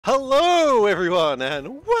Hello everyone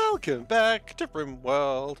and welcome back to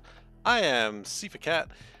Rimworld. I am SeiferKatt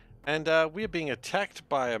and we are being attacked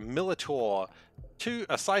by a Militor,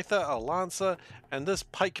 a Scyther, a Lancer, and this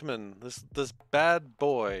Pikeman, this bad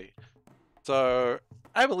boy. So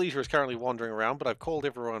Abelitia is currently wandering around, but I've called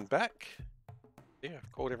everyone back. Yeah,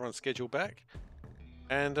 I've called everyone's schedule back.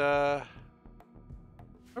 And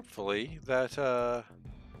hopefully that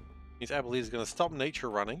means Abelitia is going to stop nature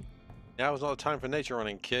running. Now is not the time for nature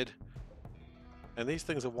running, kid. And these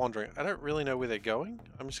things are wandering. I don't really know where they're going.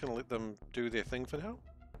 I'm just going to let them do their thing for now.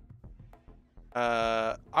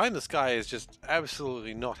 Eye in the Sky is just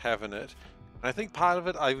absolutely not having it. And I think part of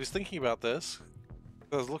it, I was thinking about this.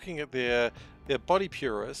 I was looking at their body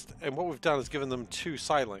purist, and what we've done is given them 2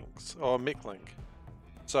 Psylinks, or Mechlink.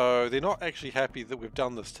 So they're not actually happy that we've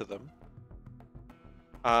done this to them.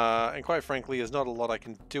 And quite frankly, there's not a lot I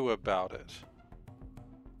can do about it.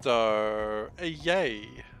 So, yay,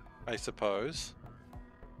 I suppose.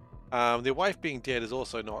 Their wife being dead is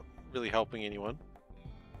also not really helping anyone.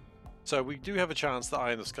 So we do have a chance that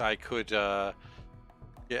Eye in the Sky could get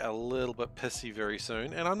a little bit pissy very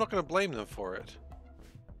soon, and I'm not going to blame them for it.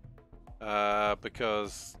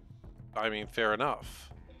 Because, I mean, fair enough.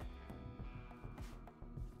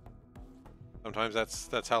 Sometimes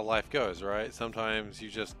that's how life goes, right? Sometimes you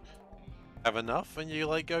just have enough and you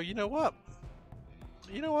like go, you know what?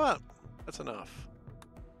 You know what? That's enough.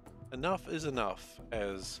 Enough is enough,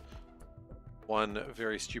 as one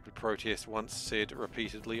very stupid protest once said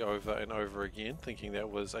repeatedly over and over again, thinking that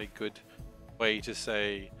was a good way to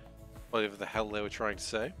say whatever the hell they were trying to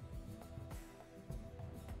say.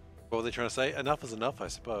 What were they trying to say? Enough is enough, I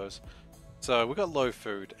suppose. So we've got low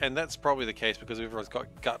food, and that's probably the case because everyone's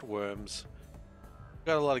got gut worms. We've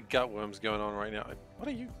got a lot of gut worms going on right now. What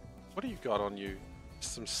do you got on you?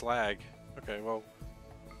 Some slag. Okay, well,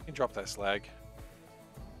 you can drop that slag.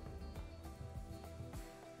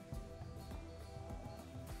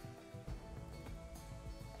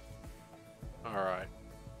 Alright.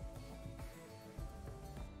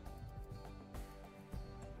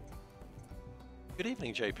 Good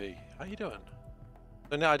evening, JP. How you doing?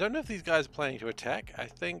 So now, I don't know if these guys are planning to attack. I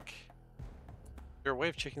think they're a way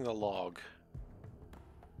of checking the log.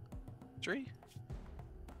 Tree?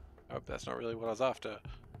 I hope that's not really what I was after.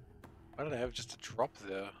 Why did I have just a drop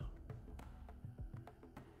there?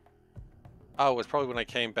 Oh, it was probably when I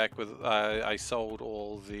came back with... I sold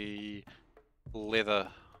all the leather.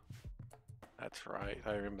 That's right,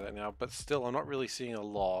 I remember that now. But still, I'm not really seeing a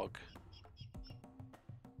log.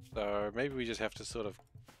 So maybe we just have to sort of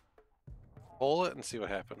haul it and see what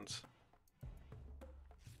happens.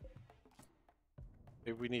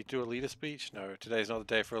 Maybe we need to do a leader speech? No, today's not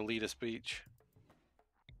the day for a leader speech.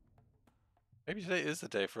 Maybe today is the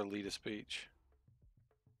day for a leader speech.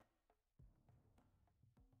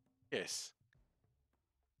 Yes.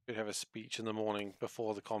 Could have a speech in the morning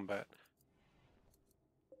before the combat.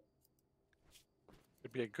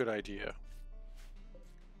 Would be a good idea.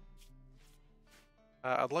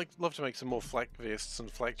 I'd love to make some more flak vests and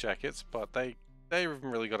flak jackets, but they haven't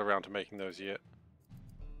really got around to making those yet.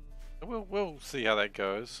 We'll see how that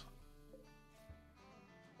goes.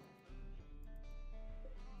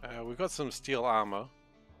 We've got some steel armor.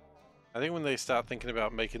 I think when they start thinking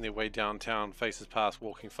about making their way downtown, faces past,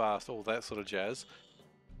 walking fast, all that sort of jazz,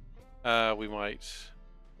 we might...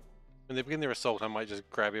 When they begin their assault, I might just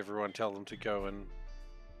grab everyone, tell them to go and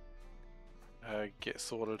get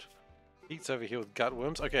sorted. Heat's over here with gut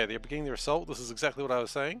worms. Okay, they're beginning their assault. This is exactly what I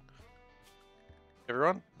was saying.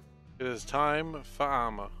 Everyone, it is time for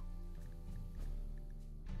armor.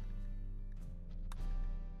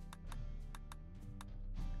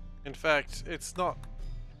 In fact, it's not...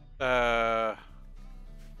 not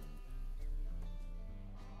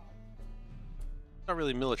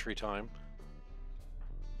really military time.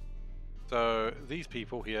 So these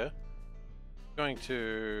people here are going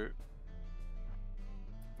to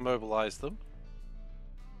mobilize them,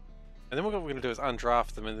 and then what we're going to do is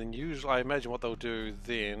undraft them, and then usually I imagine what they'll do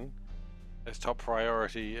then as top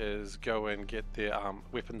priority is go and get their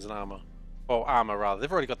weapons and armor. Well, armor rather.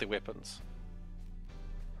 They've already got their weapons.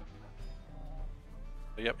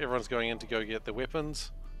 So, yep, everyone's going in to go get their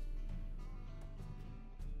weapons.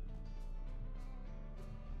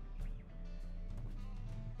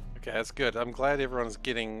 Okay, that's good. I'm glad everyone's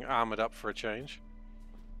getting armored up for a change.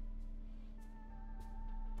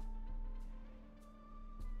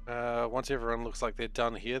 Once everyone looks like they're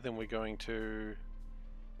done here, then we're going to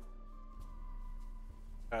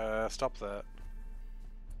stop that.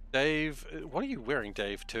 Dave, what are you wearing,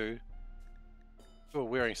 Dave, too? You're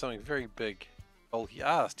wearing something very big. Oh,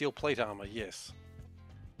 steel plate armor, yes.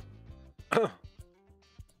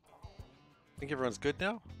 think everyone's good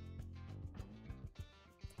now?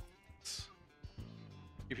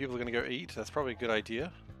 You people are going to go eat. That's probably a good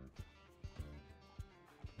idea.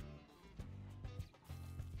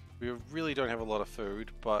 We really don't have a lot of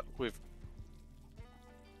food, but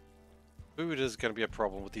food is going to be a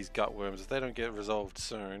problem with these gut worms if they don't get resolved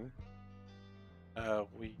soon.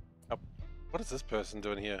 What is this person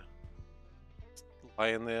doing here? Just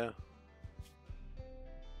lying there.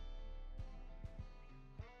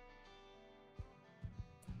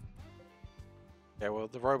 Yeah, well,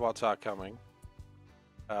 the robots are coming.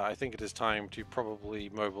 I think it is time to probably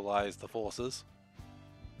mobilize the forces.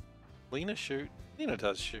 Lena shoot? Lena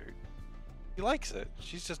does shoot. She likes it.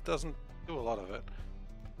 She just doesn't do a lot of it.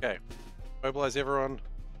 Okay. Mobilize everyone.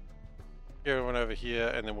 Get everyone over here,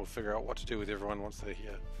 and then we'll figure out what to do with everyone once they're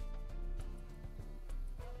here.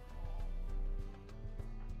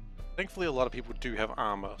 Thankfully, a lot of people do have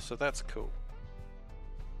armor, so that's cool.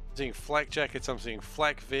 I'm seeing flak jackets, I'm seeing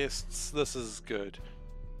flak vests. This is good.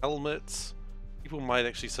 Helmets. People might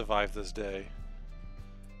actually survive this day.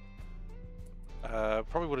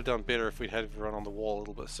 Probably would have done better if we'd had everyone on the wall a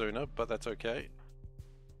little bit sooner, but that's okay.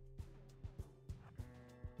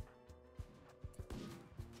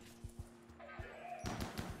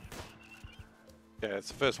 Yeah, it's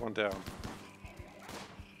the first one down.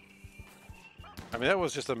 I mean, that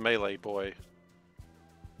was just a melee boy.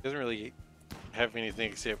 He doesn't really have anything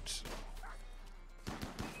except...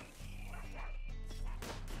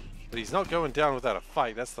 But he's not going down without a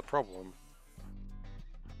fight, that's the problem.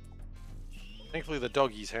 Thankfully the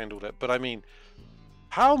doggies handled it, but I mean,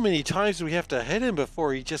 how many times do we have to hit him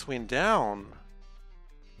before he just went down?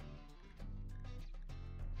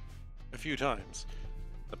 A few times.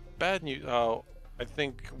 The bad news... Oh, I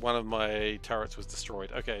think one of my turrets was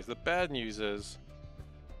destroyed. Okay, so the bad news is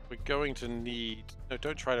we're going to need... No,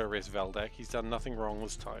 don't try to arrest Valdak. He's done nothing wrong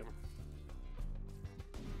this time.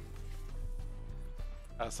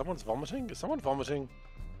 Someone's vomiting? Is someone vomiting?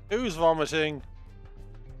 Who's vomiting?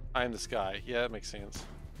 I am the sky. Yeah, that makes sense.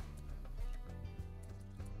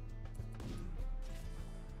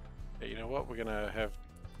 Okay, you know what? We're gonna have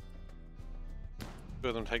two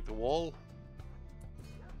of them take the wall.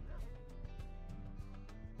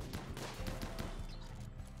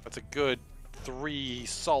 That's a good 3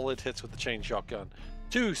 solid hits with the chain shotgun.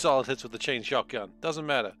 2 solid hits with the chain shotgun. Doesn't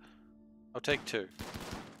matter. I'll take 2.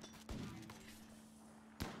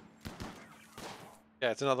 Yeah,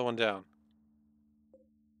 it's another one down.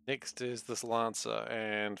 Next is this Lancer,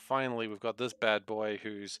 and finally we've got this bad boy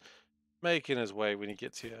who's making his way when he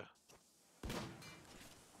gets here.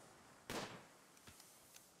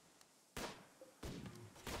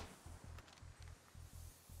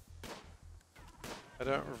 I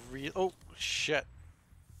don't really... Oh, shit.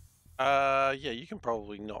 Yeah, you can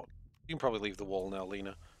probably not... You can probably leave the wall now,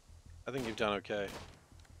 Lena. I think you've done okay.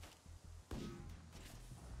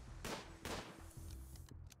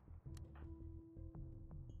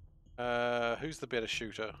 Who's the better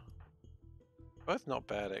shooter? Both not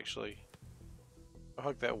bad, actually. I'll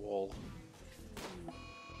hug that wall.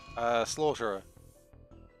 Slaughterer.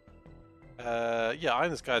 Yeah,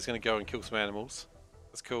 I'm this guy's gonna go and kill some animals.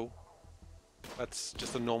 That's cool. That's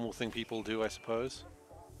just a normal thing people do, I suppose.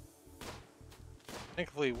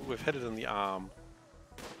 Thankfully, we've hit it in the arm.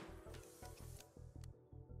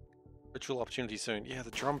 Ritual opportunity soon. Yeah,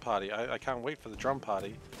 the drum party. I can't wait for the drum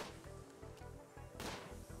party.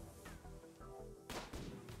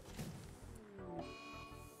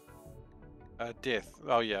 Death.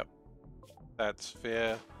 Oh, yeah. That's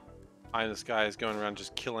fair. This guy is going around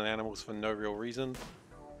just killing animals for no real reason.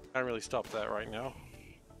 Can't really stop that right now.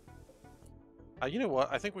 You know what?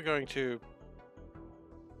 I think we're going to...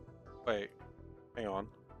 Wait. Hang on.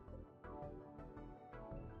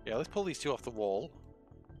 Yeah, let's pull these two off the wall.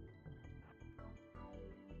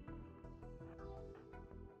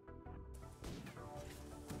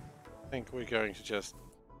 I think we're going to just...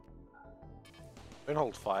 Don't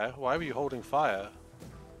hold fire. Why were you holding fire?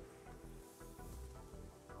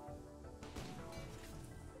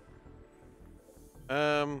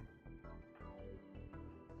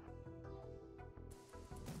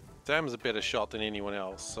 Sam's a better shot than anyone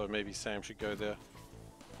else, so maybe Sam should go there.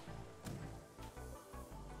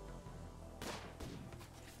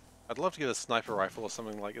 I'd love to get a sniper rifle or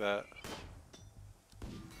something like that.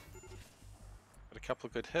 Got a couple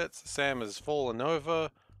of good hits. Sam has fallen over.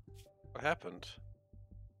 What happened?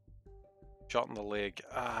 Shot in the leg.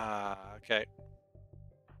 Ah, okay.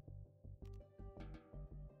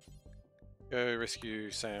 Go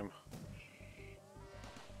rescue Sam.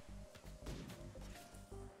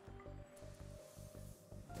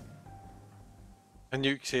 A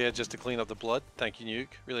Nuke's here just to clean up the blood. Thank you,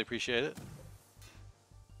 Nuke. Really appreciate it.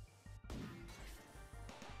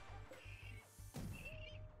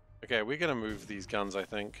 Okay, we're gonna move these guns, I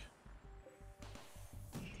think.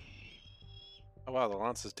 Oh wow, the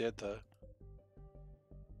lance is dead though.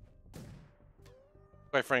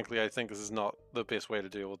 Quite frankly, I think this is not the best way to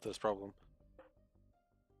deal with this problem.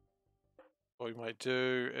 What we might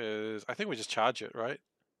do is, I think we just charge it, right?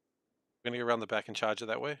 We're gonna go around the back and charge it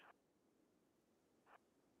that way.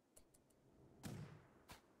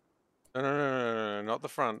 No, not the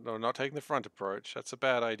front. No, not taking the front approach. That's a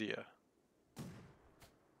bad idea.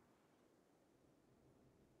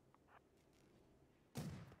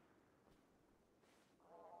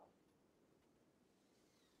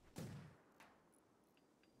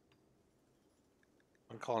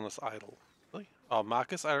 Colonist idle. Really? Oh,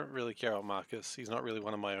 Marcus? I don't really care about Marcus. He's not really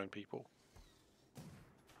one of my own people.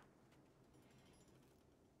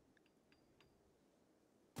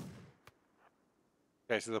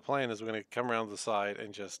 Okay, so the plan is we're going to come around the side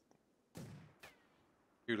and just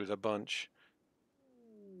shoot it a bunch.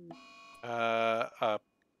 A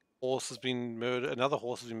horse has been murdered. Another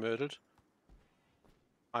horse has been murdered.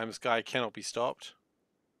 This guy cannot be stopped.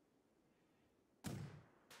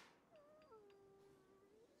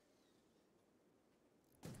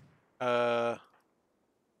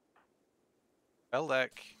 Beldak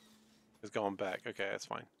has gone back. Okay, that's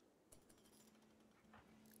fine.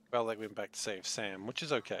 Beldak went back to save Sam, which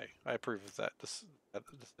is okay. I approve of that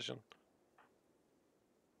decision.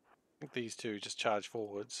 I think these two just charge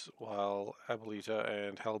forwards while Abuelita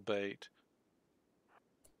and Hellbait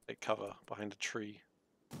take cover behind a tree.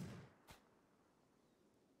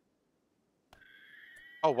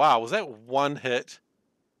 Oh wow, was that one hit?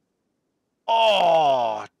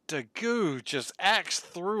 Oh, Dagu just axed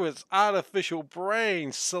through its artificial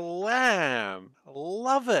brain. Slam!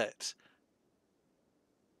 Love it!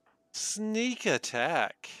 Sneak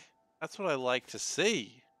attack. That's what I like to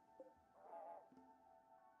see.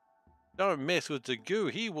 Don't mess with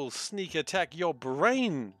Dagu, he will sneak attack your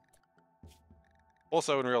brain.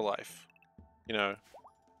 Also in real life. You know,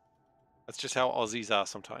 that's just how Aussies are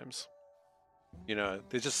sometimes. You know,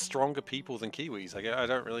 they're just stronger people than Kiwis. I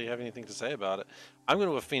don't really have anything to say about it. I'm going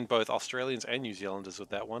to offend both Australians and New Zealanders with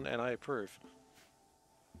that one, and I approve.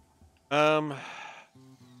 But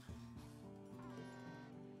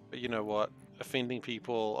you know what? Offending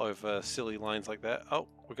people over silly lines like that. Oh,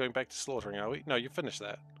 we're going back to slaughtering, are we? No, you finished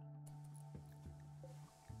that.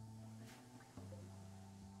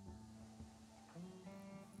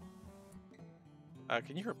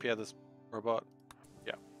 Can you repair this robot?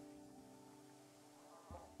 Yeah.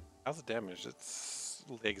 How's it damaged? Its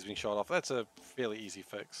leg's been shot off. That's a fairly easy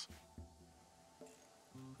fix.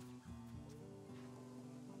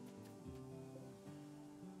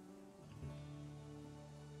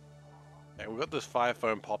 Okay, we've got this fire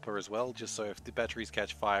foam popper as well, just so if the batteries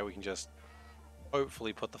catch fire, we can just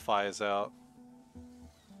hopefully put the fires out.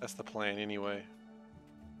 That's the plan anyway.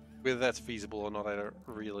 Whether that's feasible or not, I don't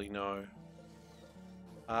really know.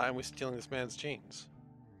 And we're stealing this man's genes.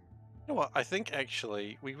 You know what? I think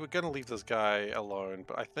actually we were going to leave this guy alone,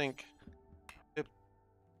 but I think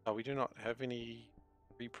we do not have any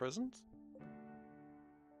free prisons.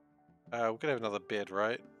 We're going to have another bed,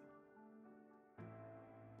 right?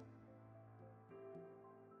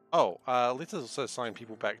 Oh, let's also assign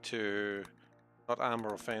people back to not armor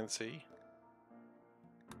or fancy.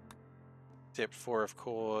 Except for, of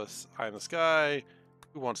course, Eye in the Sky,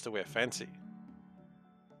 who wants to wear fancy.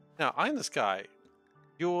 Now, Eye in the Sky,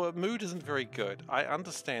 your mood isn't very good. I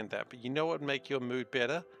understand that, but you know what would make your mood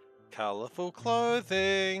better? Colorful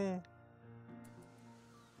clothing!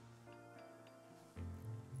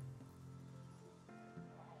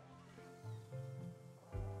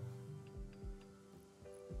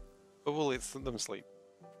 But we'll let them sleep.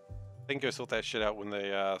 They can go sort that shit out when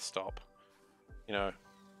they stop. You know,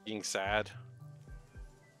 being sad.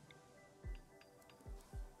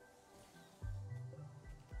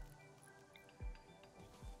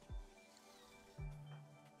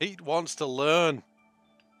 Pete wants to learn.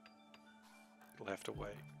 We'll have to wait.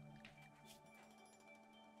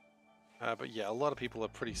 But yeah, a lot of people are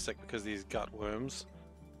pretty sick because of these gut worms.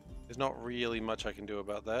 There's not really much I can do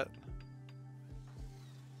about that.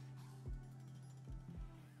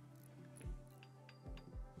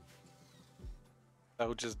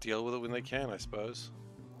 They'll just deal with it when they can, I suppose.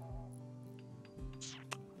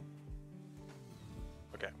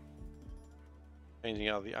 Okay. Changing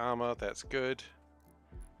out the armor, that's good.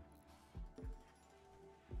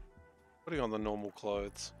 Putting on the normal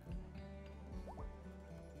clothes.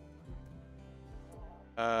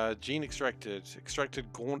 Gene extracted.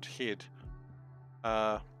 Extracted gaunt head.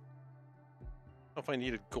 I don't know if I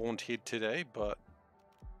need a gaunt head today, but...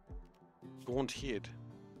 Gaunt head.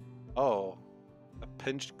 Oh. a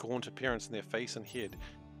pinched, gaunt appearance in their face and head.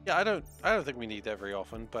 Yeah, I don't think we need that very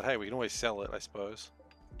often, but hey, we can always sell it, I suppose.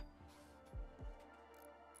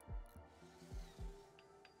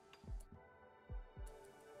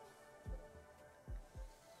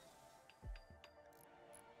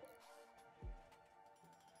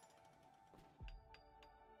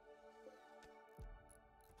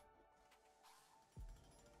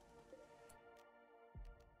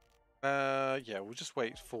 Yeah, we'll just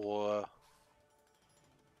wait for...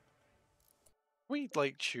 We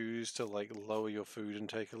like choose to like lower your food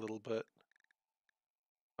intake a little bit.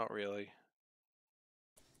 Not really.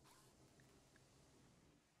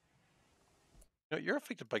 No, you're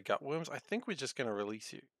affected by gut worms. I think we're just gonna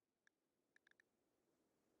release you.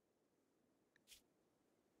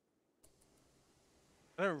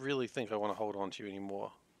 I don't really think I want to hold on to you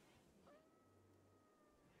anymore.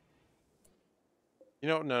 You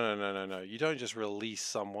know, no. You don't just release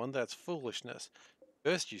someone. That's foolishness.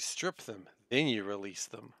 First you strip them, then you release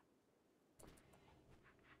them.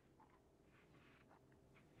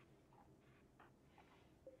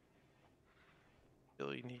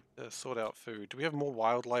 Really need to sort out food. Do we have more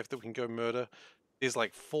wildlife that we can go murder? There's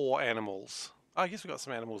like 4 animals. Oh, I guess we got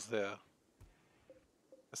some animals there.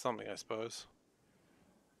 That's something, I suppose.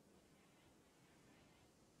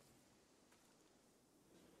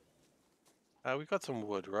 We've got some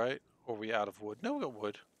wood, right? Or are we out of wood? No, we got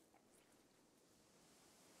wood.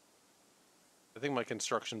 I think my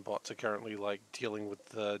construction bots are currently like dealing with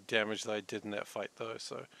the damage that I did in that fight though,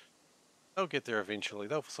 so they'll get there eventually.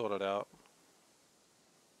 They'll sort it out.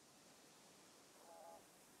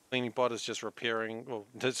 Cleaning bot is just repairing, well,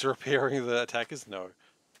 it's repairing the attackers? No.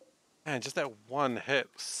 Man, just that one hit,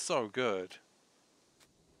 so good.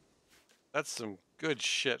 That's some good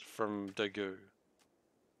shit from Dagu.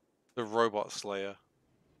 The robot slayer.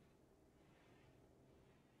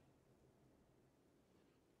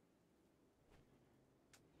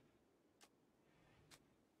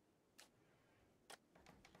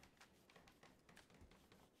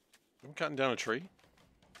 I'm cutting down a tree.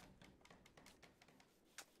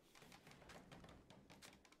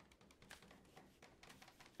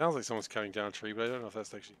 Sounds like someone's cutting down a tree, but I don't know if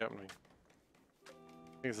that's actually happening.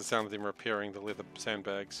 I think it's the sound of them repairing the leather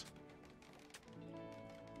sandbags.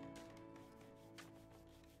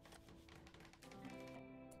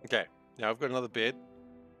 Okay, now I've got another bed.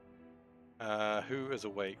 Who is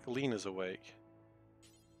awake? Lena's awake.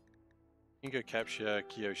 You can go capture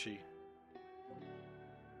Kiyoshi.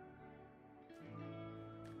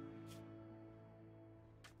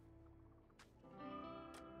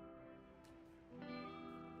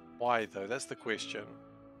 Why though? That's the question.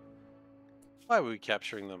 Why were we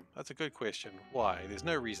capturing them? That's a good question. Why? There's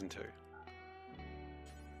no reason to.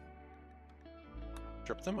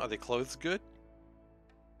 Strip them? Are their clothes good?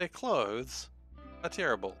 Their clothes are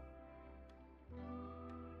terrible.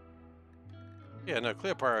 Yeah, no,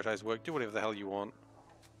 clear prioritize work. Do whatever the hell you want.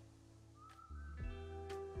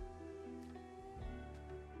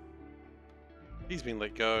 He's been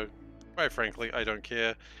let go. Quite frankly, I don't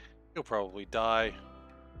care. He'll probably die.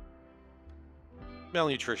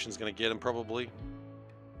 Malnutrition's going to get him, probably.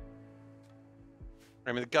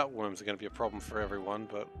 I mean, the gut worms are going to be a problem for everyone,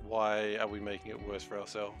 but why are we making it worse for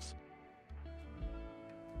ourselves?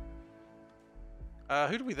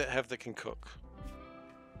 Who do we have that can cook?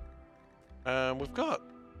 We've got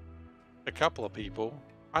a couple of people.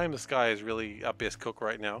 I Am the Sky is really our best cook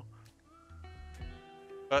right now,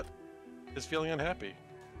 but is feeling unhappy.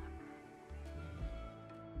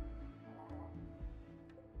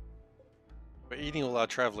 We're eating all our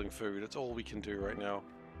traveling food. It's all we can do right now.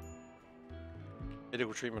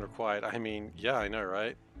 Medical treatment required. I mean, yeah, I know,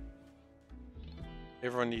 right?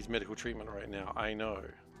 Everyone needs medical treatment right now. I know.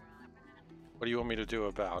 What do you want me to do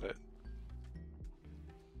about it?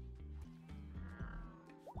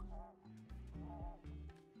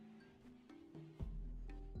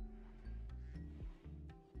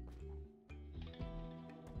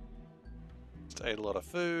 Just ate a lot of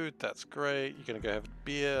food. That's great. You're going to go have a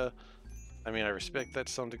beer. I mean, I respect that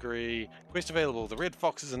to some degree. Quest available. The red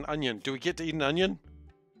fox is an onion. Do we get to eat an onion?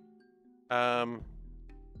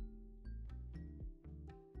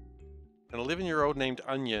 An 11-year-old named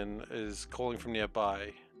Onion is calling from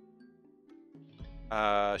nearby.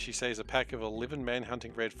 She says a pack of 11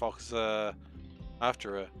 man-hunting red foxes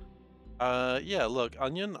after her. Yeah, look,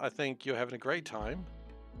 Onion, I think you're having a great time.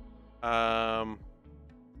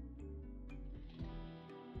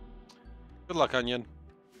 Good luck, Onion.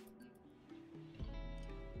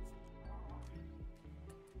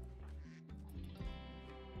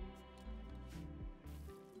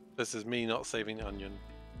 This is me not saving Onion.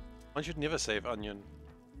 One should never save Onion.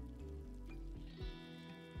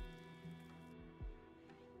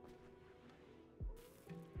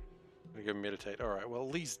 gonna go meditate. Alright, well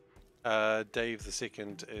at least Dave the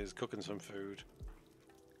second is cooking some food.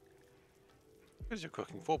 What is your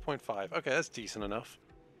cooking? 4.5. Okay, that's decent enough.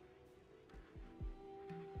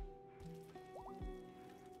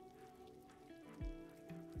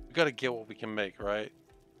 We gotta get what we can make, right?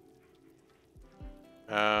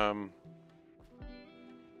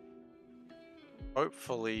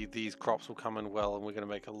 Hopefully these crops will come in well and we're gonna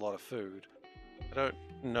make a lot of food. I don't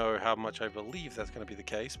know how much I believe that's gonna be the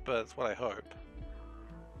case, but it's what I hope.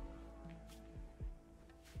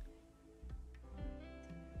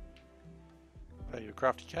 Are you a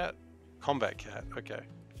crafty cat? Combat cat, okay.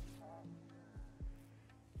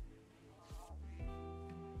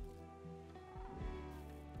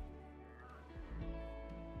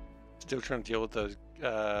 Still trying to deal with those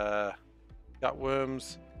gut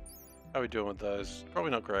worms. How are we doing with those?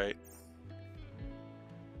 Probably not great.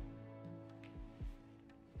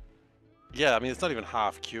 Yeah, I mean, it's not even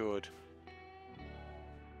half cured.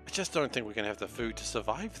 I just don't think we're going to have the food to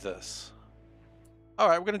survive this.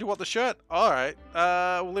 Alright, we're going to do what the shirt? Alright,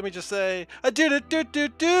 well, let me just say, what the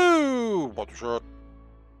shirt?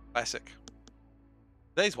 Classic.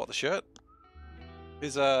 Today's what the shirt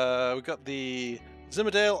is, we got the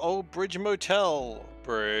Zimmerdale Old Bridge Motel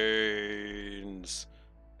brains.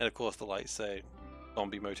 And of course the lights say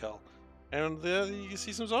Zombie Motel. And there you can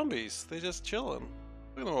see some zombies. They're just chilling.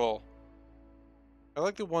 Look at them all. I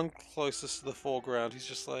like the one closest to the foreground. He's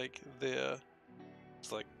just like there.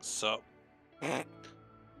 It's like, sup. Have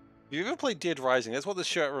you ever played Dead Rising? That's what this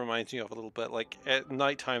shirt reminds me of a little bit. Like at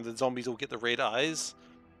nighttime the zombies will get the red eyes.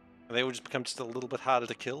 And they will just become just a little bit harder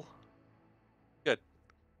to kill. Good.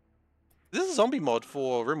 There's a zombie mod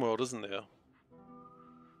for Rimworld, isn't there?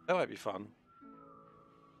 That might be fun.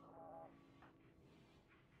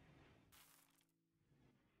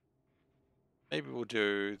 Maybe we'll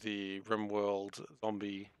do the Rimworld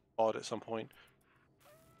zombie mod at some point.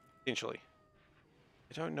 Potentially.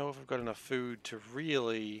 I don't know if we've got enough food to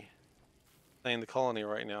really stay in the colony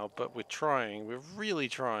right now, but we're trying. We're really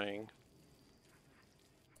trying.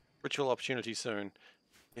 Ritual opportunity soon.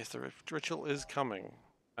 Yes, the ritual is coming.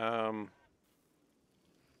 Really,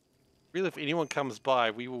 if anyone comes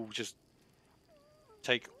by, we will just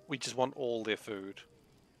take... We just want all their food.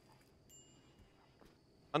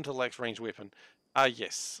 Hunter lacks ranged weapon.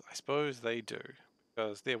 Yes, I suppose they do.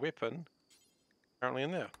 Because their weapon currently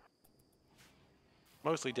in there.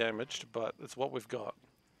 Mostly damaged, but it's what we've got.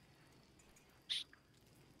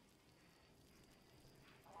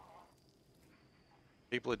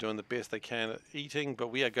 People are doing the best they can at eating, but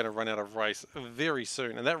we are going to run out of rice very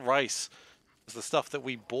soon. And that rice is the stuff that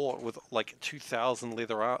we bought with like 2,000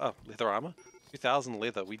 leather armor? 2,000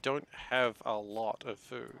 leather. We don't have a lot of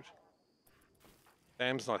food.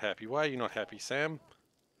 Sam's not happy. Why are you not happy, Sam?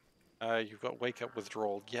 You've got wake up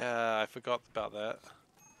withdrawal. Yeah, I forgot about that.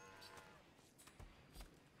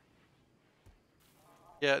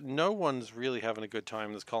 Yeah, no one's really having a good time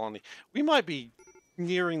in this colony. We might be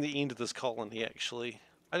nearing the end of this colony, actually.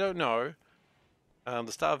 I don't know.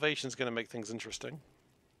 The starvation is going to make things interesting.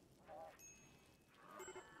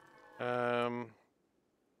 But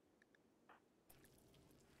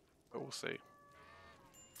we'll see.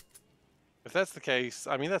 If that's the case,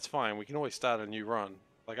 I mean, that's fine. We can always start a new run.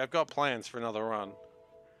 Like, I've got plans for another run.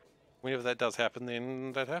 Whenever that does happen,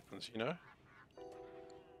 then that happens, you know?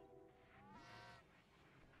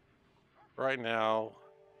 Right now,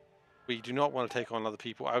 we do not want to take on other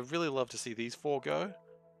people. I would really love to see these four go.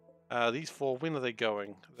 These four, when are they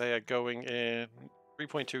going? They are going in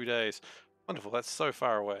 3.2 days. Wonderful, that's so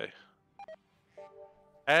far away.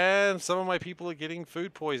 And some of my people are getting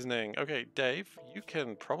food poisoning. Okay, Dave, you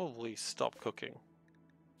can probably stop cooking.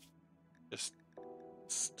 Just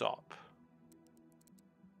stop.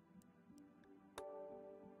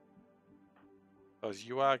 Because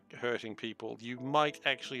you are hurting people. You might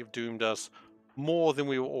actually have doomed us more than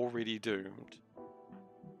we were already doomed.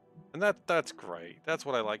 And that's great. That's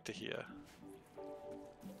what I like to hear.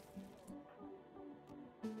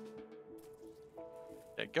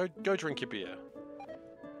 Yeah, go drink your beer.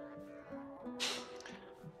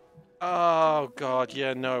 Oh god,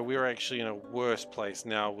 yeah, no, we're actually in a worse place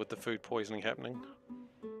now with the food poisoning happening.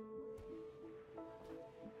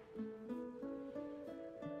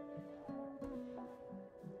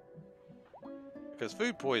 Because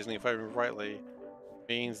food poisoning, if I remember rightly,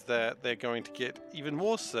 means that they're going to get even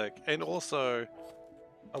more sick, and also...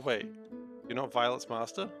 Oh wait, you're not Violet's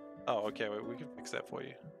master? Oh, okay, wait, we can fix that for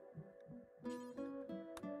you.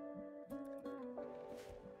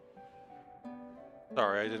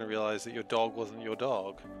 Sorry, I didn't realize that your dog wasn't your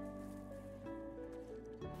dog.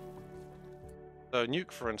 So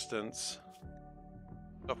Nuke, for instance,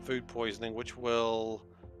 got food poisoning, which will...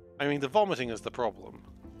 I mean, the vomiting is the problem.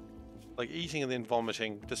 Like, eating and then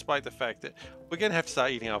vomiting, despite the fact that we're going to have to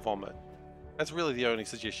start eating our vomit. That's really the only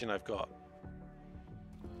suggestion I've got.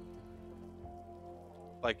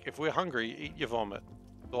 Like, if we're hungry, eat your vomit.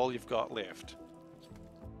 That's all you've got left.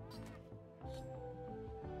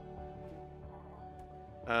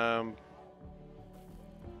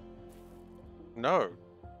 No.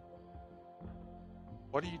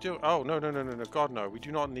 What are you doing? Oh, no, no, no, no, no. God, no. We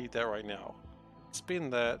do not need that right now.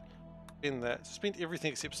 Spend that. Spend that. Spend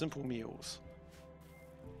everything except simple meals.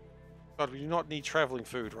 God, we do not need traveling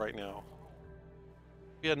food right now.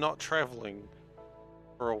 We are not traveling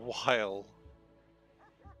for a while.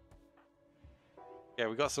 Yeah,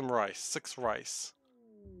 we got some rice. 6 rice.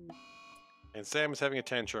 And Sam is having a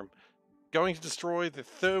tantrum. Going to destroy the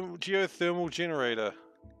geothermal generator.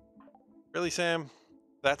 Really, Sam?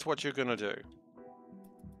 That's what you're gonna do?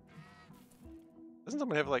 Doesn't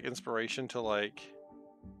someone have, like, inspiration to, like...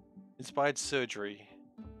 Inspired surgery.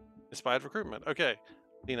 Inspired recruitment. Okay.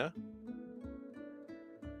 Lena.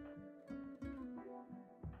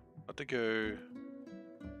 Got to go.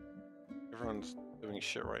 Everyone's doing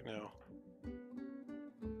shit right now.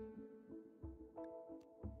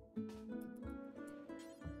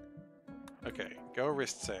 Okay, go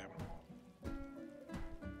arrest Sam.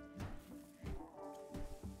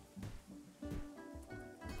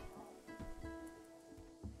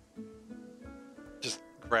 Just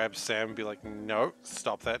grab Sam and be like, no,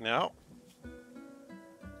 stop that now. Did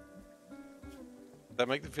that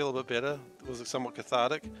make them feel a bit better? Was it somewhat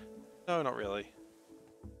cathartic? No, not really.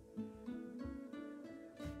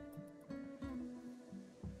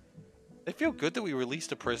 They feel good that we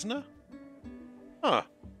released a prisoner? Huh.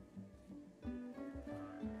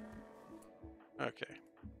 Okay.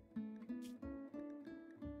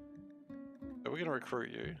 So we're gonna recruit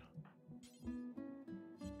you.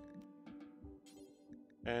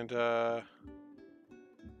 And,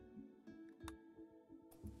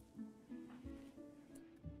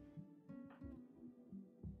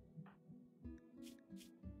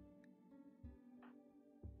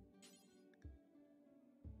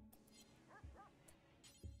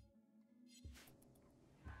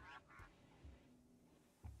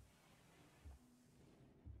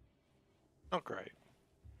 not great.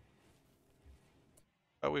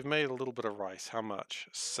 But we've made a little bit of rice. How much?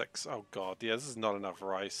 6. Oh god, yeah, this is not enough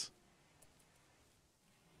rice.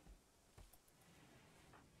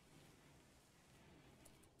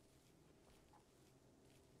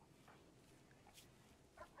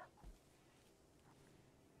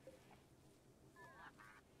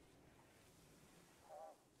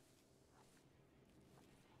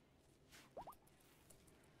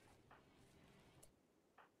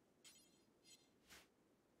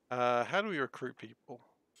 How do we recruit people?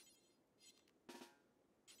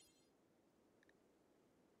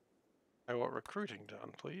 I want recruiting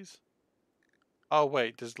done, please. Oh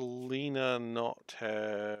wait, does Lena not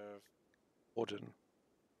have Warden?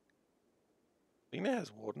 Lena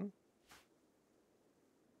has Warden.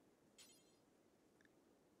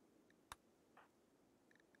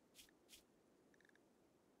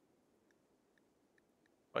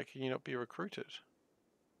 Why can you not be recruited?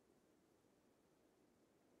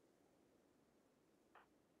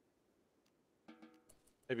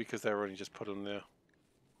 Maybe because they were only just put in there.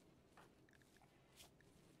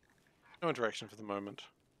 No interaction for the moment.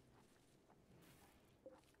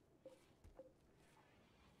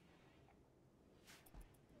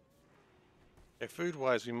 Okay,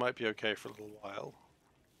 food-wise, we might be okay for a little while.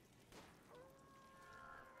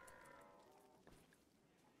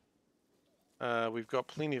 We've got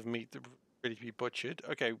plenty of meat ready to be butchered.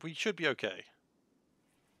 Okay, we should be okay.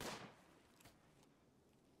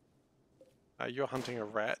 You're hunting a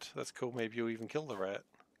rat. That's cool. Maybe you'll even kill the rat.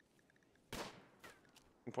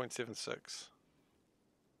 1.76.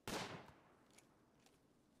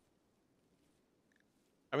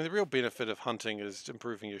 I mean, the real benefit of hunting is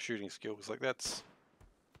improving your shooting skills. Like, that's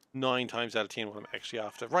 9 times out of 10 what I'm actually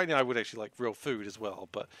after. Right now, I would actually like real food as well,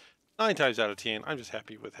 but 9 times out of 10, I'm just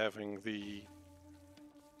happy with having the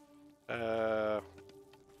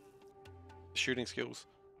shooting skills.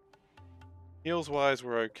 Heals-wise,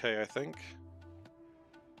 we're okay, I think.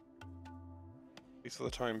 At least for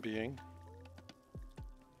the time being.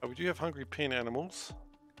 Oh, we do have hungry pen animals.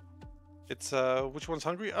 It's, which one's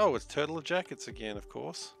hungry? Oh, it's turtle jackets again, of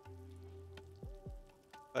course.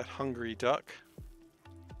 That hungry duck.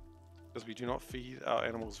 Because we do not feed our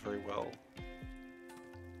animals very well.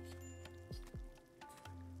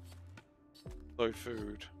 Low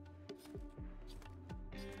food.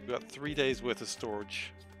 We've got 3 days worth of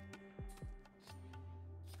storage.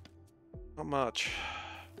 Not much.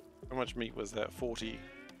 How much meat was that? 40.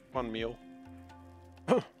 1 meal.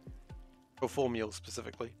 Or 4 meals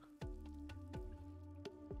specifically.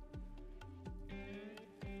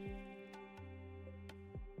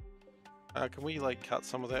 Can we like cut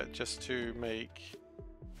some of that just to make...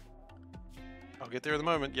 I'll get there in a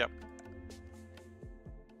moment, yep.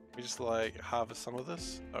 We just like harvest some of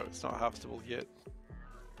this? Oh, it's not harvestable yet.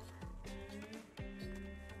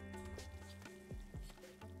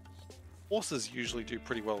 Horses usually do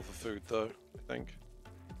pretty well for food though, I think.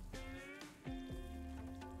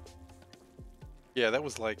 Yeah, that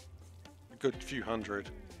was like a good few hundred.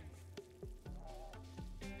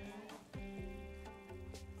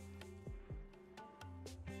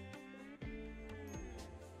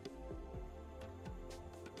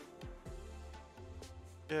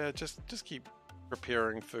 Yeah, just keep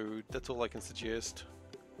preparing food. That's all I can suggest.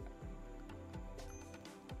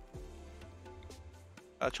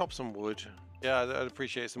 Chop some wood. Yeah, I'd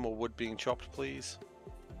appreciate some more wood being chopped, please.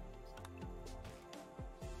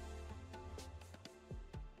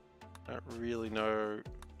 I don't really know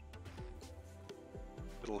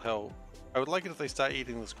if it'll help. I would like it if they start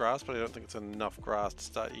eating this grass, but I don't think it's enough grass to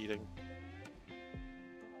start eating.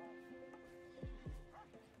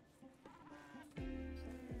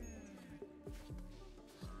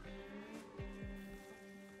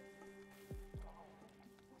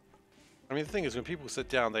 I mean, the thing is, when people sit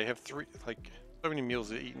down, they have so many meals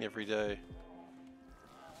they're eating every day.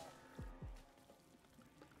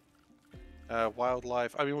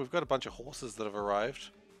 Wildlife. I mean, we've got a bunch of horses that have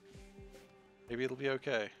arrived. Maybe it'll be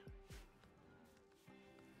okay.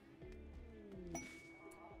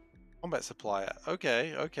 Combat supplier.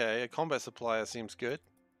 Okay, okay. A combat supplier seems good.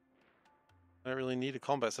 I don't really need a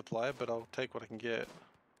combat supplier, but I'll take what I can get.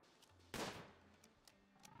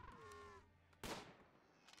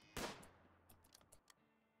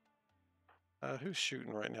 Who's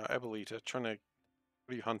shooting right now? Abuelita, trying to...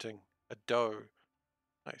 What are you hunting? A doe.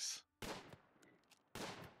 Nice.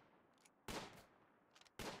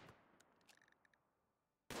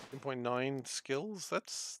 .9 skills?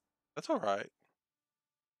 That's alright.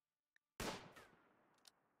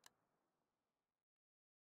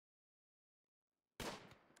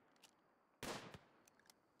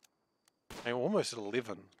 I'm almost at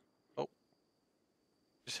 11. Oh.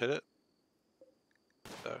 Just hit it.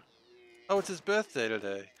 So. Oh, it's his birthday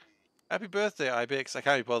today. Happy birthday, Ibex. I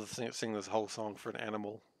can't be bothered to sing this whole song for an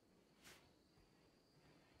animal.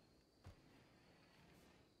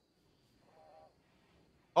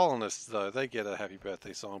 Colonists, though, they get a happy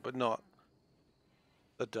birthday song, but not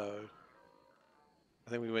the doe. I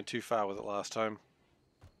think we went too far with it last time.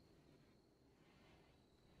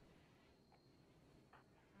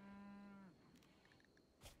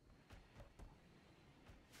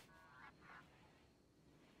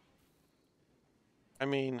 I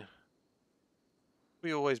mean,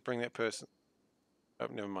 we always bring that person... Oh,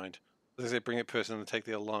 never mind. I was going to say bring that person and take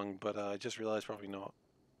their lung, but I just realized probably not.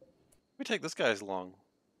 We take this guy's lung.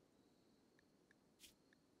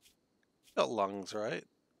 Got lungs, right?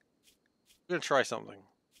 We're going to try something.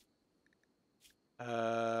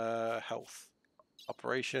 Health.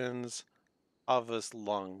 Operations. Harvest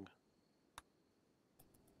lung.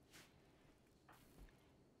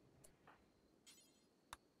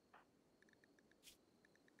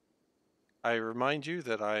 I remind you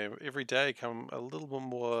that I am every day come a little bit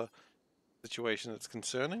more situation that's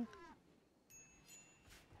concerning.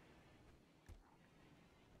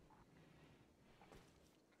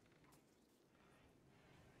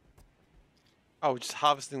 Oh, just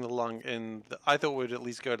harvesting the lung in the, I thought we'd at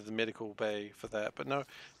least go to the medical bay for that, but no.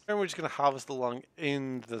 We're just going to harvest the lung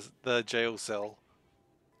in the jail cell.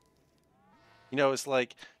 You know, it's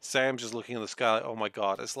like Sam's just looking in the sky like, oh my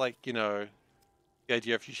god. It's like, you know, the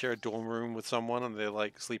idea if you share a dorm room with someone and they're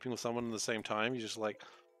like sleeping with someone at the same time, you're just like,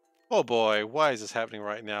 oh boy, why is this happening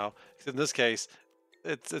right now? In this case,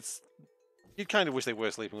 it's you kind of wish they were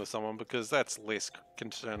sleeping with someone because that's less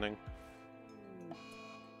concerning.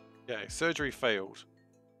 Okay, surgery failed.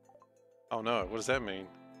 Oh no, what does that mean?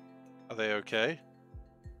 Are they okay?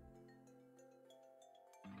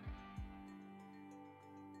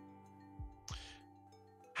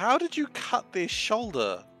 How did you cut their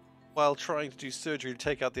shoulder while trying to do surgery to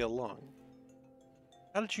take out their lung?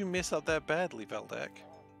 How did you mess up that badly, Valdak?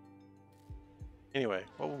 Anyway,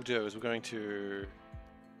 what we'll do is we're going to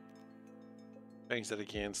change that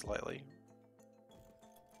again slightly.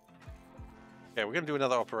 Okay, we're going to do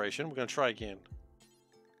another operation. We're going to try again.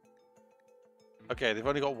 Okay, they've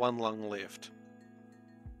only got one lung left.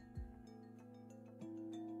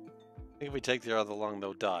 I think if we take their other lung,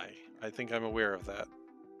 they'll die. I think I'm aware of that.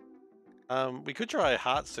 We could try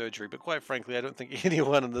heart surgery, but quite frankly, I don't think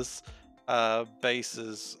anyone in this base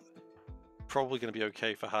is probably going to be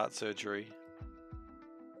okay for heart surgery.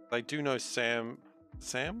 I do know Sam.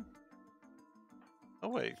 Sam? Oh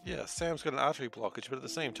wait, yeah, Sam's got an artery blockage, but at the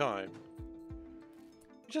same time,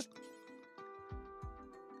 just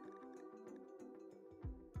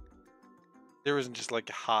there isn't just like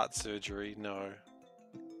heart surgery. No.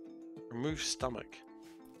 Remove stomach.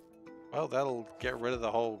 Well, that'll get rid of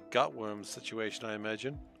the whole gut worm situation, I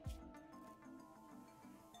imagine.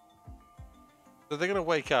 So they're gonna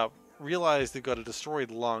wake up, realize they've got a destroyed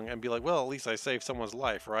lung, and be like, well, at least I saved someone's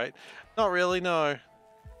life, right? Not really, no.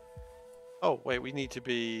 Oh, wait, we need to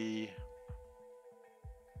be...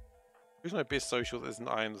 Who's my best social that isn't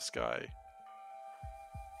eye in the sky?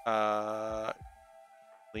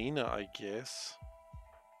 Lena, I guess.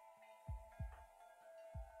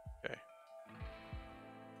 Okay.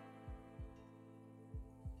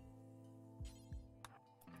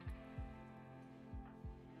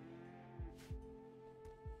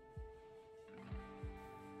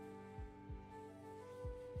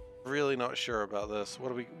 Really not sure about this.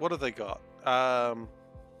 What have they got? We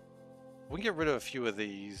can get rid of a few of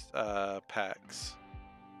these packs.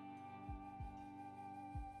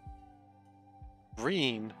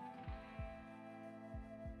 Green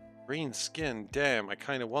skin, damn, I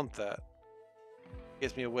kind of want that.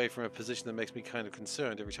 Gets me away from a position that makes me kind of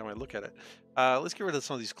concerned every time I look at it. Let's get rid of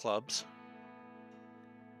some of these clubs.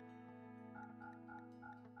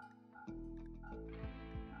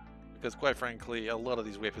 Because quite frankly, a lot of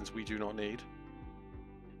these weapons we do not need.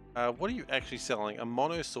 What are you actually selling? A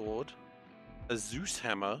mono sword, a Zeus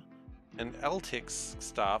hammer, an Eltex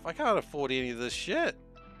staff. I can't afford any of this shit.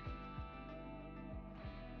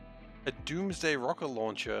 A Doomsday rocket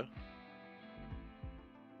launcher.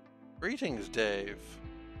 Greetings, Dave.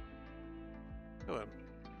 Go on.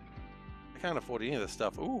 I can't afford any of this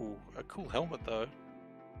stuff. Ooh, a cool helmet though.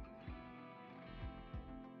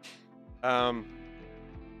 No,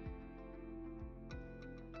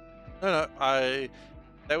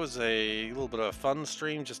 that was a little bit of a fun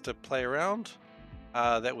stream just to play around.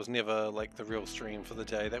 That was never like the real stream for the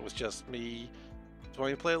day. That was just me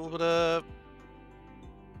trying to play a little bit of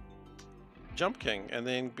Jump King and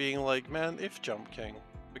then being like, man, if Jump King,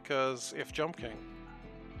 because if Jump King.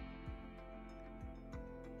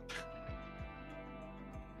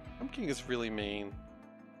 Jump King is really mean.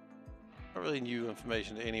 Not really new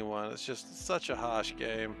information to anyone. It's just such a harsh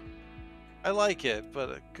game. I like it,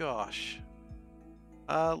 but gosh.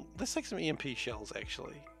 Let's take some EMP shells,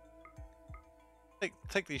 actually.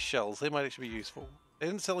 Take these shells. They might actually be useful. They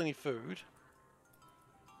didn't sell any food,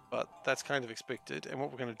 but that's kind of expected. And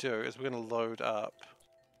what we're going to do is we're going to load up.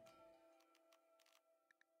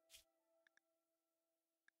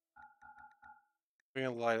 We're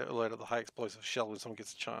going to load up the high explosive shell when someone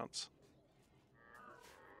gets a chance.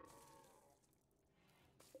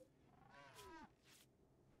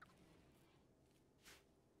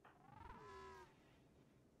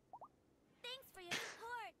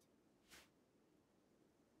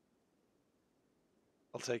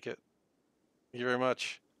 I'll take it. Thank you very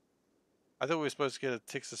much. I thought we were supposed to get a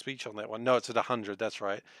text-to-speech on that one. No, it's at 100. That's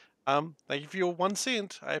right. Thank you for your 1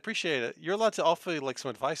 cent. I appreciate it. You're allowed to offer like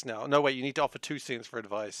some advice now. No, wait. You need to offer 2 cents for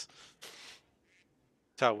advice.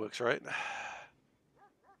 That's how it works, right?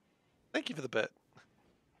 Thank you for the bit.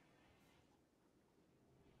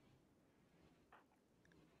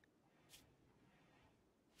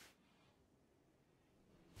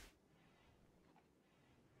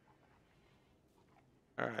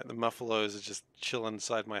 Alright, the Muffalos are just chilling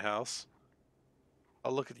inside my house.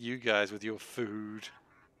 I'll look at you guys with your food.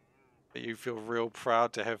 You feel real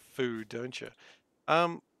proud to have food, don't you?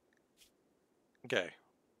 Okay.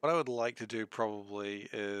 What I would like to do probably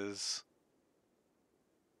is...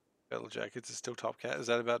 Turtle Jackets is still Top Cat. Is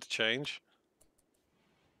that about to change?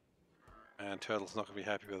 And Turtle's not going to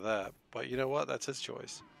be happy with that. But you know what? That's his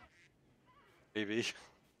choice. Maybe.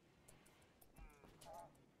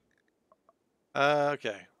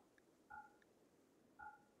 Okay.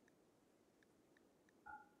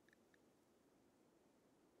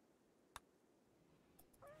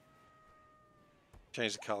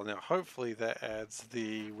 Change the color. Now, hopefully that adds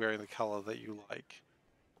the wearing the color that you like.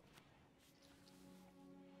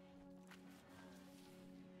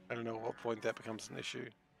 I don't know at what point that becomes an issue.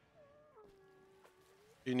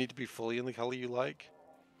 You need to be fully in the color you like.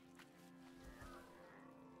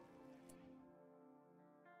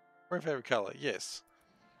 My favorite color, yes.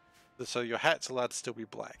 So your hat's allowed to still be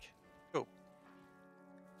black. Cool.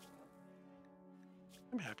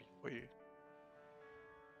 I'm happy for you.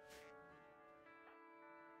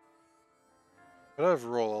 But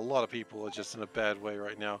overall, a lot of people are just in a bad way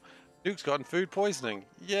right now. Duke's gotten food poisoning.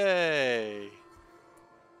 Yay!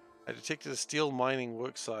 I detected a steel mining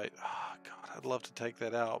worksite. Oh, God, I'd love to take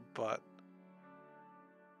that out, but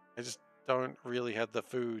I just don't really have the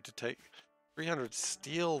food to take 300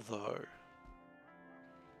 steel, though.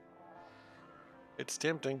 It's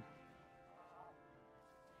tempting.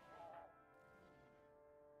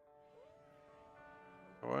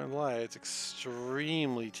 I won't lie, it's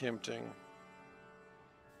extremely tempting.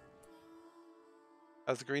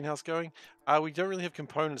 How's the greenhouse going? We don't really have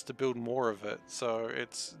components to build more of it, so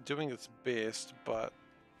it's doing its best, but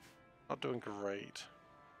not doing great.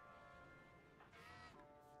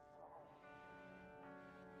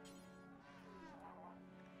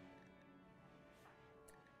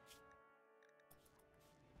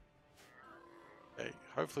 Okay,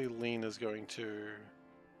 hopefully Lena's going to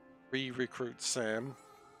re-recruit Sam.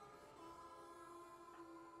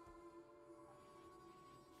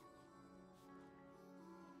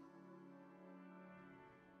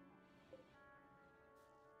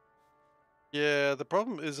 Yeah, the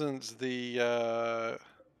problem isn't the,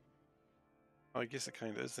 I guess it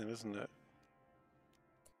kind of is then, isn't it?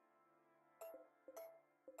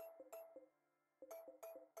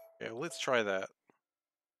 Yeah, let's try that.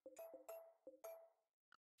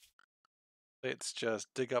 Let's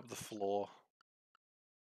just dig up the floor.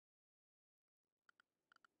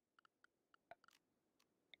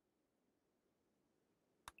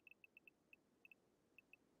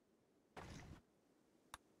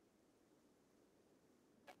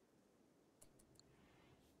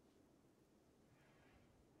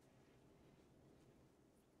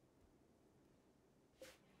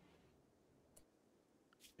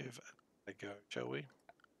 Give it a go, shall we?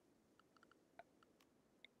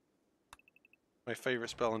 My favorite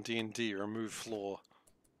spell in D&D, remove floor.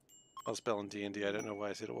 I'll spell in D&D, I don't know why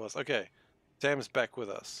I said it was. Okay, Sam's back with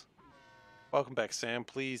us. Welcome back, Sam.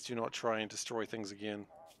 Please do not try and destroy things again.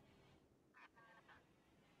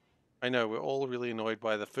 I know, we're all really annoyed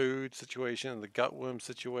by the food situation and the gutworm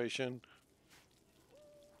situation.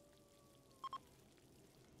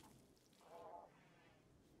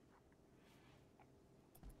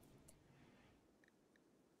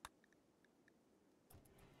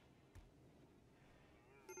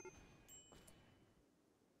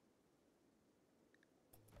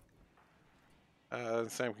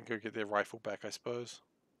 Sam can go get their rifle back, I suppose.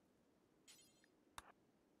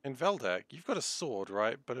 And Veldak, you've got a sword,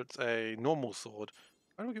 right? But it's a normal sword.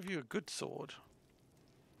 Why don't we give you a good sword?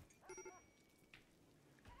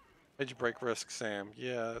 Edge break risk, Sam.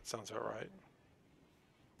 Yeah, that sounds about right.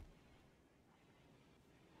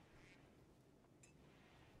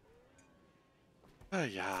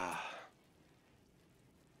 Yeah.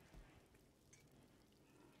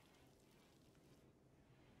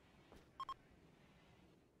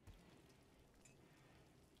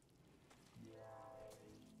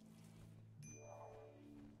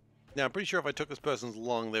 Now, I'm pretty sure if I took this person's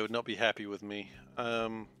lung, they would not be happy with me.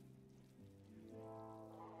 Although,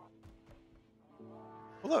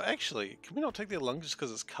 actually, can we not take their lung just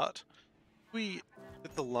because it's cut? If we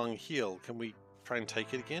let the lung heal, can we try and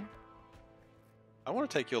take it again? I want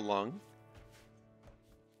to take your lung.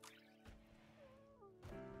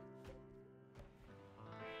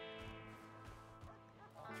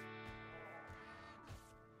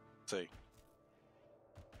 Let's see.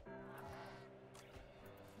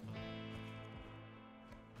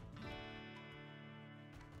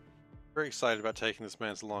 Very excited about taking this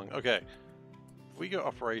man's lung. Okay. If we go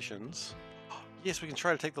operations... Yes, we can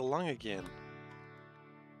try to take the lung again.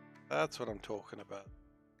 That's what I'm talking about.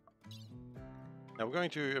 Now we're going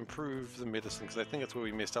to improve the medicine, because I think that's where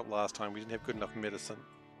we messed up last time. We didn't have good enough medicine.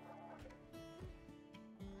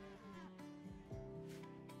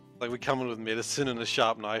 Like, we come in with medicine and a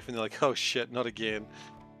sharp knife, and they're like, oh shit, not again.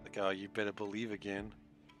 Like, oh, you better believe again.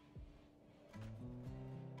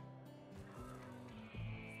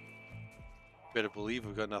 Better believe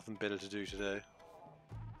we've got nothing better to do today.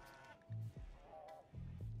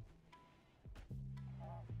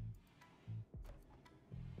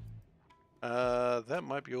 That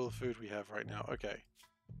might be all the food we have right now. Okay.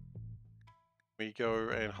 We go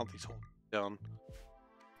and hunt these horses down.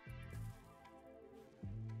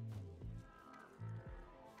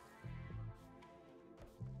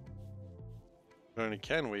 Not only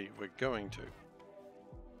can we, we're going to.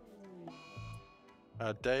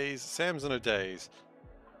 Days. Sam's in a daze.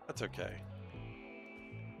 That's okay.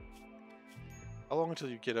 How long until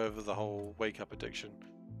you get over the whole wake-up addiction?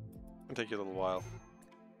 It'll take you a little while.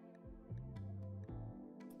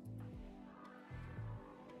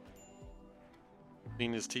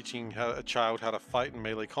 Nina's teaching a child how to fight in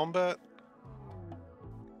melee combat.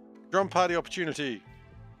 Drum party opportunity.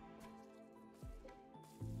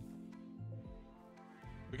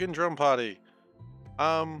 We're getting drum party.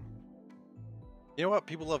 You know what?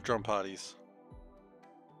 People love drum parties.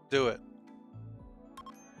 Do it.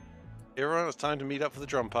 Everyone, it's time to meet up for the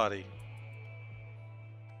drum party.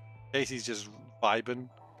 Casey's just vibing.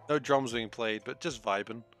 No drums being played, but just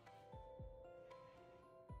vibing.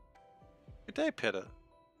 Good day, Petter.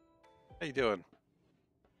 How you doing?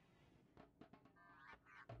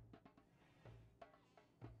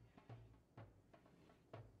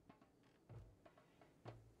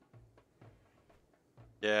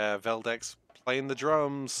 Yeah, Veldek's playing the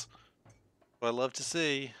drums. What I love to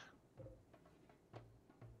see.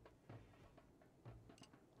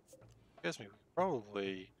 Excuse me, we could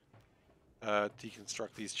probably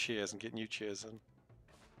deconstruct these chairs and get new chairs in.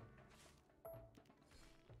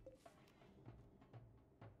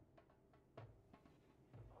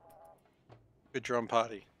 Good drum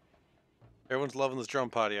party. Everyone's loving this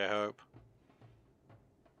drum party, I hope.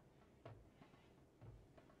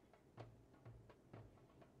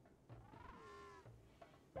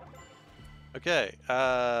 Okay,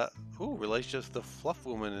 relationship with the Fluff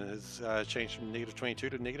Woman has changed from -22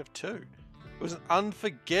 to -2. It was an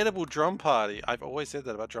unforgettable drum party. I've always said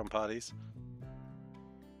that about drum parties.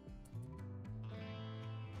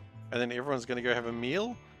 And then everyone's going to go have a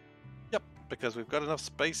meal? Yep, because we've got enough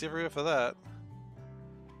space everywhere for that.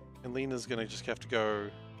 And Lena's going to just have to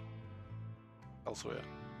go elsewhere.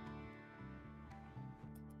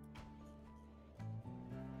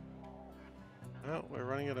 Well, we're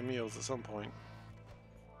running out of meals at some point.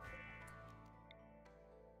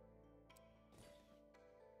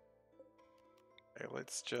 Okay,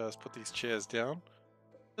 let's just put these chairs down.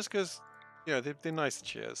 Just because, you know, they're nice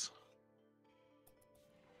chairs.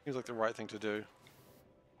 Seems like the right thing to do.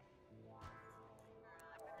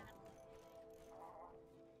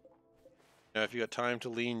 You know, if you got time to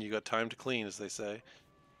lean, you got time to clean, as they say.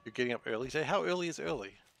 You're getting up early today. How early is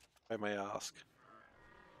early, I may ask?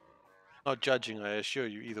 Not judging, I assure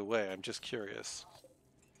you, either way. I'm just curious.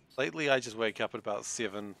 Lately, I just wake up at about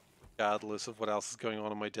 7, regardless of what else is going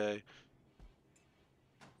on in my day.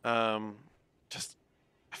 I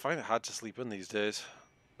find it hard to sleep in these days.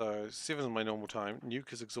 So 7 is my normal time.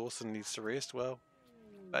 Nuke is exhausted and needs to rest. Well,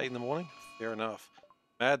 8 in the morning? Fair enough.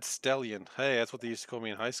 Mad Stallion. Hey, that's what they used to call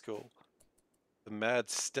me in high school. The Mad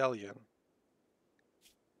Stallion.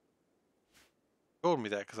 Called me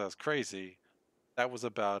that because I was crazy. That was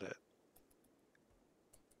about it.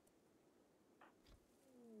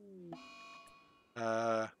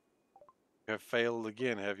 You have failed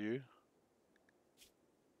again, have you?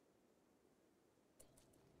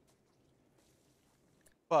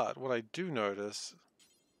 But what I do notice,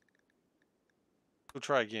 we'll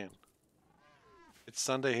try again. It's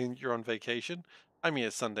Sunday and you're on vacation? I mean,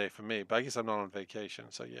 it's Sunday for me, but I guess I'm not on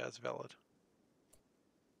vacation, so yeah, it's valid.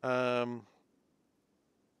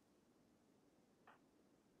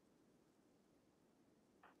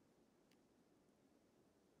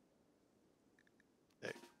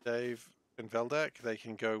 Dave and Veldek, they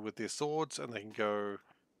can go with their swords and they can go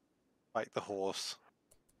fight the horse.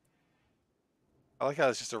 I like how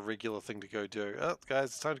it's just a regular thing to go do. Oh, guys,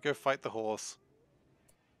 it's time to go fight the horse.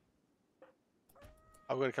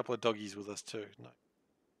 I've got a couple of doggies with us too.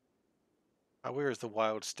 No. Where is the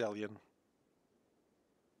wild stallion?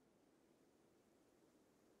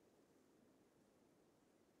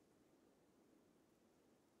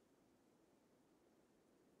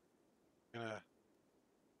 Gonna...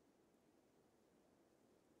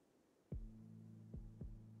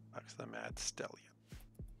 Marks the mad stallion.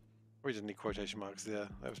 We didn't need quotation marks there.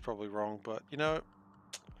 That was probably wrong, but you know,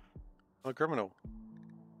 I'm a criminal.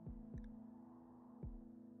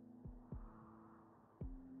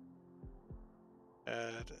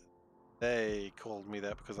 And they called me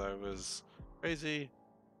that because I was crazy,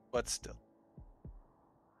 but still.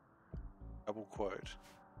 Double quote.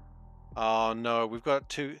 Oh no, we've got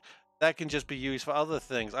two. That can just be used for other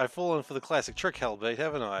things. I've fallen for the classic trick hellbait,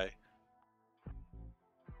 haven't I?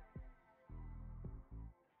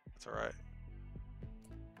 That's alright.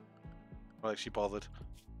 I'm not actually bothered.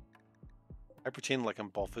 I pretend like I'm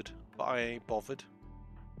bothered, but I ain't bothered.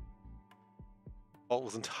 Fault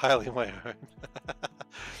was entirely my own.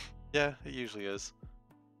 Yeah, it usually is.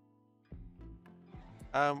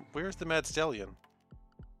 Where's the Mad Stallion?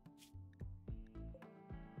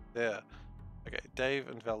 There. Okay, Dave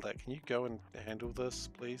and Veldek, can you go and handle this,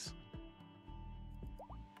 please?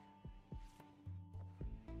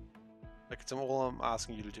 Like, it's all I'm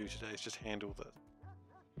asking you to do today is just handle this.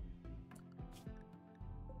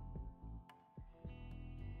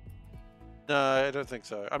 No, I don't think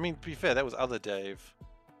so. I mean, to be fair, that was other Dave.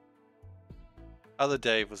 Other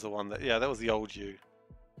Dave was the one that, yeah, that was the old you.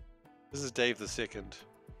 This is Dave the second.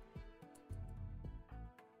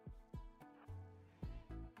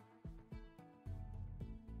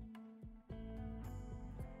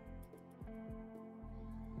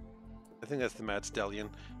 I think that's the Mad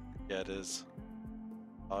Stallion. Yeah, it is.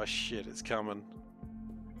 Oh shit, it's coming.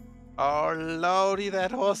 Oh lordy,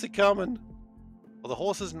 that horse is coming. Well, the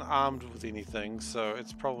horse isn't armed with anything, so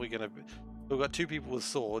it's probably gonna be... We've got two people with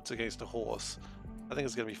swords against a horse. I think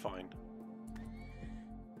it's gonna be fine.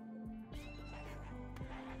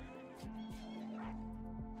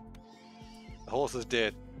 The horse is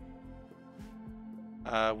dead.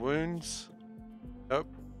 Wounds? Nope.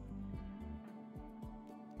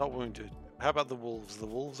 Not wounded. How about the wolves? The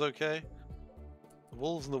wolves okay? The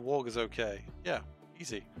wolves and the warg is okay. Yeah,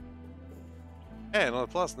 easy. And on a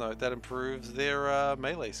plus note, that improves their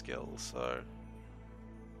melee skills, so...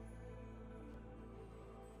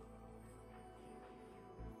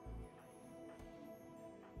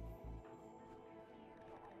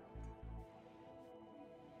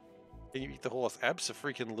 Can you eat the horse?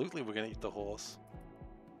 Abso-freaking-lutely we're gonna eat the horse.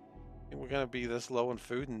 Think we're gonna be this low on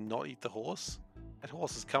food and not eat the horse? That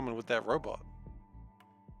horse is coming with that robot.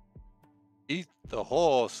 Eat the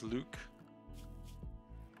horse, Luke.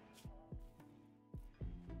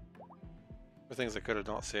 The things I could have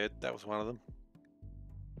not said, that was one of them.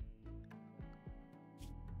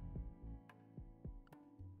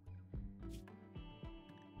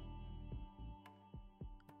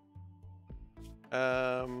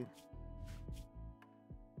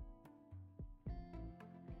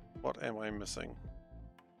 What am I missing?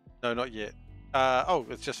 No, not yet. Oh,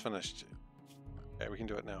 it's just finished. Okay, we can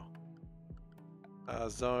do it now.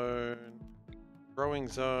 Zone, growing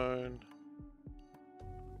zone,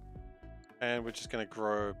 and we're just gonna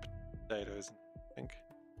grow potatoes, I think.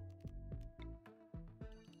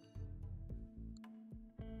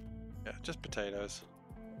 Yeah, just potatoes.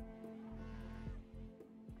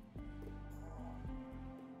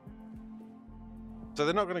 So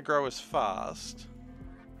they're not gonna grow as fast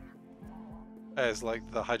as like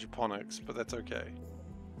the hydroponics, but that's okay.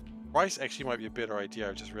 Rice actually might be a better idea,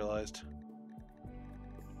 I've just realized.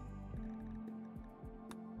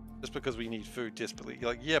 Just because we need food desperately.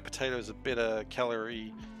 Like, yeah, potatoes are better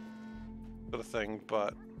calorie sort of thing,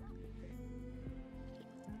 but...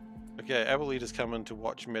 Okay, Abuelita's coming to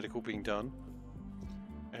watch medical being done.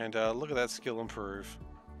 And look at that skill improve.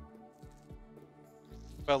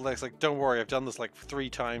 Well, Lex, like, don't worry, I've done this like 3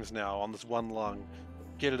 times now on this one lung.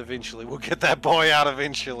 Get it eventually. We'll get that boy out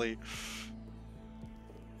eventually.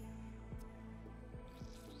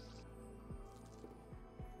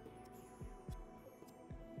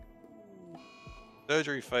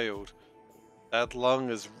 Surgery failed. That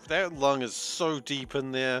lung is so deep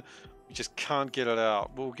in there. We just can't get it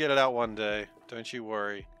out. We'll get it out one day. Don't you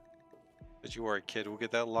worry. Don't you worry, kid. We'll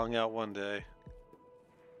get that lung out one day.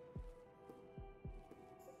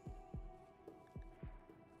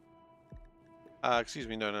 Excuse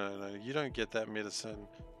me. No. You don't get that medicine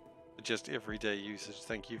for just everyday usage.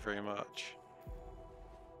 Thank you very much.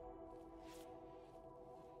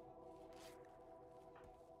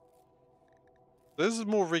 This is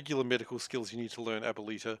more regular medical skills you need to learn,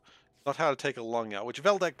 Abuelita. Not how to take a lung out, which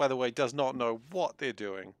Veldak, by the way, does not know what they're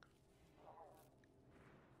doing.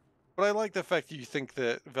 But I like the fact that you think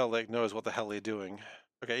that Veldak knows what the hell they're doing.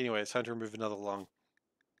 Okay, anyway, it's time to remove another lung.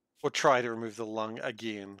 Or try to remove the lung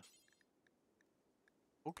again.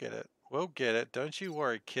 We'll get it. We'll get it. Don't you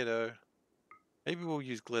worry, kiddo. Maybe we'll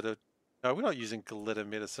use glitter. No, we're not using glitter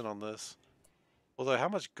medicine on this. Although, how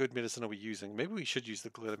much good medicine are we using? Maybe we should use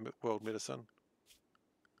the glitter world medicine.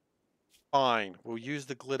 Fine, we'll use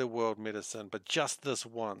the glitter world medicine, but just this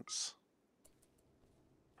once.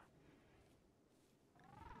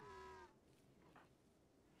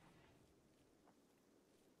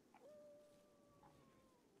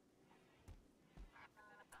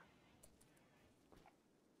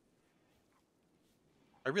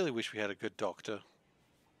 I really wish we had a good doctor.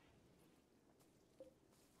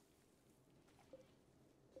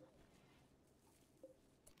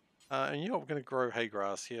 And you know what, we're going to grow hay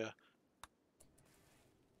grass here.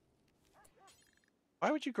 Why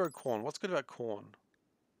would you grow corn? What's good about corn?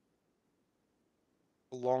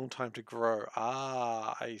 A long time to grow.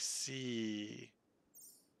 Ah, I see.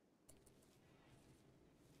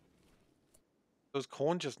 So is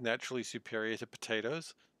corn just naturally superior to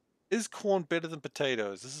potatoes? Is corn better than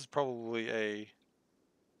potatoes? This is probably a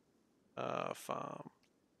farm.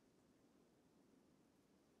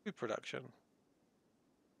 Food production.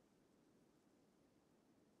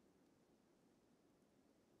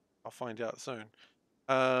 I'll find out soon.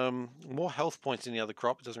 More health points in the other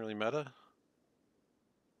crop. It doesn't really matter.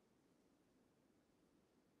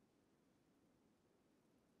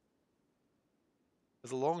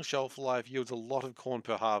 Has a long shelf life, yields a lot of corn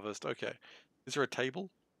per harvest. Okay. Is there a table?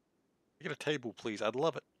 I get a table, please. I'd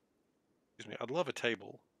love it. Excuse me. I'd love a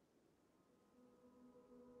table.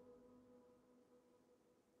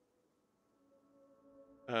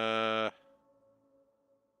 Uh,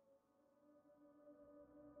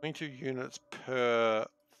 22 units per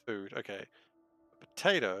food. Okay.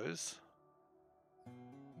 Potatoes.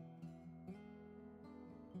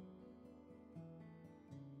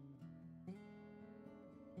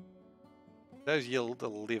 Those yield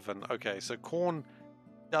 11. Okay, so corn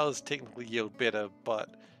does technically yield better, but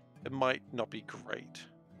it might not be great.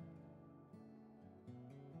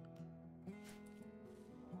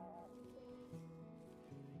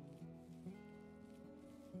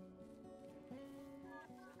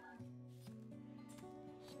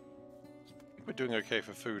 I think we're doing okay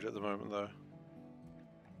for food at the moment, though.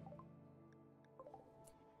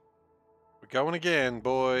 We're going again,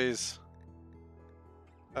 boys.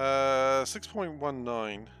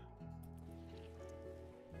 6.19.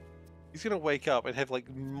 He's gonna wake up and have like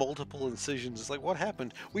multiple incisions. It's like, what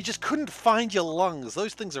happened? We just couldn't find your lungs.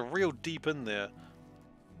 Those things are real deep in there.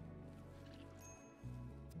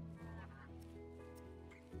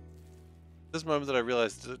 This moment that I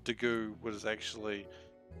realized Dagu was actually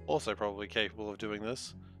also probably capable of doing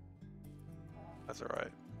this. That's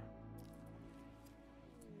alright.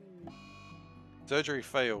 Surgery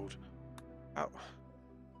failed. Ow.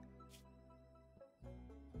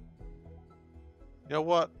 You know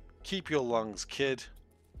what? Keep your lungs, kid.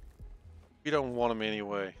 You don't want them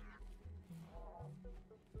anyway.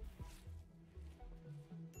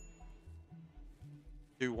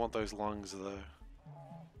 You do want those lungs, though.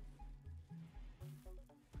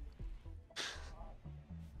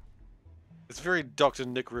 It's very Dr.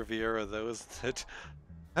 Nick Riviera, though, isn't it?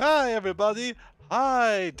 Hi, everybody!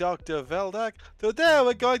 Hi, Dr. Veldak! Today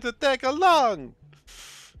we're going to take a lung!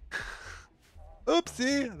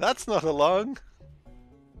 Oopsie, that's not a lung!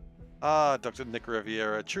 Ah, Dr. Nick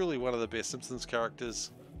Riviera, truly one of the best Simpsons characters.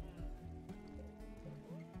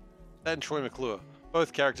 And Troy McClure,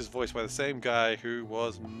 both characters voiced by the same guy who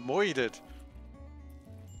was murdered.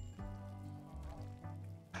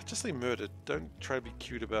 Just say murdered, don't try to be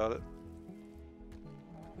cute about it.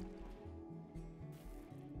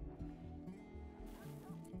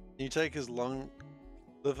 Can you take his lung,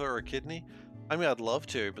 liver, or kidney? I mean, I'd love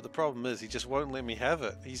to, but the problem is he just won't let me have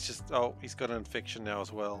it. He's just, oh, he's got an infection now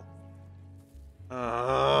as well.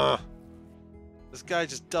 This guy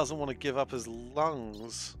just doesn't want to give up his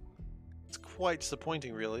lungs. It's quite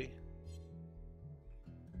disappointing, really.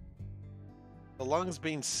 The lung's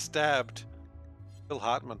been stabbed. Phil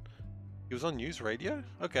Hartman. He was on news radio?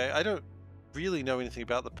 Okay, I don't really know anything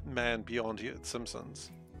about the man beyond The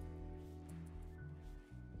Simpsons.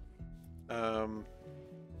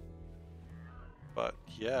 But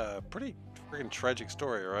yeah, pretty freaking tragic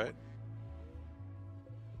story, right?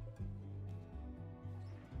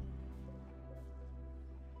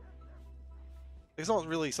 It's not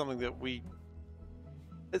really something that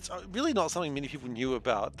it's really not something many people knew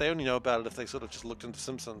about. They only know about it if they sort of just looked into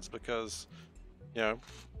Simpsons because, you know,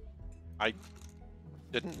 I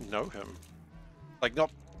didn't know him. Like,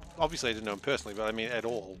 not, obviously I didn't know him personally, but I mean at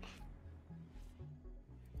all.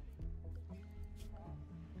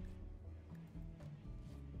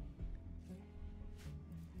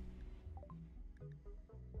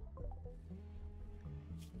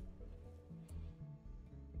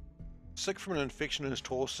 Sick from an infection in his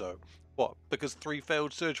torso. What, because 3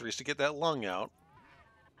 failed surgeries to get that lung out?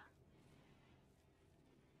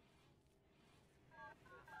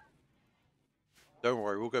 Don't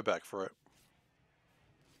worry, we'll go back for it.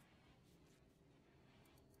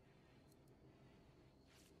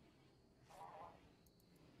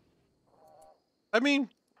 I mean,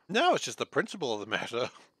 now it's just the principle of the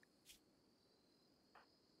matter.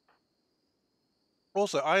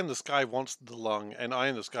 Also, Eye in the Sky wants the lung, and Eye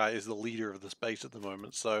in the Sky is the leader of the space at the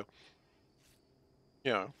moment, so,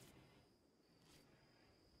 you know.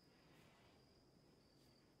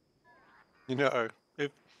 You know, if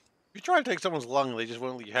you try to take someone's lung and they just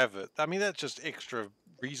won't let you have it, I mean, that's just extra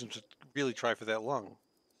reason to really try for that lung.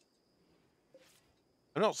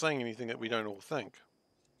 I'm not saying anything that we don't all think.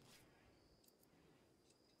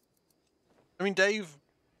 I mean, Dave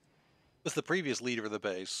was the previous leader of the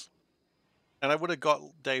base, and I would have got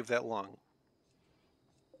Dave that lung.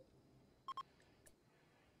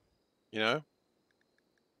 You know?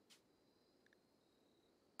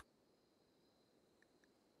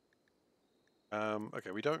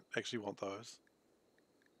 Okay, we don't actually want those.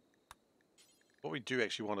 What we do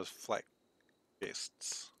actually want is flak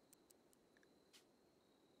vests.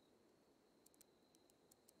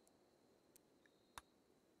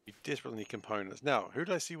 desperately need components. Now, who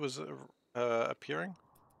did I see was appearing?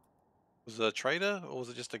 Was it a trader or was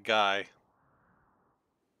it just a guy?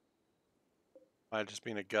 Might have just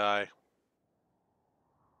been a guy.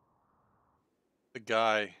 The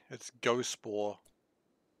guy. It's Ghost Spore.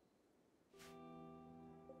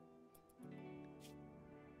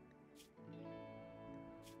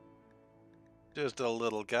 Just a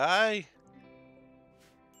little guy.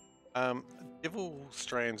 Devil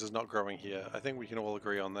Strands is not growing here. I think we can all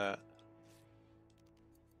agree on that.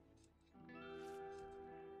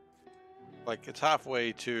 Like, it's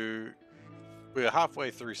halfway to... We're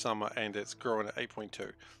halfway through summer and it's growing at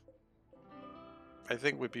 8.2. I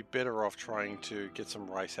think we'd be better off trying to get some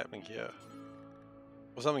rice happening here.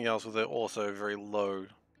 Or something else with it also very low.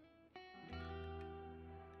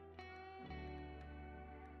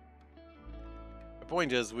 The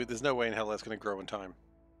point is, there's no way in hell that's going to grow in time.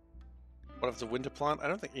 What if it's a winter plant? I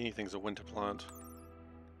don't think anything's a winter plant.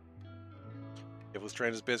 Devil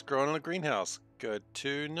Strand is best grown in a greenhouse. Good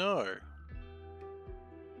to know.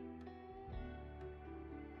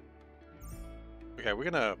 Okay, we're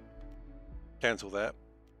gonna cancel that.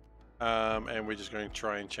 And we're just going to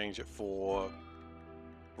try and change it for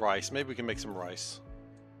rice. Maybe we can make some rice.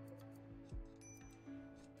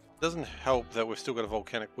 Doesn't help that we've still got a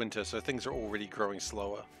volcanic winter, so things are already growing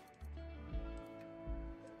slower.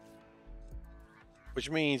 Which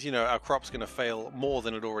means, you know, our crop's going to fail more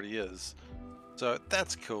than it already is. So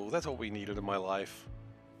that's cool. That's what we needed in my life.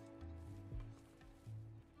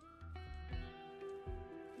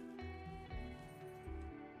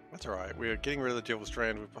 That's alright. We're getting rid of the Devil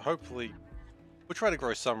Strand. Hopefully, we'll try to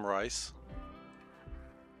grow some rice.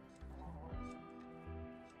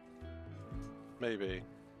 Maybe.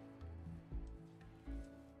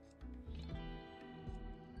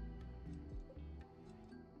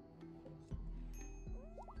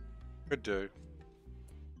 Could do.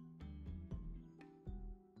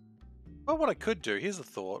 Well, what I could do, here's a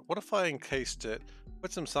thought. What if I encased it,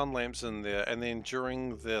 put some sun lamps in there, and then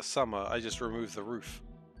during the summer, I just remove the roof?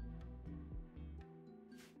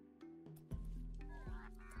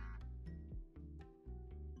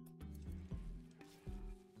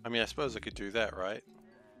 I mean, I suppose I could do that, right?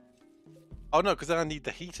 Oh no, because then I need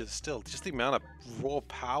the heaters still. Just the amount of raw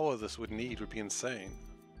power this would need would be insane.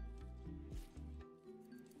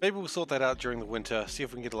 Maybe we'll sort that out during the winter, see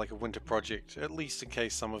if we can get like a winter project, at least in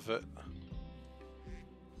case some of it.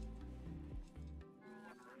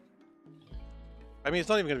 I mean, it's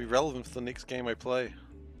not even going to be relevant for the next game I play.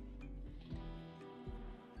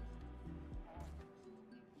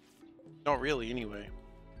 Not really, anyway.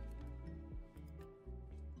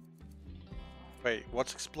 Wait,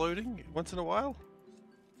 what's exploding once in a while?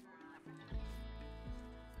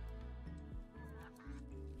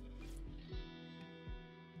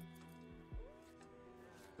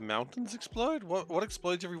 The mountains explode? What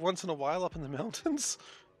explodes every once in a while up in the mountains?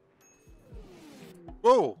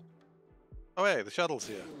 Whoa! Oh hey, the shuttle's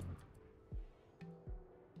here.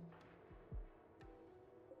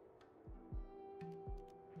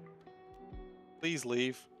 Please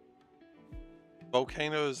leave.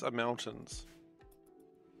 Volcanoes are mountains.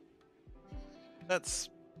 That's,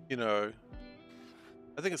 you know,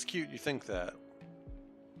 I think it's cute you think that.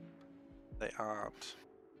 They aren't.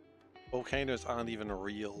 Volcanoes aren't even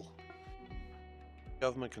real.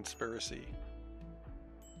 Government conspiracy.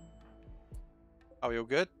 Are we all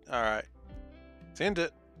good? Alright. Send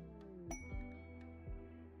it.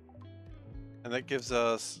 And that gives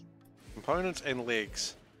us components and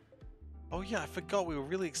legs. Oh yeah, I forgot we were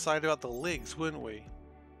really excited about the legs, weren't we?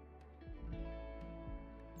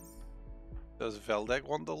 Does Veldek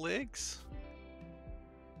want the legs?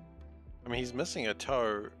 I mean, he's missing a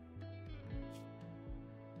toe.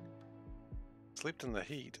 Slept in the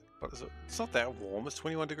heat. What is it? It's not that warm, it's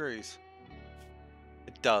 21 degrees.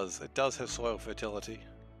 It does have soil fertility.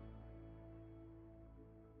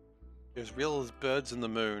 You're as real as birds in the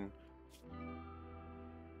moon.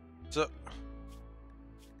 So...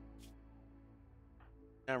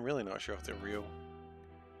 I'm really not sure if they're real.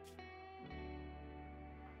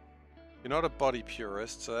 You're not a body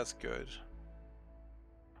purist, so that's good.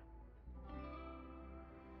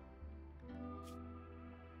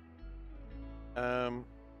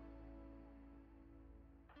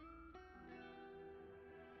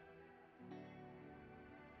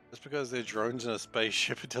 Just because they're drones in a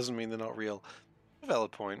spaceship, it doesn't mean they're not real. A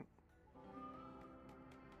valid point.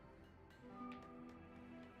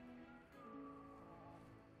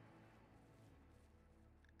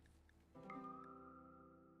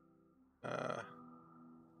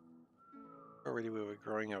 Already we were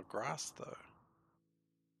growing our grass though.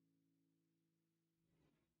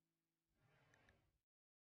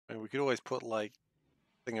 And we could always put like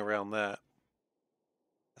thing around that.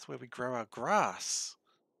 That's where we grow our grass.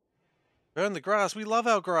 Burn the grass. We love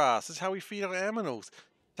our grass. It's how we feed our animals.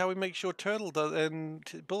 It's how we make sure turtle and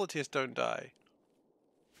bullet tests don't die.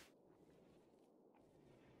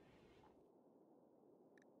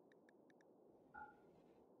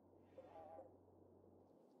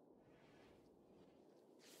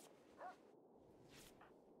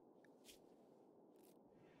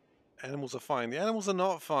 Animals are fine. The animals are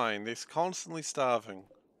not fine. They're constantly starving.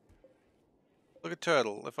 Look at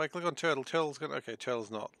turtle. If I click on turtle, turtle's gonna... Okay, turtle's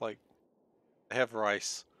not. Like, they have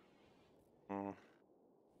rice.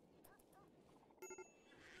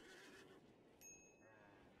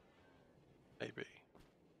 Maybe.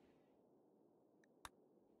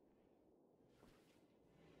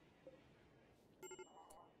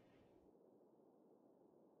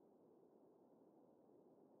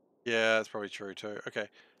 Yeah, that's probably true too. Okay.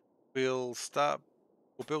 We'll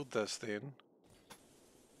build this then.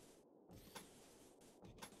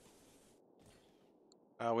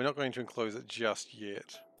 We're not going to enclose it just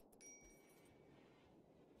yet.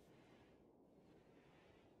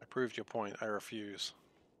 I proved your point. I refuse.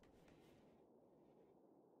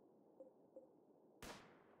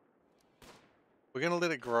 We're going to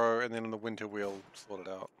let it grow, and then in the winter we'll sort it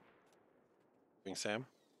out. Doing Sam?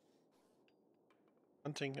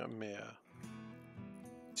 Hunting a mare.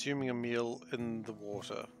 Consuming a meal in the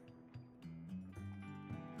water.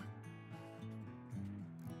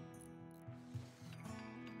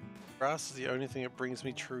 Grass is the only thing that brings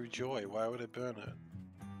me true joy. Why would I burn it?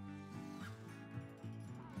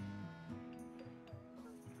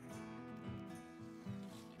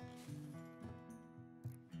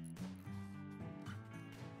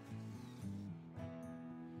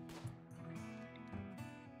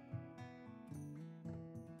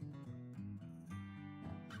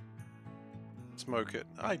 Smoke it.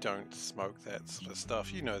 I don't smoke that sort of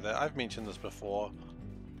stuff. You know that. I've mentioned this before.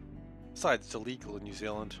 Besides, it's illegal in New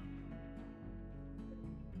Zealand.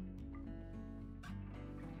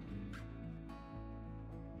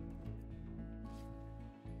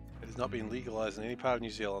 It has not been legalized in any part of New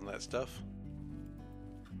Zealand, that stuff.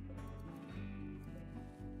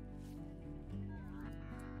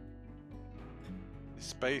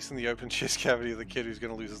 Space in the open chest cavity of the kid who's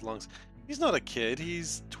going to lose his lungs. He's not a kid,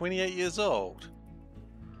 he's 28 years old.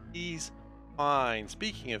 He's fine.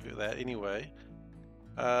 Speaking of that, anyway,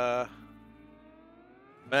 man,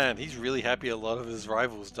 he's really happy a lot of his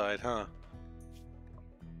rivals died, huh?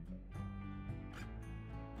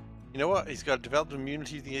 You know what? He's got developed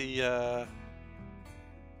immunity to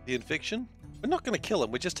the infection. We're not going to kill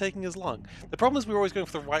him, we're just taking his lung. The problem is we're always going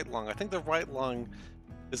for the right lung. I think the right lung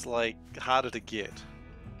is, like, harder to get.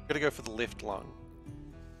 We're going to go for the left lung.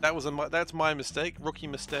 That's my mistake, rookie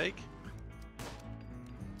mistake.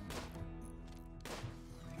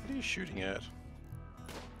 What are you shooting at?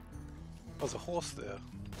 Oh, there's a horse there.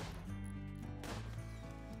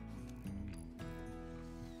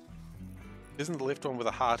 Isn't the left one where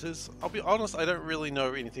the heart is? I'll be honest, I don't really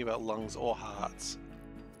know anything about lungs or hearts.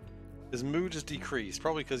 His mood has decreased,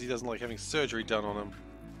 probably because he doesn't like having surgery done on him.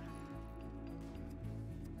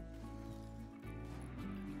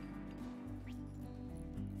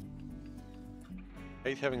 I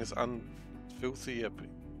hate having this unfilthy... What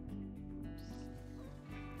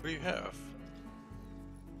do you have?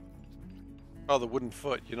 Oh, the wooden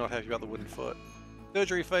foot. You're not happy about the wooden foot.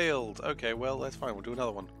 Surgery failed. Okay, well, that's fine. We'll do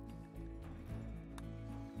another one.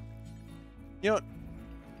 You know what?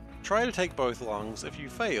 Try to take both lungs. If you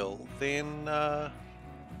fail, then we'll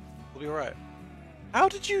be alright. How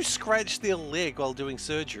did you scratch their leg while doing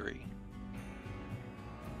surgery?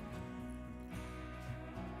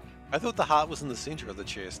 I thought the heart was in the center of the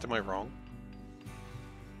chest. Am I wrong?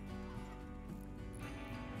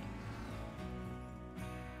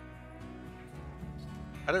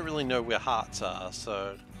 I don't really know where hearts are,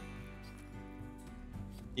 so...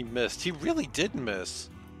 He missed. He really did miss.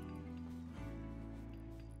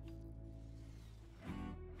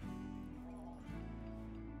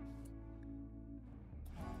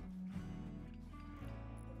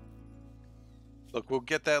 Look, we'll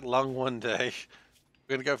get that lung one day.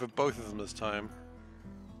 We're gonna go for both of them this time.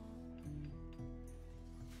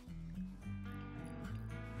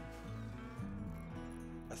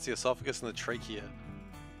 That's the esophagus and the trachea.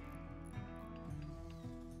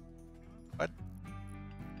 What?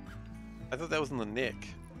 I thought that was in the neck.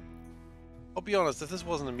 I'll be honest, if this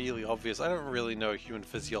wasn't immediately obvious, I don't really know human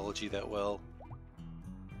physiology that well.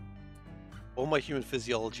 All my human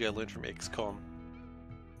physiology I learned from XCOM.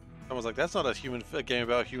 Someone's like, that's not a game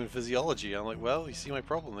about human physiology. I'm like, well, you see my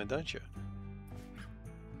problem then, don't you?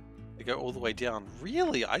 They go all the way down.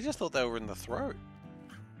 Really? I just thought they were in the throat.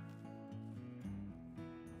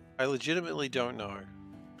 I legitimately don't know.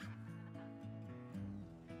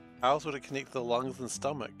 How else would it connect the lungs and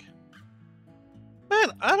stomach? Man,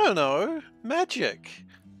 I don't know. Magic.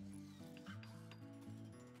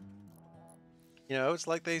 You know, it's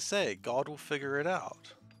like they say, God will figure it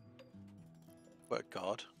out. What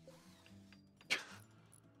God?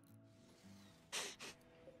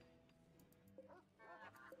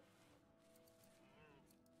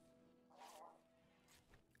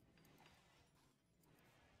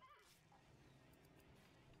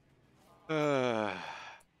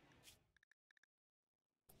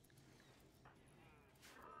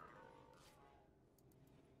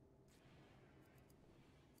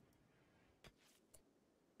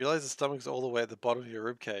 Realize the stomach's all the way at the bottom of your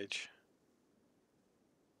rib cage.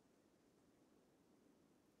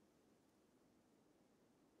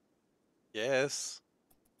 Yes.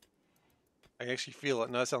 I can actually feel it.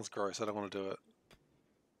 No, it sounds gross. I don't want to do it.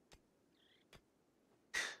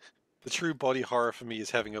 The true body horror for me is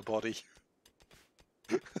having a body.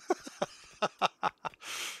 Yeah,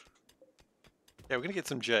 we're gonna get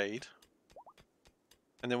some jade.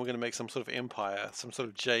 And then we're gonna make some sort of empire. Some sort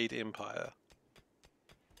of jade empire.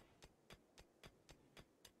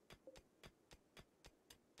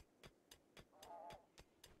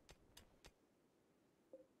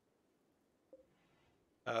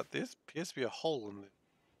 There appears to be a hole in there.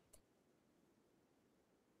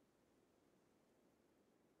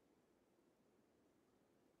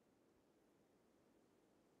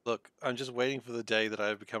 Look, I'm just waiting for the day that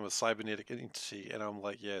I become a cybernetic entity, and I'm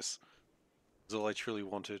like, yes, that's all I truly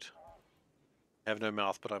wanted. I have no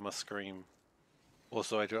mouth, but I must scream.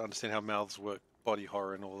 Also, I don't understand how mouths work, body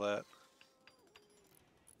horror and all that.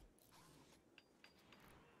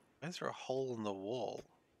 Why is there a hole in the wall?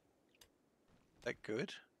 Is that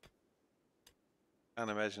good? Can't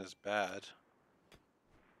imagine it's bad.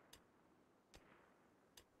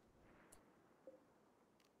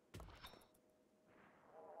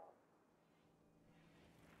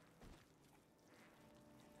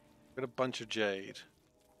 Got a bunch of jade.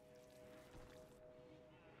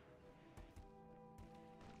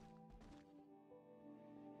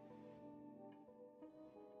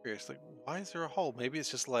 Curious, like, why is there a hole? Maybe it's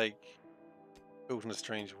just like built in a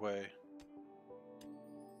strange way.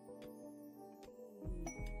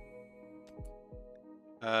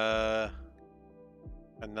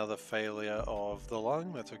 Another failure of the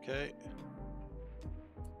lung. That's okay.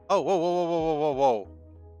 Oh, whoa, whoa, whoa, whoa, whoa, whoa, whoa.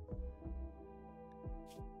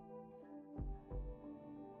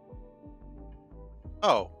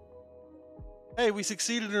 Oh. Hey, we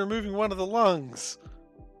succeeded in removing one of the lungs.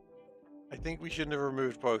 I think we shouldn't have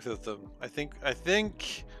removed both of them. I think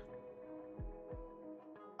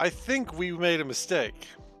we made a mistake.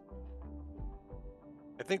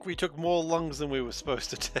 I think we took more lungs than we were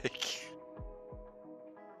supposed to take.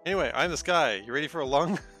 Anyway, I'm this guy. You ready for a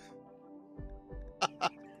lung?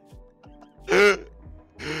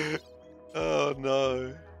 Oh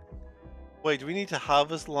no. Wait, do we need to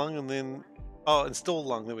harvest lung and then... Oh, install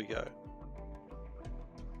lung. There we go.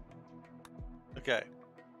 Okay.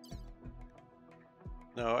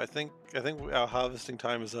 No, I think our harvesting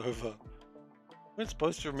time is over. We're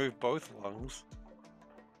supposed to remove both lungs.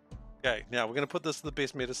 Okay, now we're gonna put this to the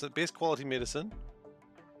best medicine, best quality medicine.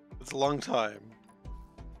 It's a long time.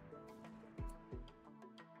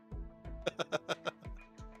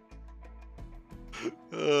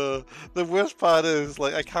 The worst part is,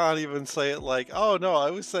 like, I can't even say it like, oh no,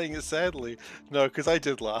 I was saying it sadly. No, because I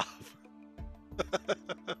did laugh.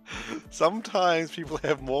 Sometimes people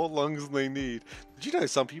have more lungs than they need. Did you know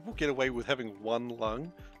some people get away with having one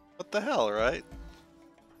lung? What the hell, right?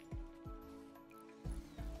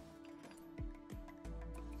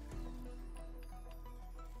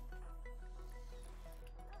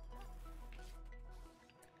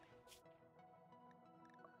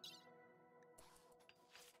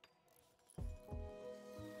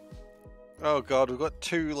 Oh god, we've got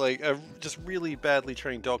two, like, just really badly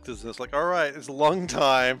trained doctors, and it's like, alright, it's a long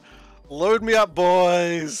time. Load me up,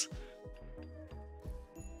 boys!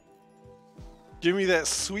 Give me that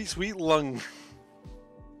sweet, sweet lung.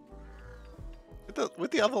 Where'd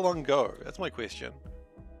the other lung go? That's my question.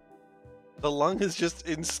 The lung is just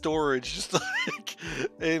in storage, just like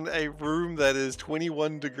in a room that is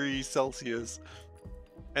 21 degrees Celsius.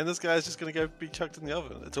 And this guy's just gonna go be chucked in the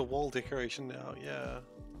oven. It's a wall decoration now, yeah.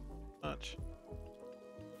 Much.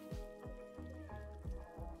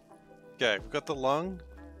 Okay, we've got the lung.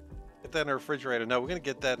 Get that in a refrigerator. No, we're gonna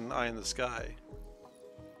get that in Eye in the Sky.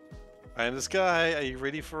 I am this guy. Are you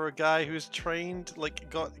ready for a guy who's trained, like,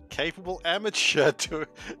 got capable amateur to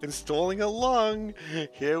installing a lung?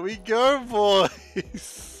 Here we go,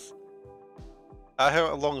 boys.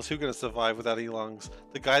 How long is who going to survive without any lungs?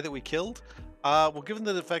 The guy that we killed? Well, given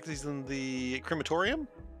the fact that he's in the crematorium,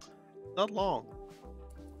 not long.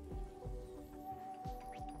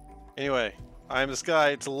 Anyway, I am this guy.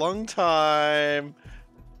 It's a long time.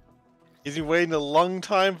 He's been waiting a long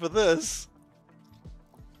time for this.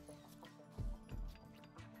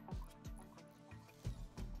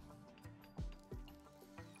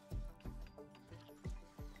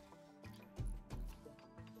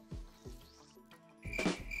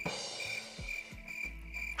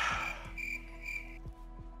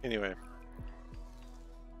 Anyway.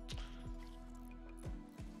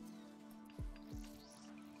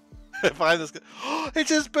 Find this guy. Oh, it's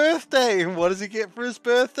his birthday! And what does he get for his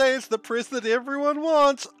birthday? It's the present everyone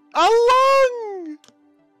wants! A lung!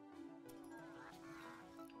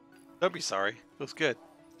 Don't be sorry. It was good.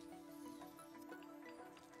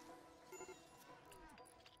 He's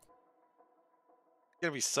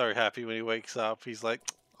gonna be so happy when he wakes up. He's like,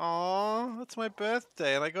 "Aw, that's my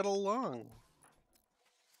birthday and I got a lung."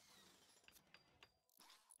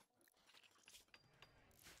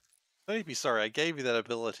 Don't need to be sorry, I gave you that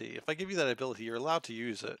ability. If I give you that ability, you're allowed to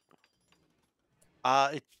use it.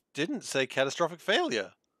 It didn't say catastrophic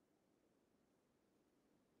failure.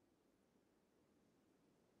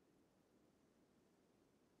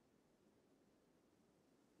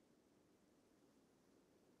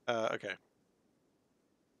 Okay.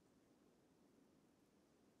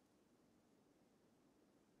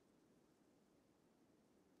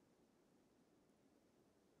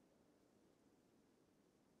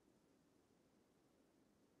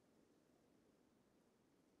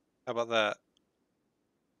 How about that?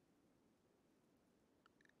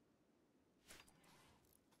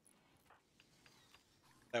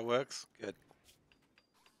 That works? Good.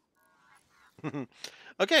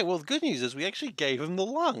 Okay, well, the good news is we actually gave him the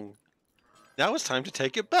lung. Now it's time to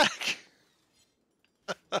take it back.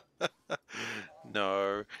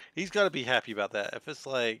 No, he's got to be happy about that. If it's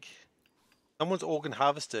like someone's organ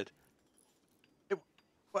harvested,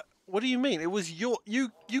 what do you mean? It was you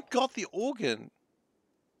got the organ.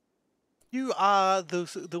 You are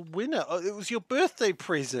the winner. It was your birthday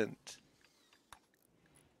present.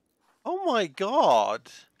 Oh my god.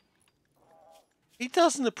 He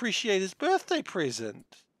doesn't appreciate his birthday present.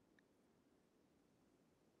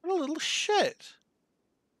 What a little shit.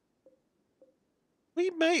 We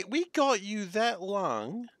got you that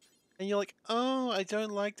lung, and you're like, oh, I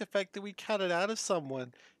don't like the fact that we cut it out of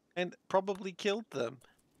someone and probably killed them.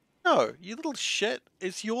 No, you little shit.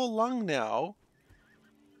 It's your lung now.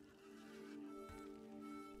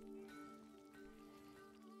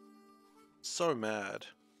 So mad.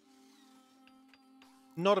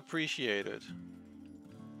 Not appreciated.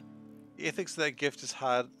 The ethics of that gift is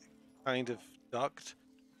hard, kind of ducked.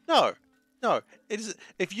 No, no. It is.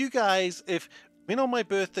 If when on my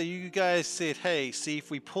birthday you guys said, "Hey, see if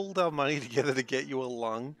we pulled our money together to get you a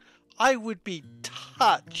lung," I would be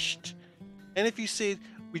touched. And if you said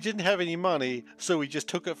we didn't have any money, so we just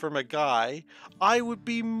took it from a guy, I would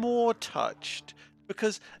be more touched.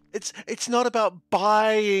 Because it's not about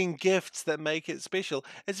buying gifts that make it special.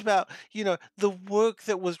 It's about, you know, the work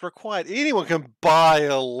that was required. Anyone can buy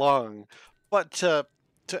a lung. But to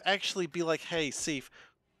actually be like, hey, Seif,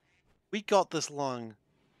 we got this lung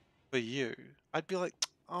for you. I'd be like,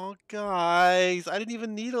 oh, guys, I didn't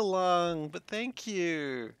even need a lung, but thank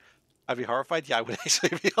you. I'd be horrified. Yeah, I would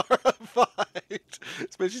actually be horrified.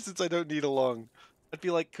 Especially since I don't need a lung. I'd be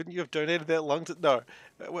like, couldn't you have donated that lung to... No.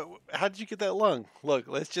 How did you get that lung? Look,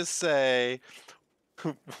 let's just say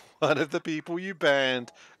one of the people you banned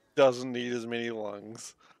doesn't need as many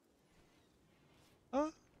lungs.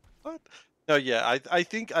 Huh? What? No, yeah, I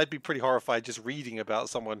think I'd be pretty horrified just reading about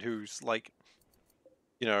someone who's, like,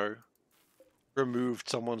 you know, removed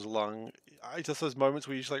someone's lung. I just those moments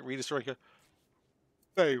where you just, like, read a story and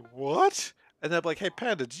go, "Wait, what?" And they're like, "Hey,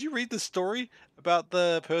 Panda, did you read the story about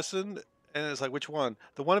the person?" And it's like, "Which one?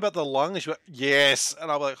 The one about the lung?" And she went, "Yes." And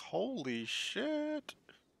I'm like, "Holy shit!"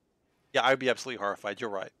 Yeah, I'd be absolutely horrified. You're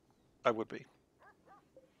right. I would be.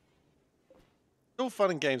 Still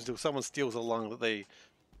fun in games until someone steals a lung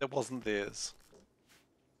that wasn't theirs.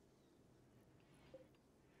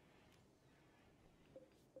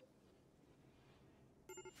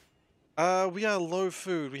 We are low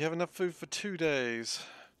food. We have enough food for 2 days.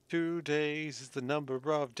 2 days is the number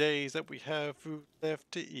of days that we have food left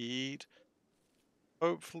to eat.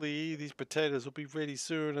 Hopefully these potatoes will be ready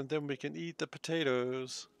soon and then we can eat the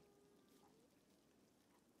potatoes.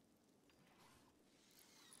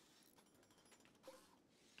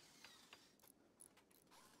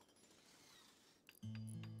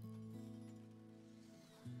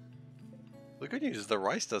 The good news is the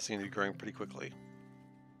rice does seem to be growing pretty quickly.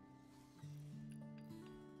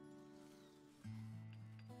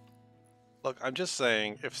 Look, I'm just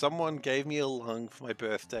saying, if someone gave me a lung for my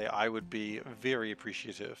birthday, I would be very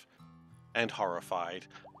appreciative and horrified.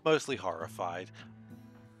 Mostly horrified.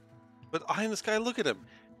 But I in this guy, look at him.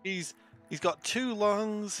 He's got 2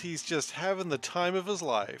 lungs, he's just having the time of his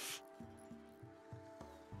life.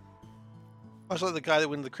 Much like the guy that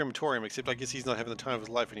went to the crematorium, except I guess he's not having the time of his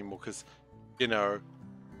life anymore, because, you know...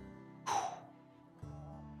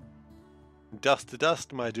 Dust to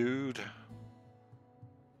dust, my dude.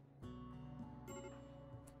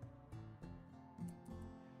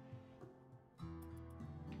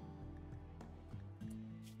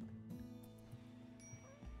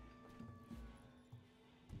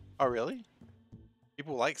 Oh, really?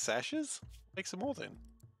 People like sashes? Make some more then.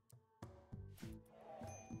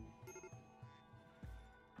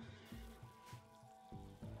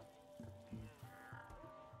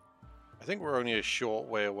 I think we're only a short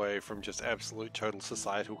way away from just absolute total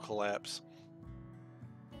societal collapse.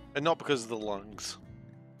 And not because of the lungs.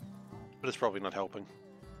 But it's probably not helping.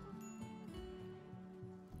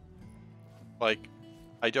 Like,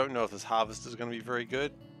 I don't know if this harvest is going to be very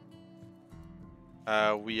good.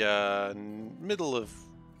 We are middle of...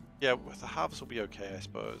 Yeah, the harvest will be okay, I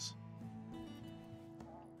suppose.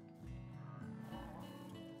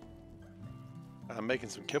 Making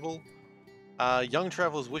some kibble. Young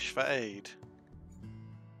travelers wish for aid.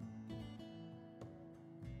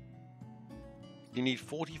 You need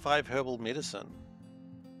 45 herbal medicine.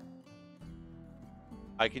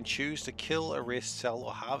 I can choose to kill, arrest, sell,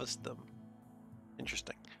 or harvest them.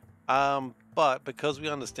 Interesting. But because we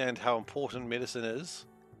understand how important medicine is,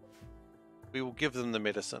 we will give them the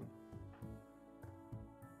medicine.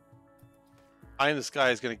 I am this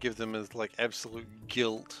guy is going to give them as like absolute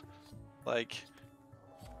guilt. Like,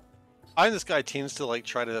 I am this guy tends to like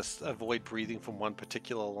try to avoid breathing from one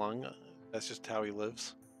particular lung. That's just how he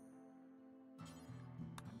lives.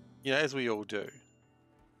 You know, as we all do.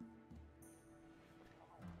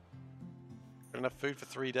 Got enough food for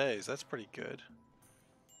 3 days. That's pretty good.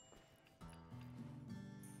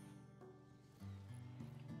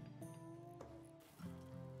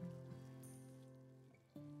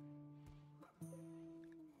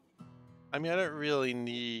 I mean, I don't really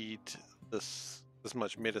need this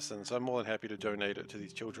much medicine, so I'm more than happy to donate it to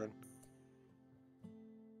these children.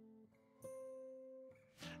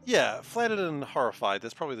 Yeah, flattered and horrified.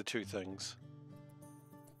 That's probably the 2 things.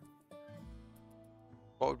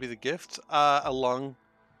 What would be the gift? A lung.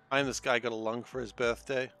 This guy got a lung for his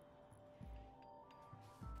birthday.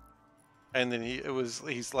 And then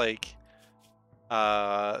he's like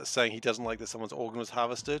saying he doesn't like that someone's organ was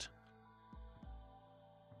harvested.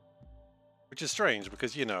 Which is strange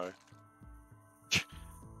because, you know,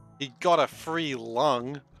 he got a free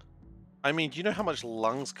lung. I mean, do you know how much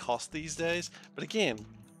lungs cost these days? But again,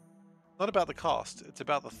 not about the cost, it's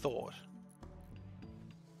about the thought.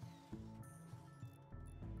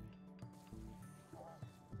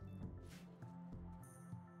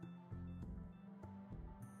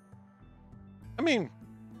 I mean,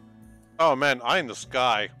 oh man, eye in the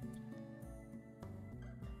sky.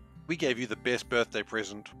 We gave you the best birthday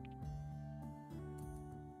present.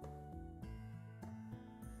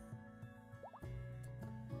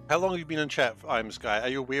 How long have you been in chat, I'm Sky? Are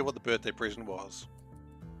you aware what the birthday present was?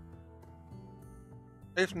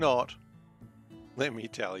 If not, let me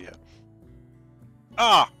tell you.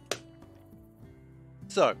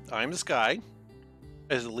 So, I'm Sky.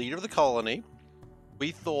 As the leader of the colony,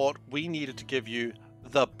 we thought we needed to give you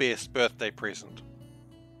the best birthday present.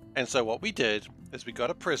 And so what we did is we got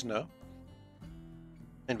a prisoner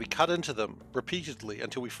and we cut into them repeatedly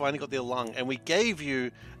until we finally got their lung, and we gave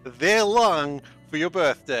you their lung for your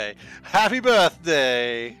birthday. Happy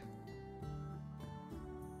birthday!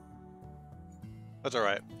 That's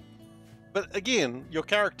alright. But again, your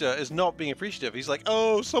character is not being appreciative. He's like,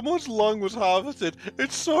 oh, someone's lung was harvested.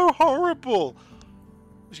 It's so horrible.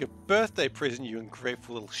 It was your birthday present, you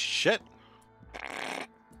ungrateful little shit.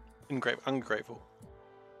 Ungrateful.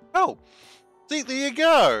 Oh, see, there you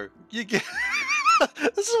go. You get...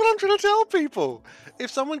 This is what I'm trying to tell people.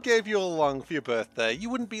 If someone gave you a lung for your birthday,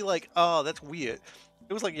 you wouldn't be like, oh, that's weird.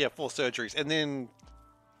 It was like, yeah, 4 surgeries. And then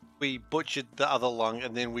we butchered the other lung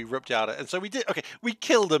and then we ripped out it. And so we did, okay, we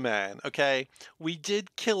killed a man, okay? We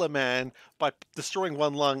did kill a man by destroying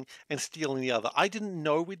one lung and stealing the other. I didn't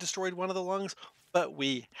know we destroyed one of the lungs, but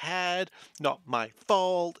we had. Not my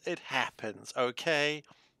fault. It happens, okay?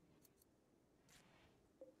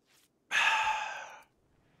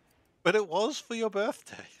 But it was for your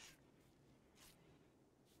birthday.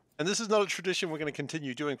 And this is not a tradition we're going to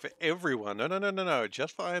continue doing for everyone. No, no, no, no, no.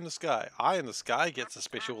 Just for Eye in the Sky. Eye in the Sky gets a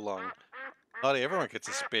special lung. Not everyone gets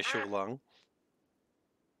a special lung.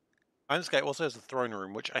 Eye in the Sky also has a throne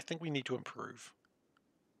room, which I think we need to improve.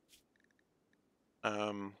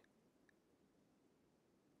 They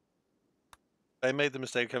made the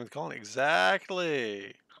mistake of coming to the colony.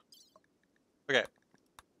 Exactly. Okay.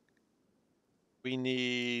 We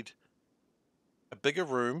need a bigger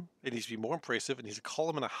room. It needs to be more impressive. It needs a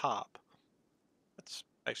column and a harp. That's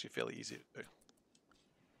actually fairly easy to do.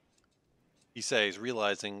 He says,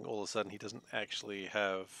 realizing all of a sudden he doesn't actually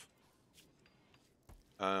have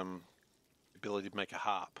the ability to make a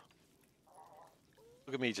harp.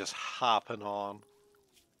 Look at me just harping on.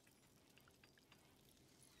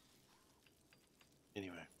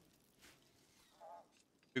 Anyway.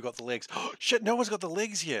 Who got the legs? Oh, shit, no one's got the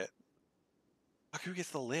legs yet. Fuck, who gets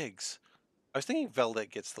the legs? I was thinking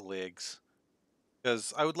Veldet gets the legs.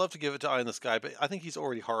 Because I would love to give it to Eye in the Sky, but I think he's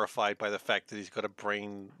already horrified by the fact that he's got a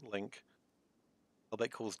brain link.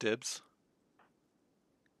 Veldet calls dibs.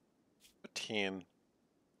 10.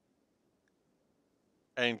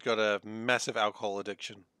 And got a massive alcohol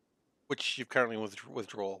addiction, which you've currently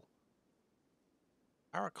withdrawal.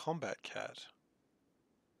 Our combat cat.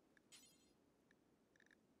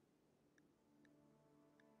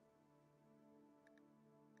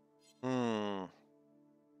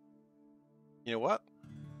 You know what?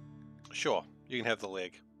 Sure, you can have the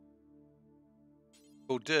leg.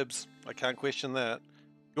 Well, dibs. I can't question that.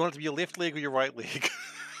 You want it to be your left leg or your right leg?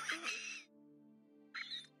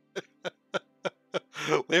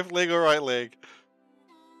 Left leg or right leg?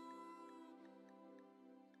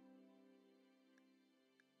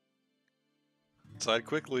 Decide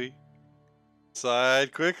quickly.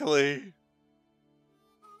 Decide quickly.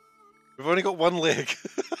 We've only got one leg.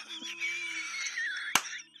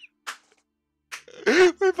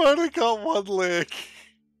 We've only got one leg.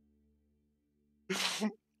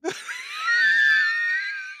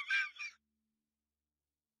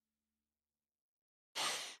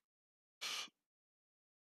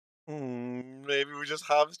 Maybe we just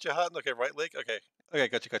harvest your heart. Okay, right leg. Okay, okay,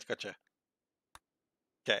 gotcha.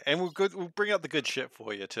 Okay, and we'll bring out the good shit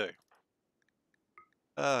for you too.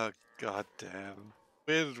 Oh god damn!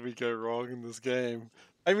 Where did we go wrong in this game?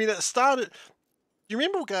 I mean, it started. You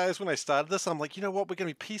remember, guys, when I started this, I'm like, you know what? We're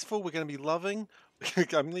gonna be peaceful. We're gonna be loving.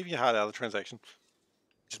 I'm leaving your heart out of the transaction.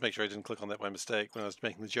 Just make sure I didn't click on that by mistake when I was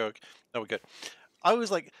making the joke. No, we're good. I was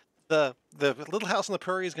like, the little house on the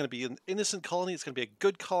prairie is going to be an innocent colony. It's going to be a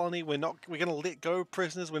good colony. We're going to let go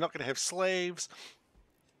prisoners. We're not going to have slaves.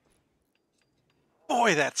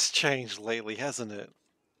 Boy, that's changed lately, hasn't it?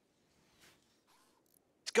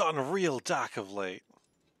 It's gotten real dark of late.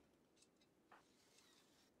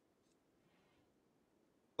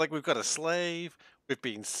 Like, we've got a slave. We've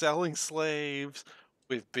been selling slaves.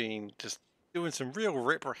 We've been just doing some real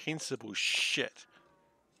reprehensible shit.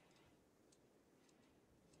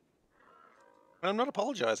 And I'm not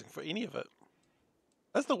apologizing for any of it.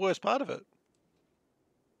 That's the worst part of it.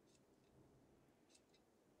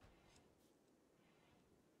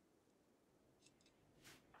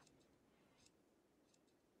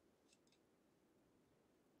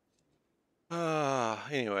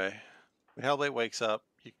 Anyway, when Hellblade wakes up,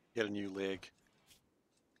 you get a new leg.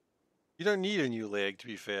 You don't need a new leg, to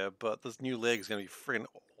be fair, but this new leg is going to be friggin'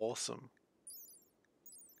 awesome.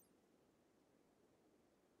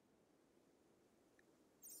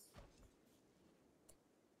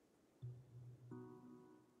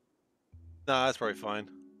 Nah, that's probably fine.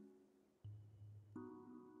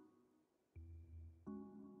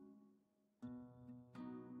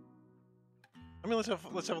 I mean, let's have a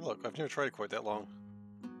look. I've never tried it quite that long.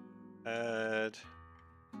 I'm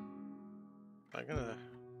gonna.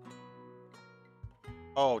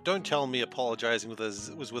 Oh, don't tell me apologizing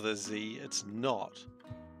was with a Z. It's not.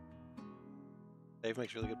 Dave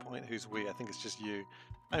makes a really good point. Who's we? I think it's just you.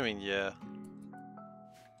 I mean, yeah.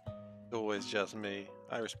 It's always just me.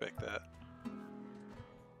 I respect that.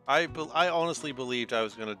 I honestly believed I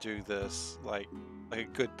was gonna do this like a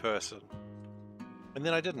good person, and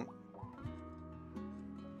then I didn't.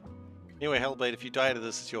 Anyway, Hellblade, if you died of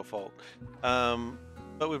this, it's your fault.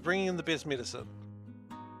 But we're bringing in the best medicine.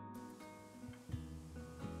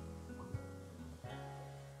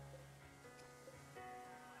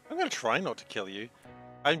 I'm gonna try not to kill you.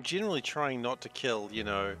 I'm generally trying not to kill, you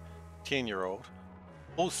know, 10-year-old.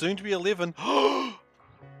 Oh, soon to be 11. You're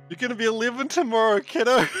gonna be 11 tomorrow,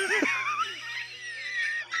 kiddo.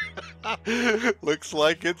 Looks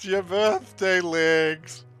like it's your birthday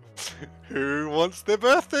legs. Who wants their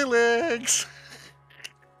birthday legs?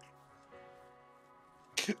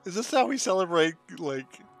 Is this how we celebrate,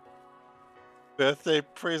 like, birthday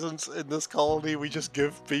presents in this colony, we just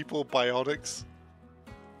give people biotics.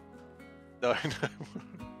 No, no,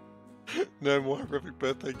 no more horrific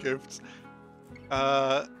birthday gifts.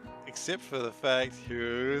 Except for the fact,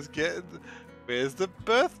 where's the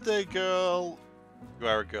birthday girl? You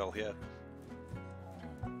are a girl here.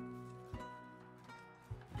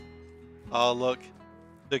 Oh look,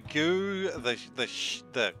 the goo,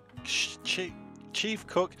 the chief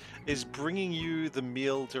cook is bringing you the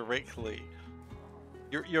meal directly.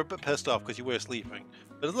 You're a bit pissed off because you were sleeping,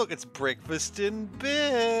 but look, it's breakfast in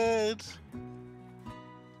bed.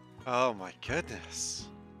 Oh my goodness.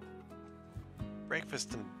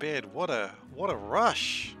 Breakfast in bed, what a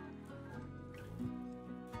rush.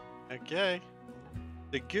 Okay.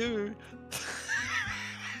 The goo.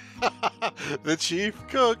 The chief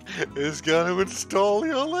cook is gonna install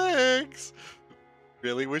your legs.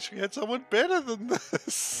 Really wish we had someone better than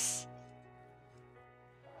this.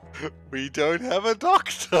 We don't have a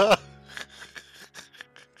doctor.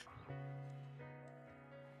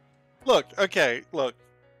 Look, okay, look.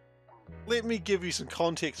 Let me give you some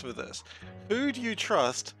context for this. Who do you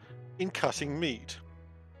trust in cutting meat?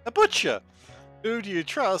 A butcher. Who do you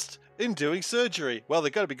trust in doing surgery? Well,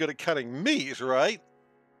 they've got to be good at cutting meat, right?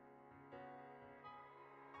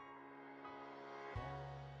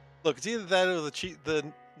 Look, it's either that or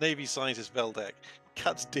the Navy scientist Veldak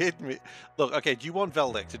cuts dead meat. Look, okay, do you want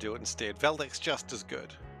Veldak to do it instead? Veldak's just as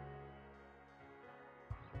good.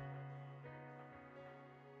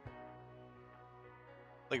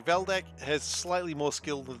 Like, Veldak has slightly more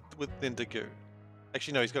skill than Dagu.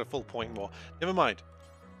 Actually, no, he's got a full point more. Never mind.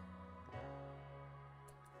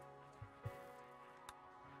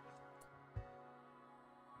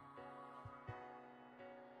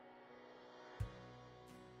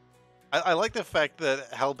 I like the fact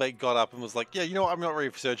that Halbake got up and was like, yeah, you know what, I'm not ready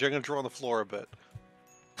for surgery, I'm going to draw on the floor a bit.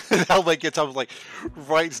 And Halbake gets up and like,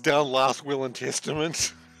 writes down Last Will and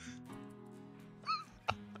Testament.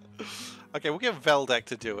 Okay, we'll get Veldak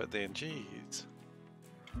to do it then, jeez.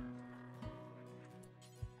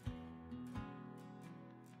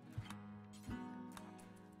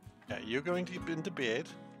 Okay, you're going to get into bed.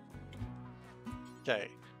 Okay,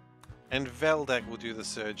 and Veldak will do the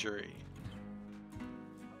surgery.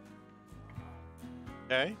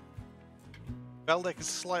 Okay. Veldak is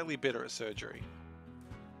slightly better at surgery.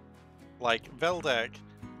 Like, Veldak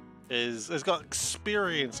has got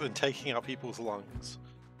experience in taking out people's lungs.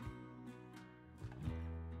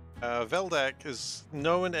 Veldak is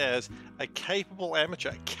known as a capable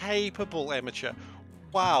amateur. Capable amateur.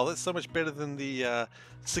 Wow, that's so much better than the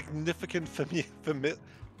significant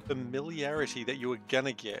familiarity that you were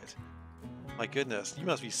gonna get. My goodness, you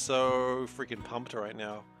must be so freaking pumped right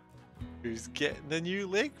now. Who's getting a new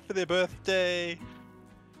leg for their birthday?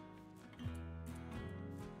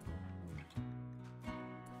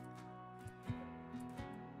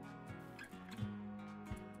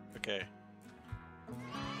 Okay.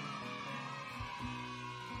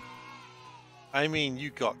 I mean, you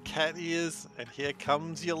got cat ears, and here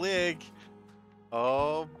comes your leg.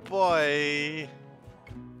 Oh boy.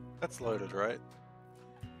 That's loaded, right?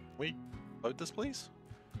 Can we load this, please?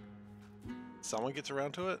 Someone gets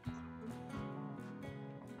around to it?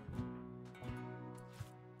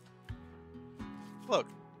 Look.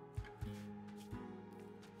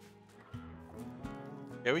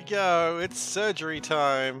 Here we go. It's surgery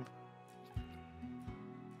time.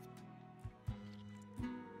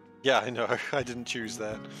 Yeah, I know. I didn't choose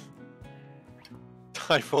that.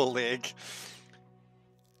 Time for leg.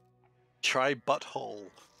 Try butthole.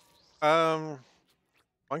 One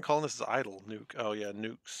colonist is idle. Nuke. Oh yeah,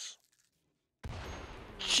 nukes.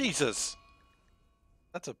 Jesus!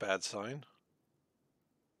 That's a bad sign.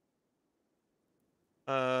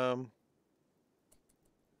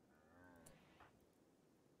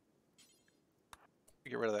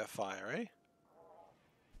 Get rid of that fire, eh?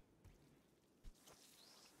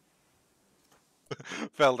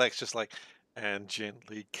 Veldak's just like, and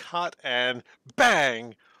gently cut and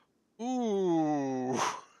bang! Ooh!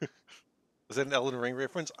 Was that an Elden Ring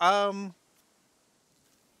reference? I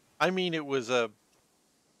mean, it was a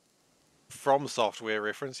From Software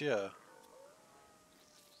reference, yeah.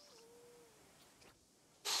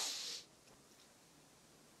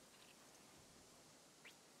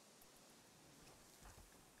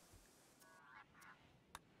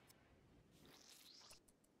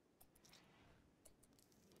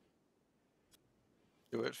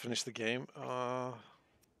 Do it, finish the game.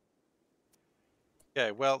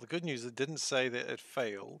 Okay, well, the good news, it didn't say that it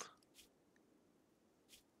failed.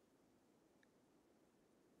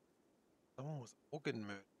 Someone was organ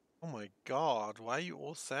murder. Oh my god, why are you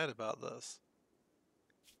all sad about this?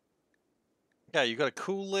 Yeah, you got a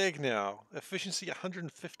cool leg now. Efficiency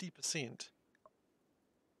 150%.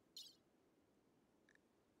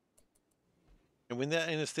 And when that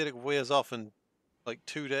anesthetic wears off in like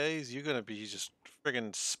 2 days, you're gonna be just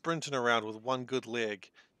friggin' sprinting around with one good leg.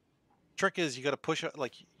 Trick is you gotta push it,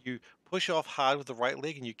 like you push off hard with the right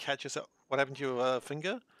leg and you catch yourself. What happened to your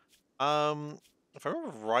finger? If I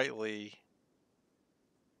remember rightly,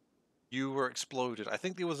 you were exploded. I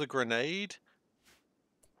think there was a grenade.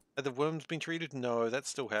 Had the worms been treated? No, that's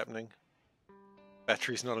still happening.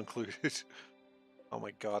 Batteries not included. Oh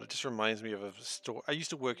my god, it just reminds me of a store. I used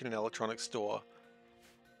to work in an electronics store,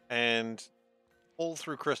 and all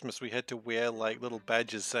through Christmas we had to wear like little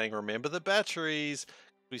badges saying "Remember the batteries."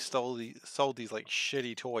 We sold these like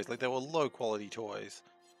shitty toys, like they were low quality toys,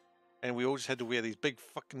 and we all just had to wear these big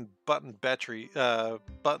fucking buttons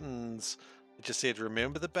that just said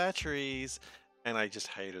 "Remember the batteries," and I just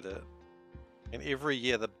hated it. And every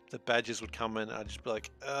year the badges would come in, and I'd just be like,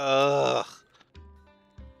 ugh,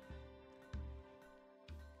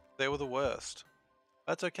 they were the worst.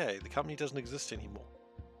 That's okay. The company doesn't exist anymore,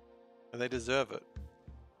 and they deserve it.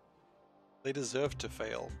 They deserve to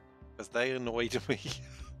fail because they annoyed me.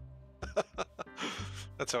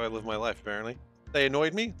 That's how I live my life, apparently. They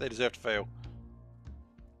annoyed me, they deserve to fail.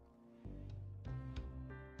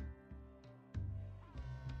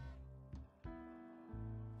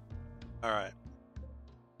 Alright.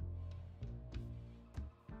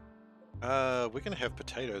 We're gonna have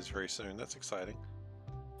potatoes very soon. That's exciting.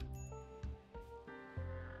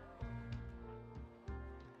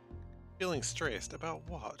 Feeling stressed about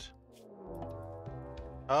what?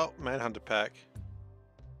 Oh, manhunter pack.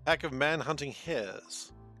 Pack of manhunting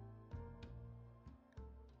hares.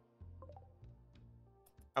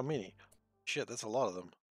 How many? Shit, that's a lot of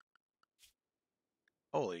them.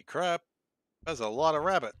 Holy crap. That's a lot of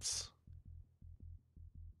rabbits.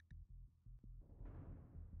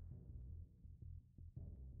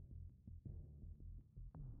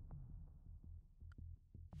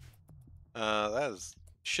 That is a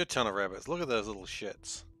shit ton of rabbits. Look at those little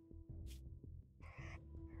shits.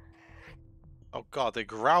 Oh god, they're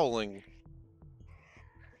growling.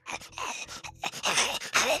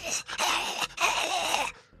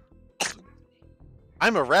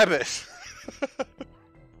 I'm a rabbit!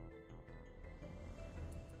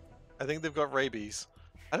 I think they've got rabies.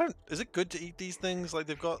 Is it good to eat these things? Like,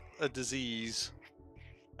 they've got a disease.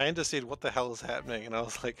 I just said, what the hell is happening? And I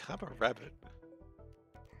was like, I'm a rabbit.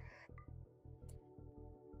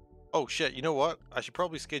 Oh shit, you know what? I should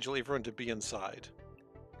probably schedule everyone to be inside.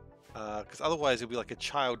 Because otherwise it'll be like a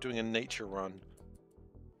child doing a nature run.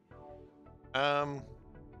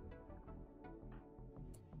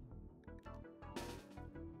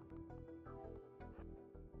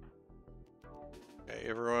 Okay,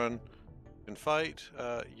 everyone can fight.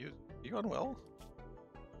 You unwell?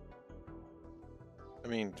 I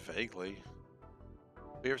mean, vaguely.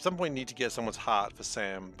 We at some point need to get someone's heart for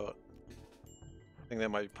Sam, but I think that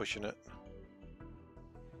might be pushing it.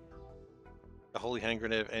 The Holy Hand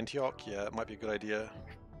Grenade of Antioch? Yeah, it might be a good idea.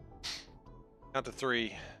 Count to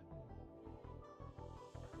 3.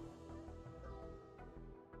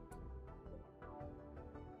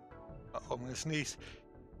 Uh-oh, I'm gonna sneeze.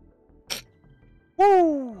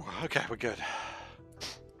 Woo! Okay, we're good.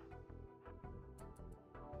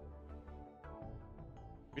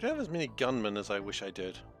 We don't have as many gunmen as I wish I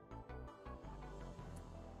did.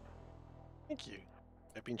 Thank you.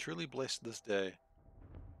 I've been truly blessed this day.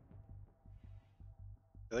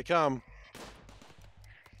 Here they come.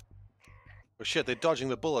 Oh shit, they're dodging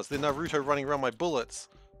the bullets. They're Naruto running around my bullets.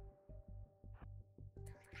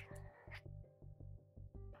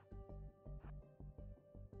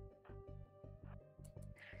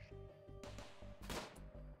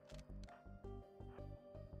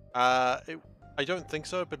 I don't think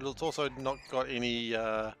so, but it's also not got any,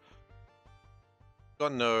 got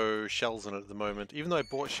no shells in it at the moment. Even though I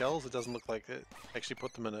bought shells, it doesn't look like it actually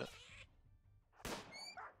put them in it.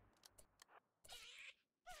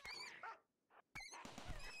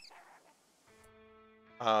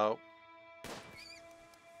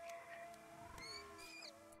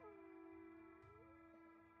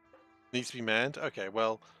 Needs to be manned? Okay,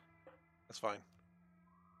 well, that's fine.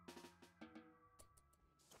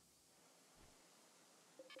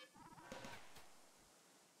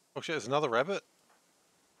 Oh shit, there's another rabbit?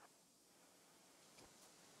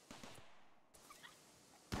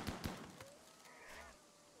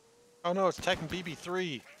 Oh no, it's attacking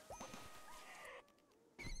BB3.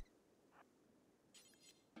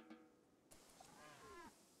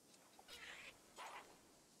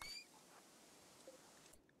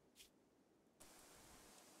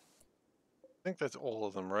 I think that's all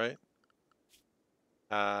of them, right?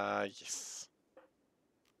 Yes.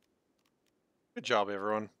 Good job,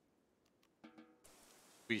 everyone.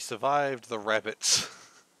 We survived the rabbits.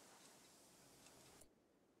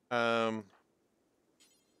 Oh.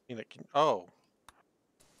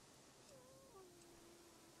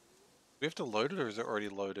 We have to load it, or is it already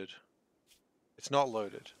loaded? It's not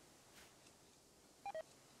loaded.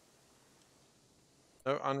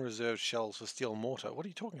 No unreserved shells for steel mortar. What are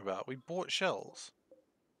you talking about? We bought shells.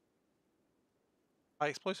 High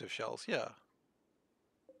explosive shells, yeah.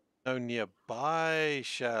 No nearby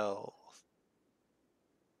shells.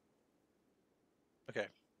 Okay.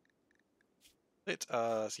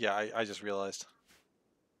 Yeah, I just realized.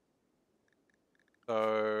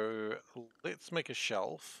 So, let's make a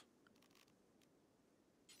shelf.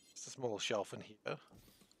 It's a small shelf in here.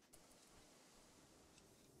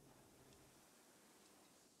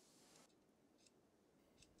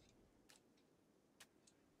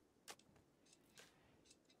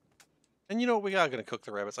 And you know what? We are going to cook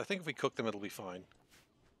the rabbits. I think if we cook them, it'll be fine.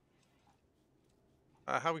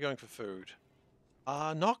 How are we going for food?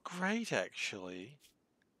 Not great, actually.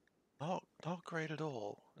 Not great at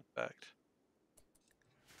all, in fact.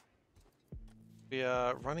 We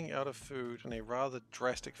are running out of food in a rather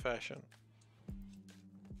drastic fashion.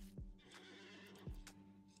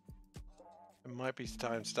 It might be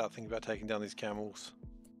time to start thinking about taking down these camels.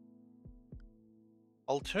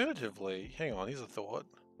 Alternatively, hang on, here's a thought.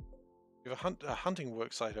 We have a hunting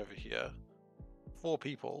work site over here. 4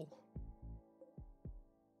 people.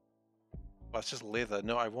 Oh, it's just leather.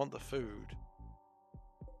 No, I want the food.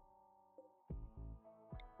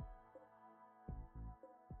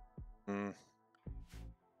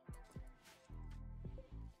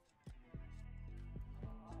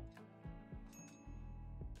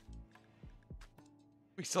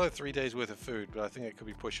 We still have 3 days worth of food, but I think it could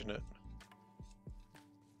be pushing it.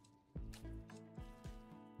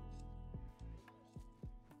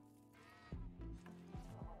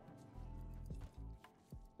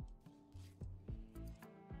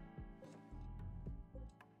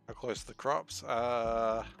 How close to the crops?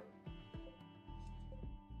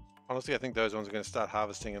 Honestly, I think those ones are going to start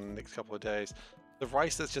harvesting in the next couple of days. The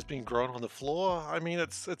rice that's just been grown on the floor, I mean,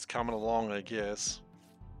 it's coming along, I guess.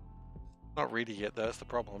 Not ready yet, though, that's the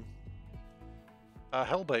problem.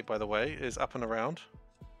 Hellbait, by the way, is up and around.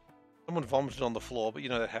 Someone vomited on the floor, but you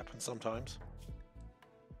know that happens sometimes.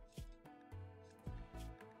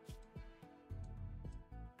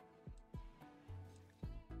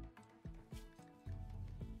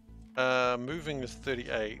 Moving is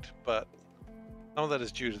 38, but some of that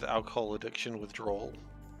is due to the alcohol addiction withdrawal.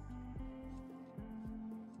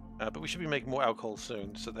 But we should be making more alcohol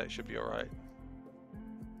soon, so that should be alright.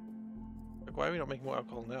 Like, why are we not making more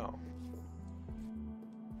alcohol now?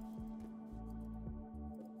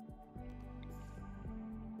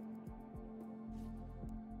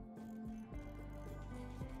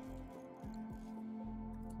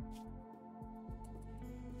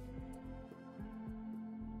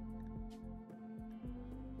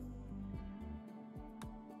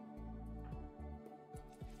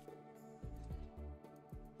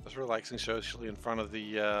 Just relaxing socially in front of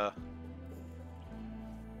the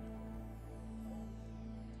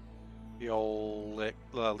old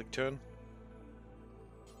lectern.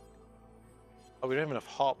 Oh, we don't have enough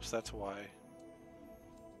hops, that's why.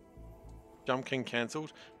 Jump King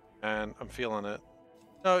cancelled, and I'm feeling it.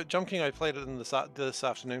 No, Jump King, I played it in this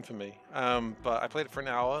afternoon for me, but I played it for an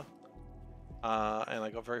hour, and I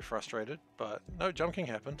got very frustrated, but no, Jump King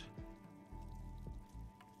happened.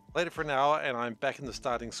 Played it for an hour, and I'm back in the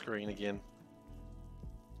starting screen again.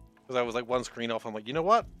 Because I was like one screen off, I'm like, you know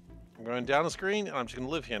what? I'm going down a screen, and I'm just going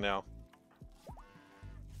to live here now.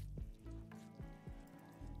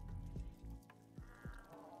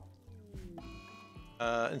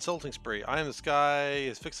 Insulting spree. I am this guy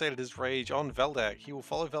has fixated his rage on Veldak. He will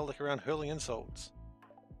follow Veldak around hurling insults.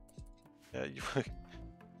 Yeah, it's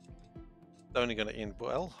only going to end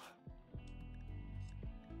well.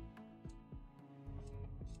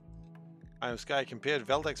 I am this guy compared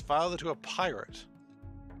Veldak's father to a pirate.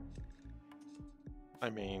 I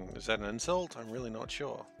mean, is that an insult? I'm really not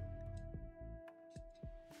sure.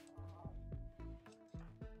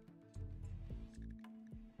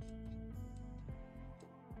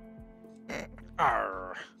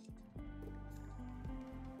 Arr.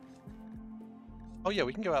 Oh yeah,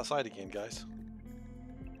 we can go outside again, guys.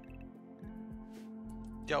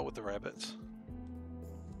 Dealt with the rabbits.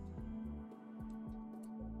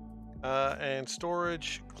 And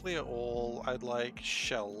storage, clear all. I'd like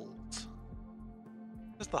shells.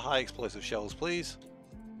 Just the high explosive shells, please.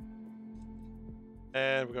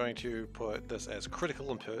 And we're going to put this as critical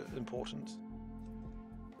importance.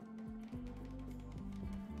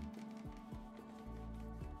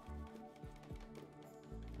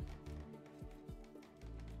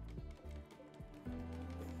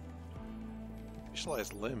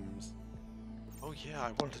 Specialized limbs. Oh yeah,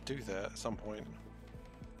 I want to do that at some point.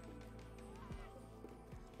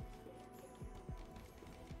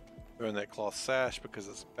 Burn that cloth sash because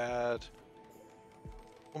it's bad.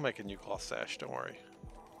 We'll make a new cloth sash, don't worry.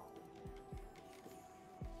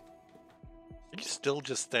 Are you still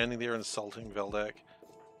just standing there insulting Veldak?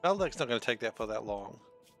 Veldak's not going to take that for that long.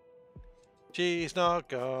 She's not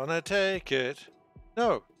gonna take it.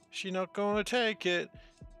 No, she's not gonna take it.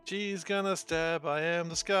 She's gonna stab I am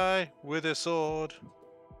the sky with a sword.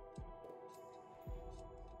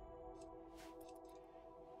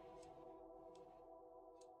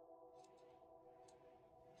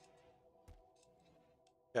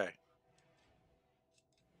 Okay.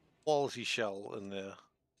 Quality shell in there.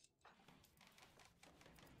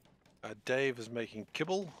 Dave is making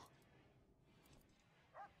kibble.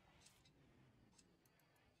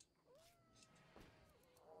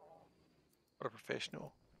 What a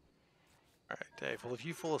professional. Alright, Dave. Well, if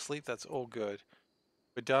you fall asleep, that's all good.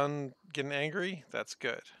 We're done getting angry? That's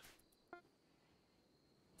good.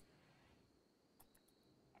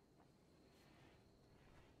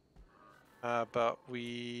 But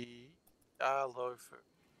we are low food.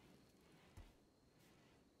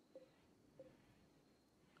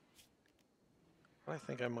 What I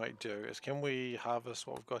think I might do is, can we harvest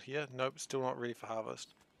what we've got here? Nope, still not ready for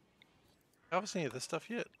harvest. Harvest any of this stuff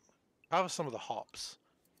yet? Harvest some of the hops.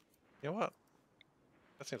 You know what?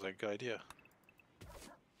 That seems like a good idea.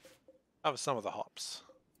 Harvest some of the hops.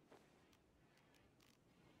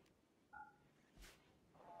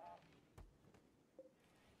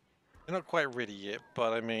 They're not quite ready yet,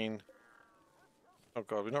 but I mean... Oh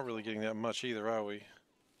god, we're not really getting that much either, are we?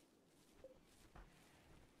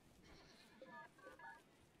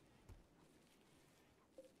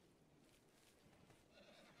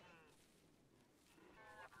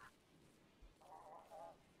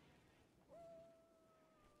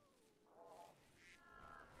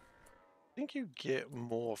 I think you get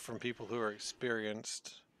more from people who are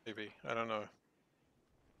experienced, maybe. I don't know.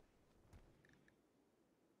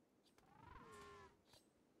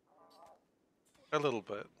 A little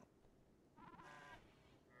bit.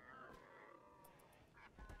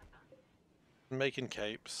 Making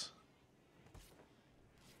capes.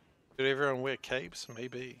 Did everyone wear capes?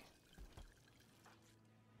 Maybe.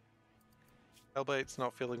 Hellbait's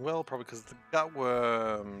not feeling well, probably because of the gut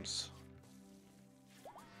worms.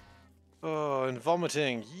 Oh, and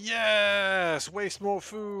vomiting. Yes! Waste more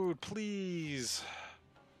food, please!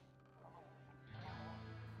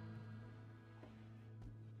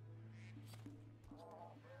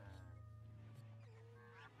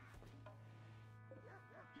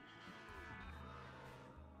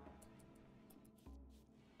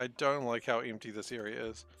 I don't like how empty this area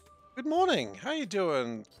is. Good morning! How you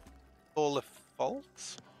doing, All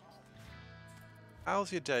Faults?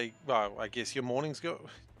 How's your day? Well, I guess your morning's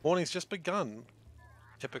just begun.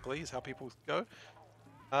 Typically, is how people go.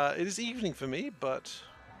 It is evening for me, but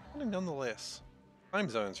nonetheless. Time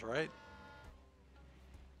zones, right?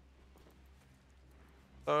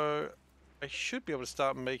 So, I should be able to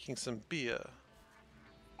start making some beer.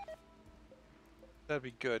 That'd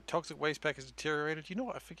be good. Toxic waste pack has deteriorated. You know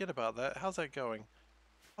what? I forget about that. How's that going?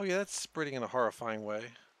 Oh yeah, that's spreading in a horrifying way.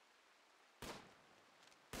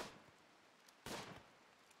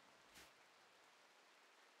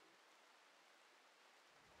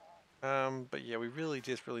 But yeah, we really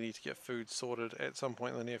desperately need to get food sorted at some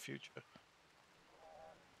point in the near future.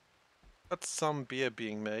 Got some beer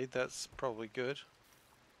being made, that's probably good.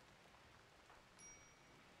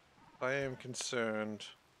 I am concerned.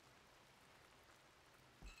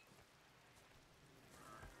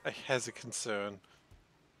 I has a concern.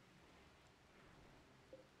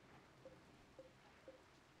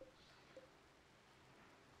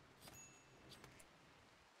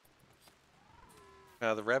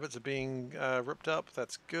 The rabbits are being ripped up,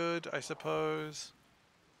 that's good, I suppose.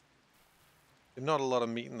 There's not a lot of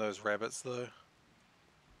meat in those rabbits, though.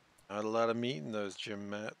 Not a lot of meat in those gym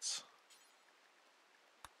mats.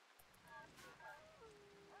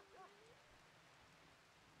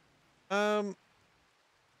 How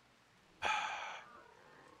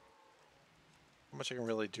much I can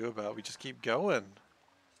really do about it? We just keep going.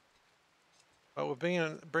 Oh, we're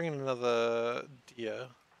bringing another deer.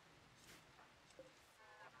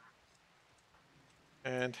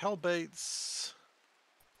 And Hellbait's...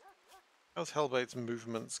 How's Hellbait's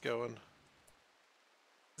movements going?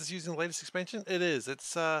 Is this using the latest expansion? It is.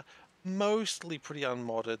 It's mostly pretty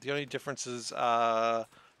unmodded. The only differences are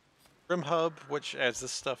Rimhub, which adds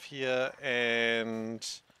this stuff here, and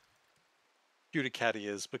SeiferKatt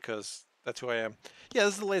is, because that's who I am. Yeah,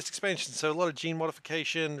 this is the latest expansion, so a lot of gene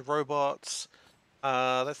modification, robots,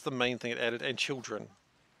 That's the main thing it added, and children.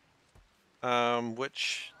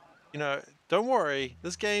 Which, you know, don't worry.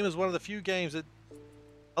 This game is one of the few games that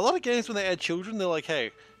a lot of games when they add children, they're like,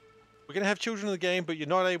 hey, we're gonna have children in the game, but you're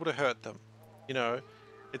not able to hurt them. You know,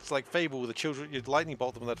 it's like Fable, the children, you'd lightning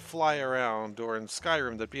bolt them, they'd fly around, or in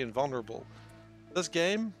Skyrim, they'd be invulnerable. This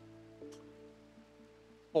game,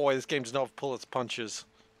 boy, this game does not pull its punches.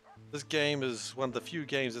 This game is one of the few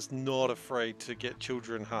games that's not afraid to get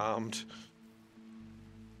children harmed.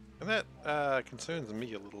 And that concerns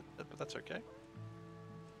me a little bit, but that's okay.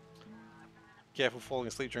 Careful falling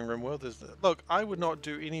asleep during Rimworld. Look, I would not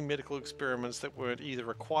do any medical experiments that weren't either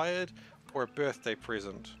required or a birthday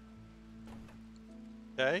present.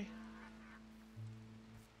 Okay?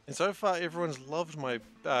 And so far, everyone's loved my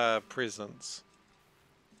presents.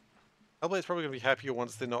 Hellblade's probably going to be happier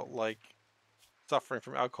once they're not, like, suffering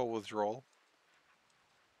from alcohol withdrawal.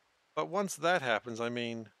 But once that happens, I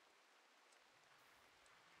mean,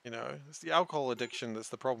 you know, it's the alcohol addiction that's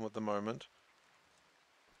the problem at the moment.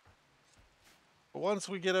 But once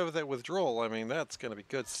we get over that withdrawal, I mean, that's going to be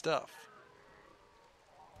good stuff.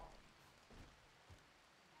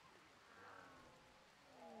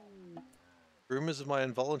 Rumors of my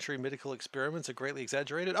involuntary medical experiments are greatly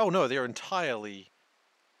exaggerated? Oh no, they're entirely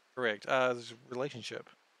correct. There's a relationship.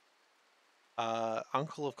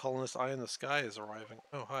 Uncle of colonist Eye in the Sky is arriving.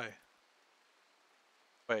 Oh, hi.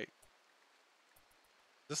 Wait.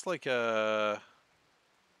 Is this like a...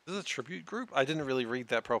 Is this a tribute group? I didn't really read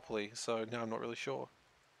that properly, so now I'm not really sure.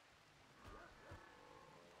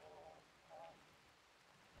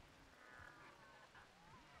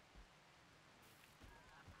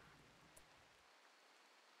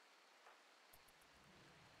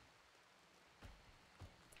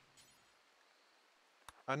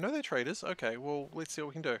 I know they're traders. Okay, well, let's see what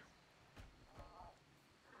we can do.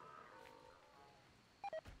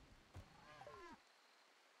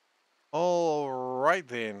 Alright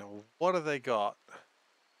then, what have they got?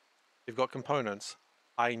 They've got components.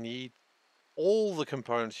 I need all the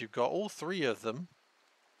components. You've got all three of them.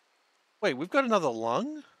 Wait, we've got another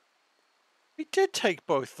lung? We did take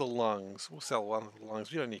both the lungs. We'll sell one of the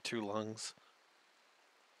lungs. We don't need two lungs.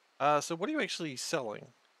 So what are you actually selling?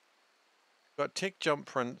 You've got tech jump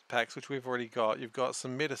print packs, which we've already got. You've got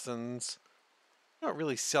some medicines. Not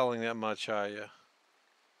really selling that much, are you?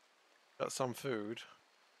 Got some food.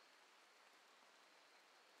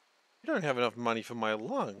 You don't have enough money for my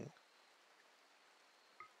lung.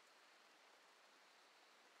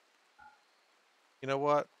 You know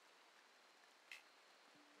what?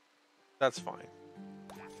 That's fine.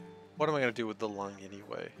 What am I going to do with the lung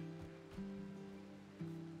anyway?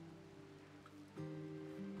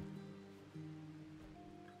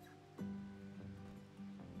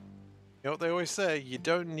 You know what they always say, you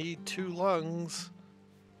don't need two lungs.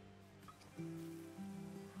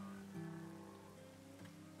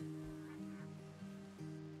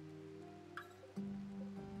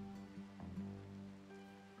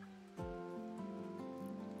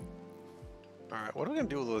 Alright, what are we going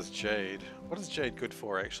to do with all this jade? What is jade good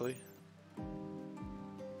for, actually? You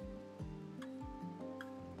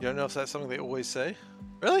don't know if that's something they always say?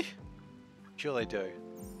 Really? Sure they do.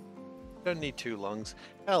 Don't need two lungs.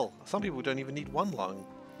 Hell, some people don't even need one lung.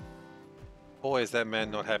 Boy, is that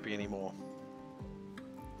man not happy anymore.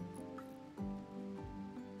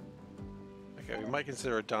 Okay, we might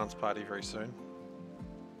consider a dance party very soon.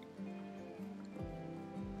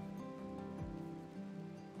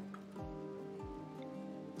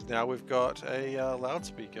 Now we've got a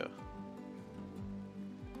loudspeaker.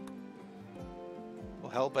 Will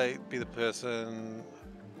Hellbait be the person...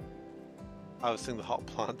 I was thinking the hot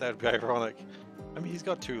plant, that would be ironic. I mean, he's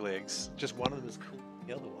got two legs. Just one of them is cool than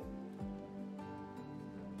the other one.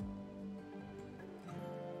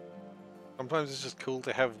 Sometimes it's just cool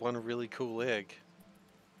to have one really cool leg.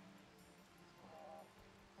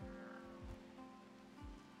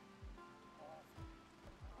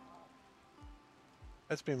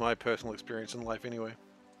 That's been my personal experience in life anyway.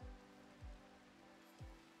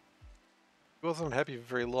 He wasn't unhappy for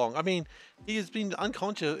very long. I mean, he has been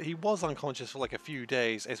unconscious. He was unconscious for like a few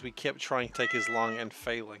days as we kept trying to take his lung and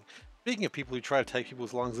failing. Speaking of people who try to take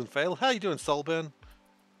people's lungs and fail, how you doing, Soulburn?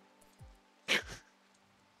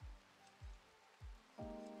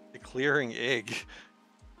 Declaring egg.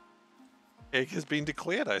 Egg has been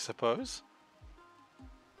declared, I suppose.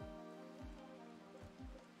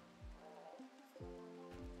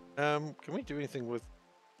 Can we do anything with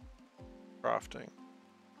crafting?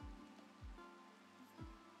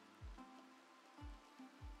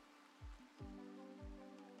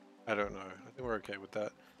 I don't know. I think we're okay with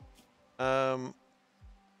that.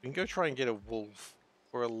 We can go try and get a wolf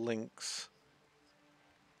or a lynx.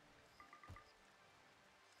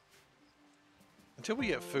 Until we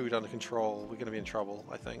get food under control, we're going to be in trouble,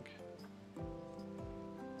 I think.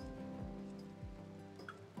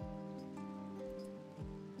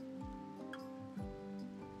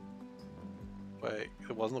 Wait,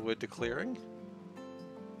 it wasn't the word declaring?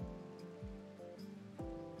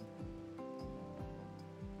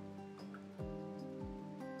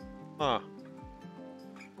 Huh.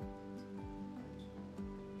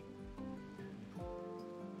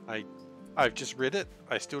 I've just read it.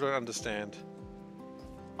 I still don't understand.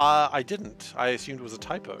 I didn't. I assumed it was a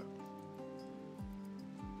typo.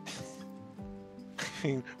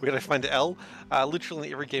 Where did I find L?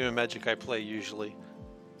 Literally every game of Magic I play, usually.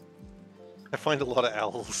 I find a lot of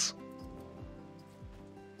L's.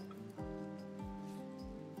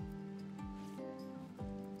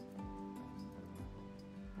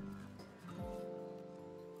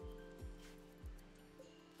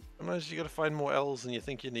 Sometimes you gotta find more L's than you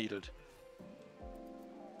think you needed.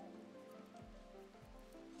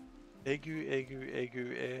 Egu.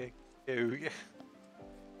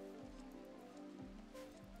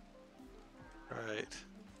 Right.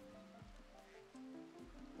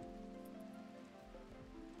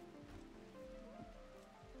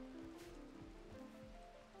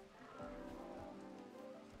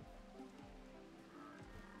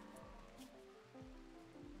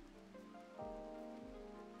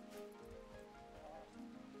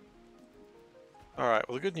 Alright,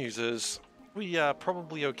 well the good news is we are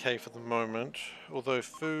probably okay for the moment, although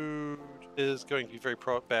food is going to be very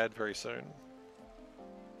bad very soon.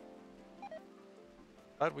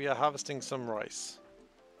 But we are harvesting some rice.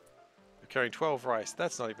 We're carrying 12 rice.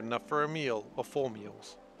 That's not even enough for a meal, or 4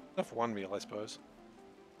 meals. Enough for 1 meal, I suppose.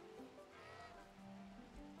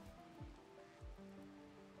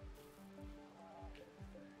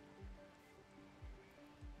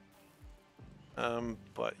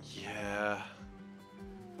 But yeah.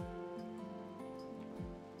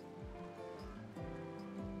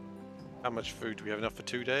 How much food? Do we have enough for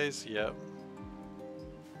 2 days? Yep.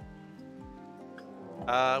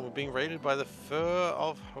 We're being raided by the Fur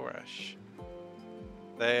of Horash.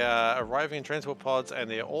 They are arriving in transport pods and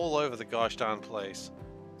they're all over the gosh darn place.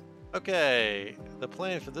 Okay, the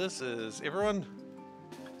plan for this is everyone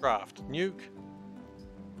craft. Nuke.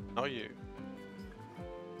 Not you.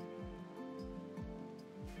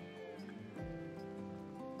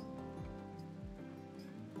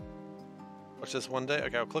 Watch this one day.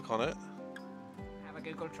 Okay, I'll click on it. Have a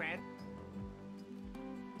Google Trend.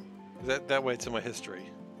 That way it's in my history.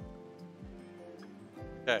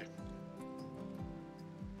 Okay.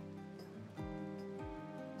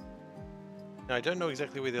 Now, I don't know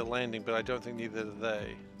exactly where they're landing, but I don't think neither do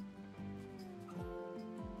they.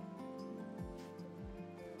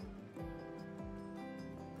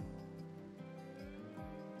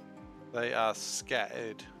 They are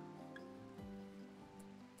scattered.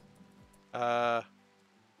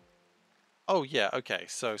 Oh yeah, okay.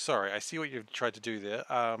 So sorry, I see what you've tried to do there.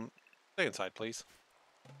 Stay inside, please.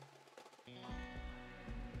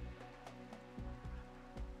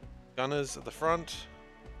 Gunners at the front.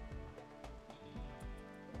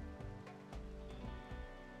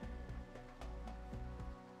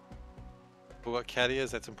 We've got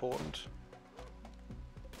Cattiers, that's important.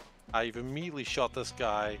 You've immediately shot this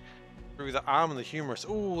guy through the arm and the humerus.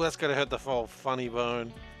 Ooh, that's gonna hurt the funny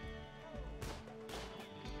bone.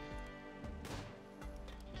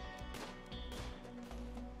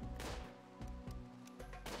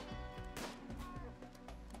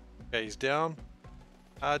 Okay, he's down.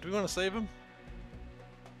 Do we want to save him?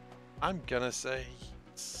 I'm gonna say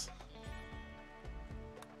yes.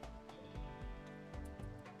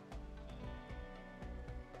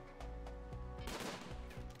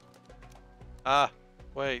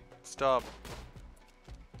 Wait, stop.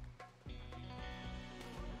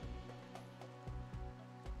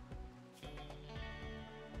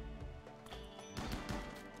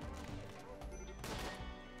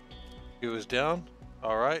 He was down.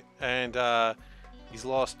 Alright, and he's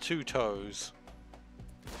lost 2 toes.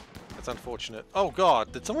 That's unfortunate. Oh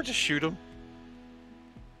god, did someone just shoot him?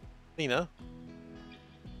 Nina?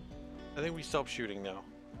 I think we stopped shooting now.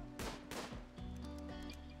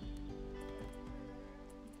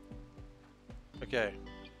 Okay.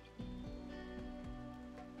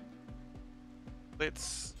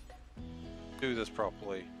 Let's do this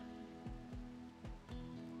properly.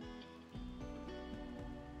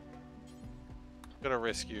 Got a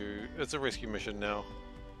rescue. It's a rescue mission now.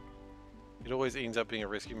 It always ends up being a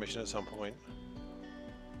rescue mission at some point.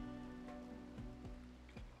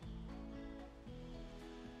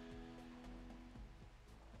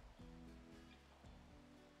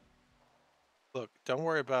 Look, don't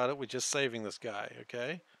worry about it. We're just saving this guy,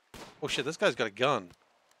 okay? Oh shit, this guy's got a gun.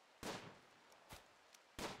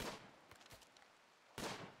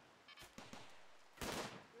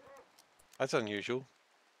 That's unusual.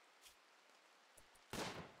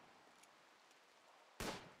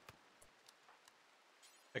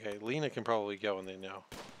 Okay, Lena can probably go in there now.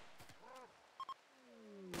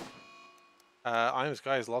 This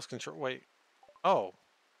guy has lost control. Wait. Oh.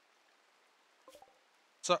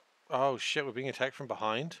 So. Oh shit, we're being attacked from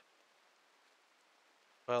behind?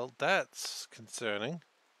 Well, that's concerning.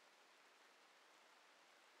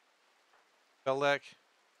 Beldek,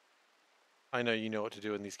 I know you know what to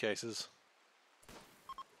do in these cases.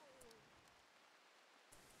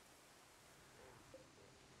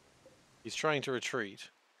 He's trying to retreat.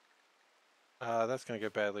 That's gonna go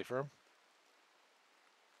badly for him.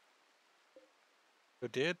 You're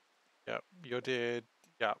dead? Yep, you're dead.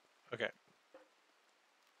 Yep, okay.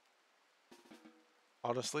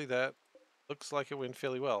 Honestly, that looks like it went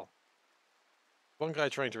fairly well. One guy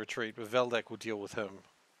trying to retreat, but Veldek will deal with him.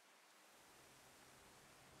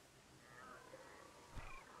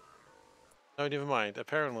 No, never mind.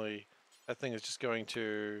 Apparently, that thing is just going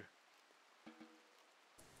to...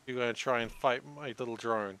 You're going to try and fight my little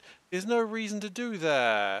drone. There's no reason to do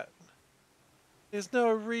that. There's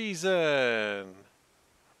no reason.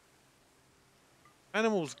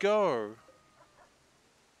 Animals go.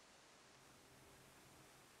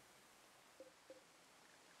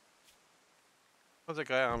 What's that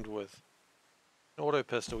guy armed with? An auto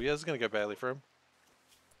pistol. Yeah, this is going to go badly for him.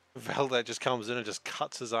 Veldek just comes in and just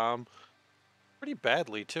cuts his arm. Pretty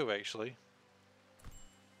badly too, actually.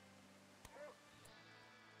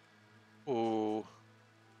 Ooh.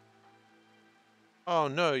 Oh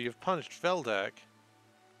no, you've punched Veldek.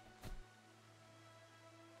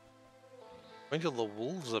 Wait until the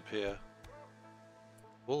wolves appear.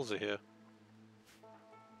 Wolves are here.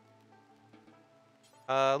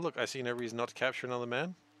 Look, I see no reason not to capture another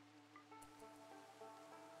man.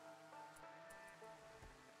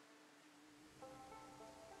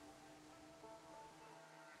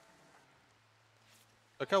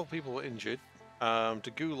 A couple people were injured.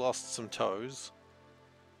 Dagu lost some toes.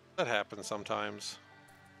 That happens sometimes.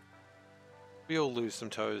 We all lose some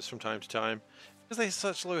toes from time to time because they have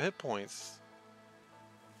such low hit points.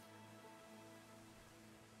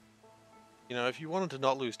 You know, if you wanted to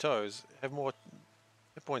not lose toes, have more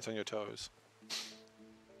hit points on your toes.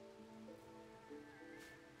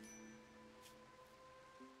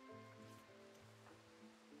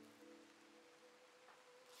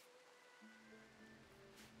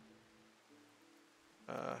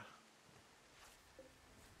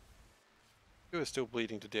 You are still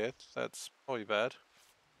bleeding to death. That's probably bad.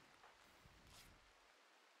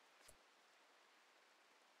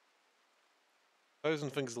 Toes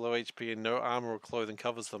and fingers low HP and no armor or clothing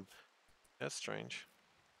covers them. That's strange.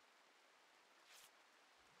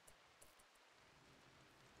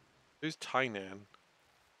 Who's Tainan?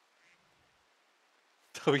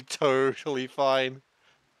 They'll be totally fine.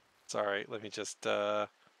 Sorry, let me just real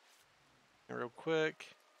quick.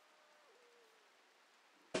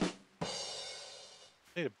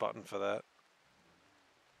 Need a button for that.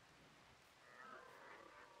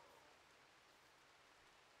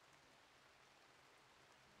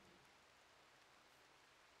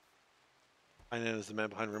 Tainan is the man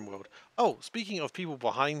behind Rimworld. Oh, speaking of people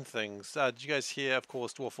behind things, did you guys hear, of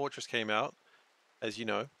course, Dwarf Fortress came out, as you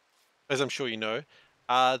know, as I'm sure you know.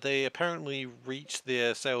 They apparently reached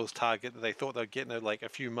their sales target that they thought they'd get in like a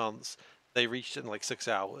few months. They reached it in like 6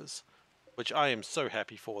 hours, which I am so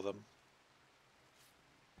happy for them.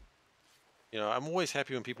 You know, I'm always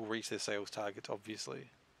happy when people reach their sales target, obviously.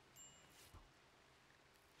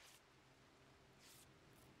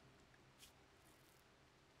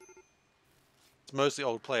 It's mostly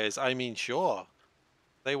old players. I mean, sure.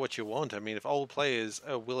 Say what you want. I mean, if old players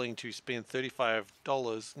are willing to spend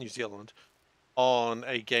 $35 New Zealand on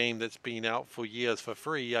a game that's been out for years for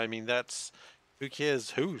free, I mean, that's... Who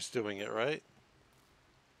cares who's doing it, right?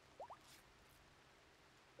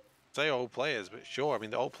 Say old players, but sure, I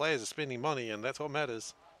mean, the old players are spending money, and that's what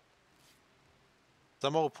matters.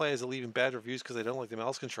 Some old players are leaving bad reviews because they don't like the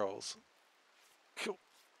mouse controls.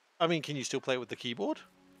 I mean, can you still play it with the keyboard?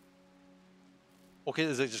 Or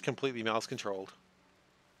is it just completely mouse controlled?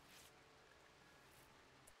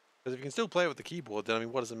 Because if you can still play it with the keyboard, then I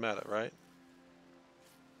mean, what does it matter, right?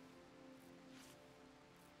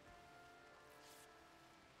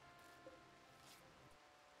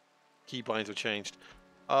 Keybinds were changed.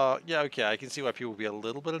 Yeah, okay, I can see why people would be a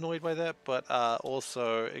little bit annoyed by that, but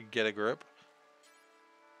also get a grip.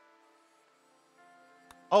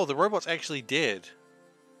 Oh, the robot's actually dead.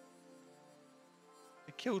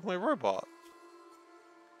 It killed my robot.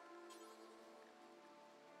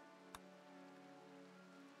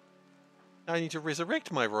 I need to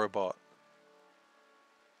resurrect my robot.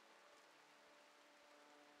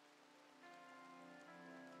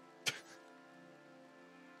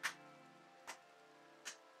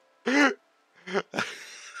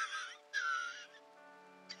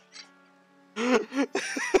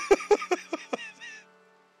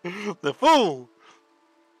 The fool!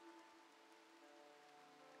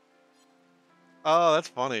 Oh, that's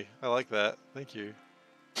funny. I like that. Thank you.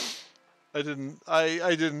 I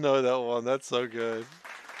didn't know that one. That's so good.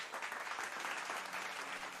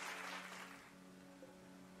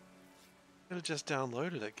 Could have just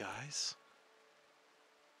downloaded it, guys.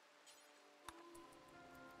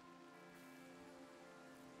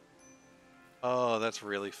 Oh, that's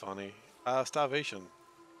really funny. Starvation.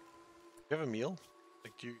 You have a meal?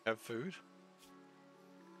 Like, do you have food?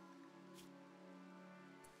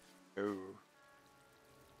 Oh.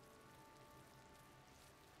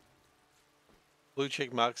 Blue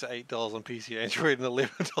check marks are $8 on PC, Android, and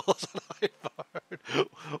 $11 on iPhone.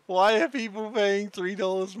 Why are people paying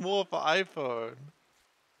 $3 more for iPhone?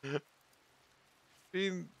 I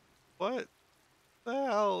mean, what the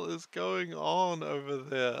hell is going on over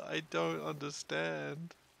there? I don't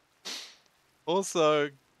understand. Also,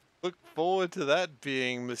 look forward to that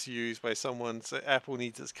being misused by someone. So Apple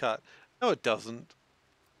needs its cut. No, it doesn't.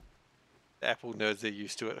 The Apple nerds, they're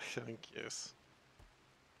used to it. I think, yes.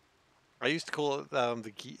 I used to call it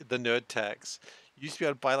the nerd tax. You used to be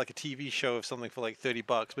able to buy like a TV show of something for like $30,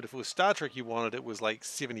 but if it was Star Trek you wanted, it was like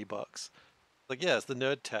 $70. Like, yeah, it's the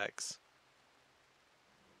nerd tax.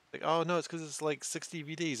 Like, oh no, it's because it's like 6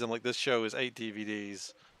 DVDs. I'm like, this show is 8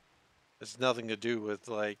 DVDs. It's nothing to do with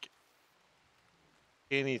like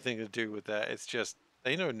anything to do with that. It's just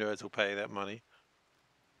they know nerds will pay that money.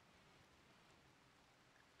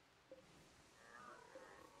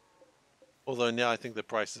 Although now I think the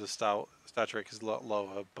prices of Star Trek is a lot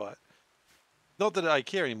lower, but not that I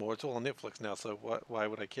care anymore. It's all on Netflix now, so why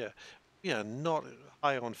would I care? We are not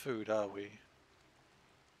high on food, are we?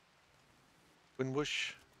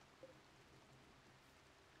 Winwoosh.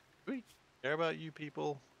 Do we care about you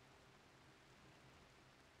people?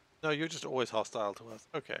 No, you're just always hostile to us.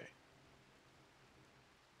 Okay.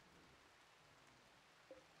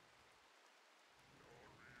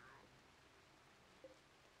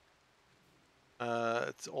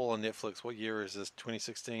 It's all on Netflix. What year is this?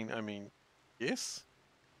 2016? I mean, yes?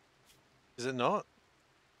 Is it not?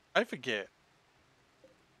 I forget.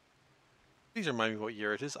 Please remind me what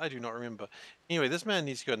year it is. I do not remember. Anyway, this man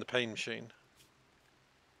needs to go in the pain machine.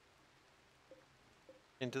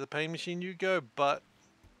 Into the pain machine you go, but...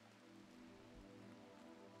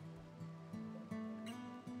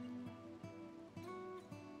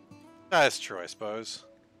 That's true, I suppose.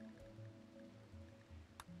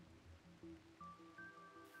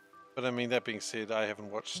 But I mean, that being said, I haven't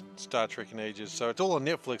watched Star Trek in ages, so it's all on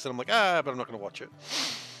Netflix, and I'm like, but I'm not going to watch it.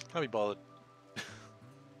 Can't be bothered.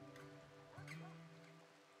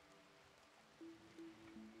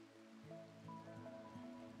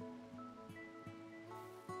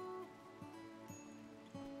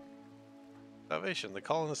 Starvation. The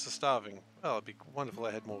colonists are starving. Well, it'd be wonderful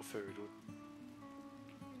if I had more food.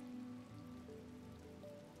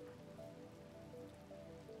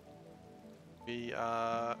 We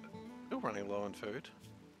are still running low on food.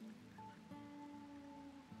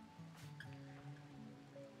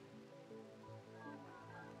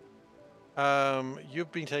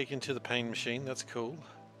 You've been taken to the pain machine. That's cool.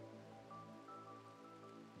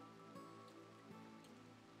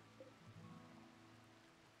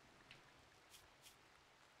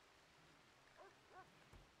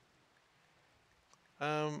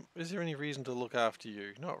 Is there any reason to look after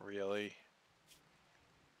you? Not really. You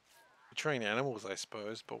train animals, I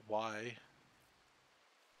suppose, but why?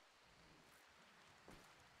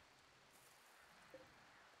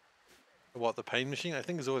 What, the pain machine? I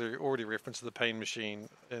think there's already reference to the pain machine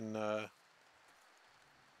in the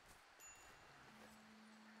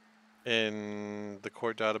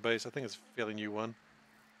court database. I think it's a fairly new one.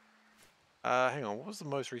 Hang on, what was the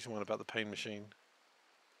most recent one about the pain machine?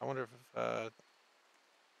 I wonder if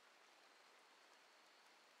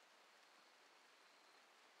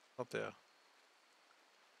not there.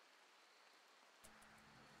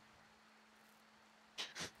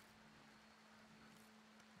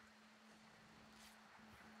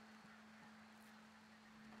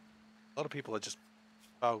 A lot of people are just...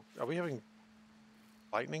 Oh, are we having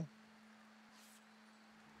lightning?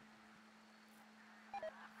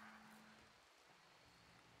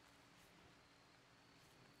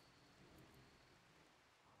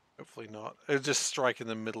 Hopefully not. It'll just strike in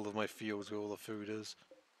the middle of my fields where all the food is.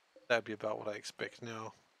 That'd be about what I expect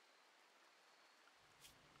now.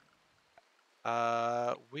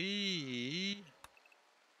 We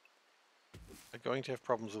are going to have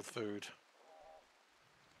problems with food.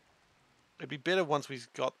 It'd be better once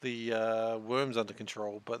we've got the worms under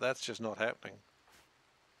control, but that's just not happening.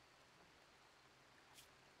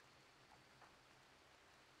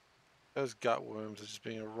 Those gut worms are just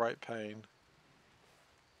being a right pain.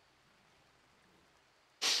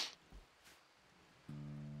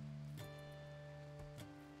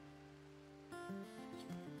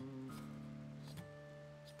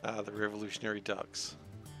 Ah, the revolutionary ducks.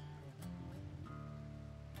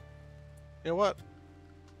 You know what?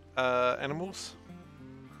 Animals?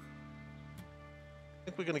 I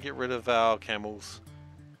think we're going to get rid of our camels.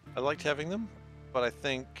 I liked having them, but I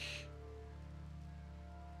think...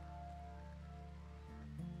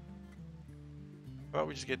 How about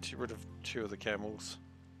we just get rid of 2 of the camels?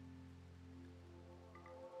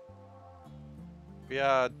 We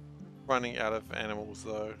are running out of animals,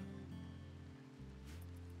 though.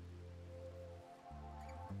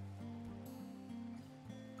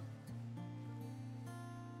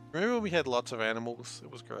 Remember when we had lots of animals?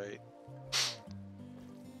 It was great.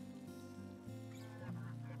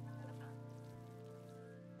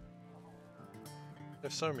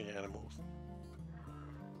 There's so many animals.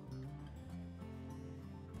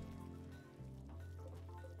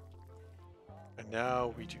 And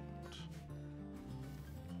now we do not.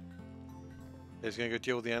 He's gonna go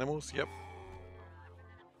deal with the animals? Yep.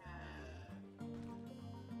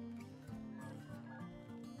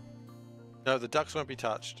 No, the ducks won't be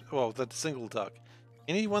touched. Well, the single duck.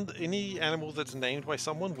 Any animal that's named by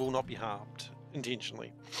someone will not be harmed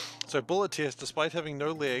intentionally. So bullet test, despite having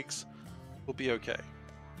no legs, will be okay.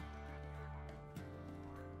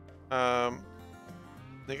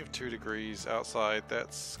 -2 degrees outside.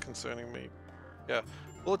 That's concerning me. Yeah,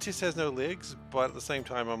 bullet test has no legs, but at the same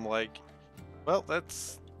time, I'm like, well,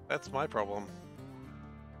 that's my problem.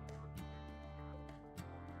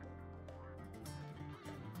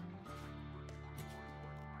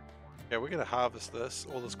 Yeah, we're gonna harvest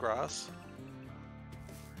all this grass.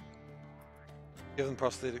 Give them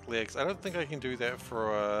prosthetic legs. I don't think I can do that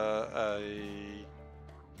for a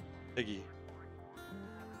piggy.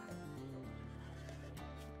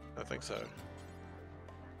 I don't think so.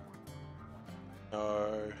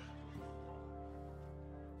 No.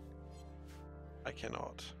 I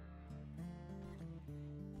cannot.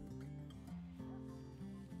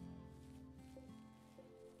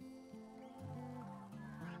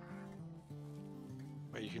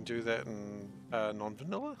 Wait, you can do that in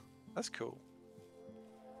non-vanilla? That's cool.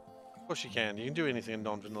 Of course you can. You can do anything in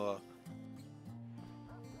non-vanilla.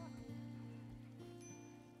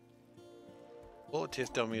 Bullet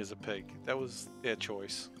test dummy as a pig. That was their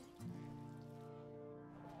choice.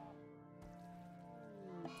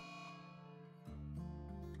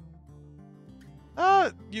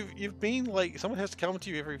 You've been like, someone has to come to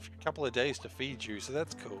you every couple of days to feed you, so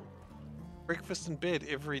that's cool. Breakfast in bed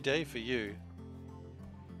every day for you.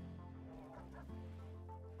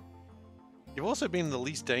 You've also been in the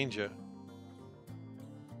least danger.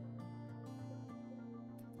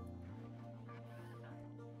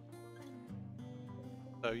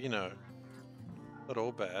 So, you know, not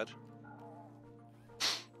all bad.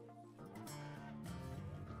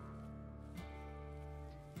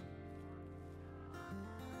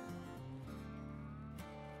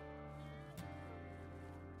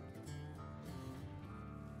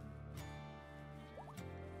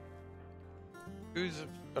 Who's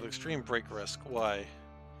got extreme break risk? Why?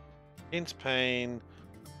 Intense pain,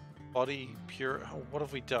 body pure. What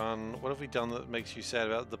have we done? What have we done that makes you sad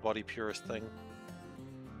about the body purist thing?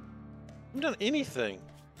 I haven't done anything.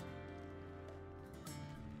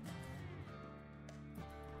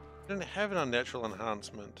 I don't have an unnatural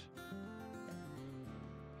enhancement. I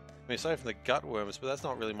mean, aside from the gut worms, but that's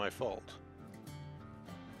not really my fault.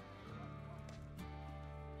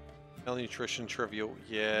 Malnutrition trivial.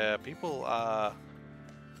 Yeah, people are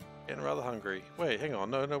getting rather hungry. Wait, hang on.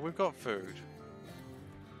 No, we've got food.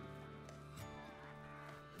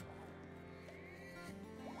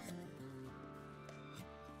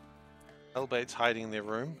 Hellbait's hiding in their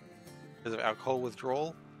room because of alcohol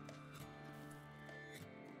withdrawal.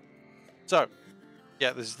 So,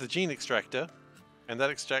 yeah, this is the gene extractor, and that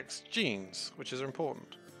extracts genes, which is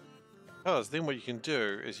important. Because then what you can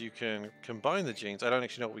do is you can combine the genes. I don't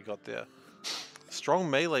actually know what we got there.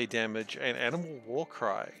 Strong melee damage and animal war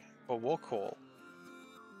cry, or war call.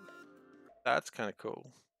 That's kind of cool.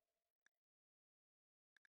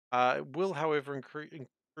 It will, however,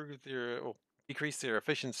 decrease their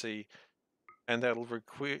efficiency, and that'll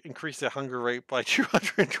increase their hunger rate by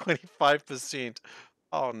 225%.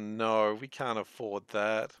 Oh no, we can't afford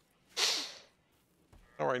that.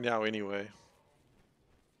 Not right now, anyway.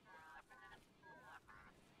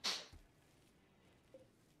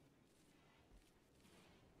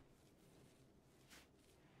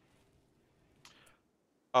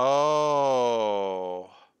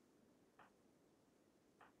 Oh.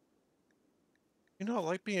 You not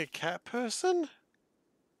like being a cat person?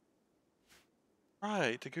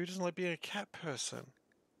 Right, the goo doesn't like being a cat person.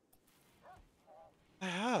 The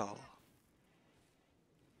hell?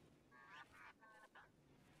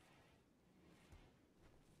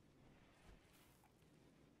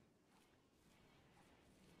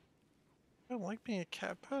 You don't like being a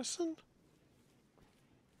cat person?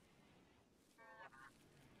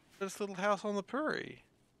 This little house on the Purry.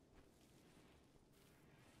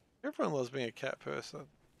 Everyone loves being a cat person.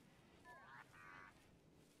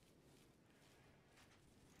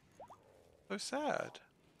 So sad.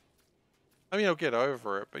 I mean, I'll get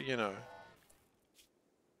over it, but you know.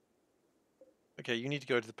 Okay, you need to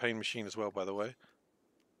go to the pain machine as well, by the way.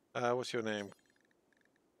 What's your name?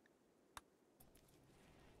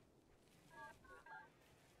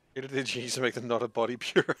 Get the genes to make them not a body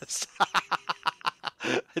purist.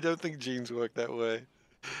 I don't think genes work that way,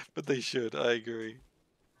 but they should. I agree.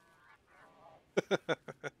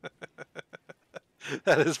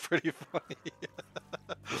 That is pretty funny.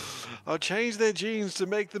 I'll change their genes to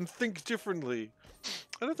make them think differently.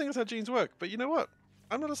 I don't think that's how genes work, but you know what?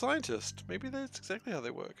 I'm not a scientist. Maybe that's exactly how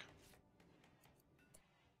they work.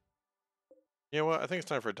 You know what? I think it's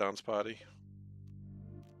time for a dance party.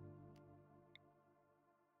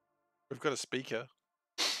 We've got a speaker.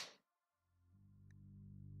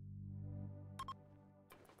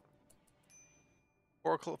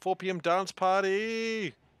 4 p.m. dance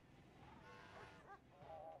party!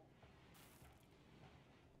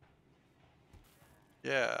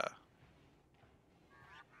 Yeah.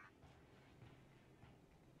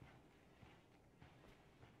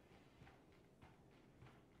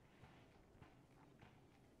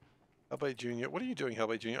 Hellbait Jr. What are you doing,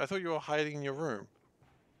 Hellbait Jr.? I thought you were hiding in your room.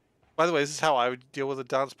 By the way, this is how I would deal with a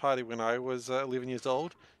dance party when I was 11 years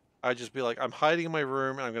old. I'd just be like, I'm hiding in my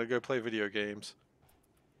room and I'm going to go play video games.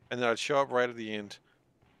 And then I'd show up right at the end.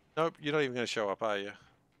 Nope, you're not even going to show up, are you?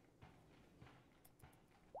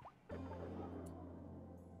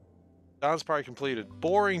 Dance party completed.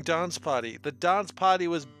 Boring dance party. The dance party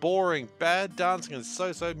was boring. Bad dancing and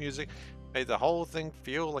so-so music made the whole thing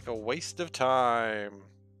feel like a waste of time.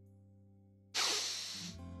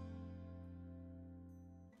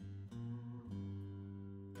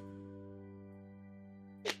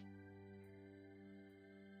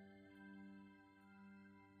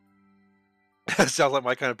 Sounds like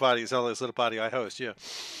my kind of party. It sounds like the sort of party I host, yeah.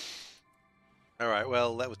 Alright,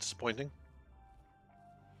 well, that was disappointing.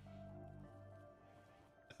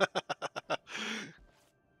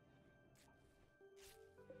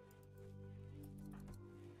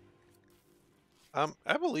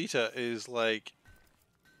 Abuelita is like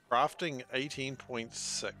crafting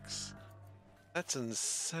 18.6. That's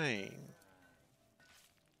insane.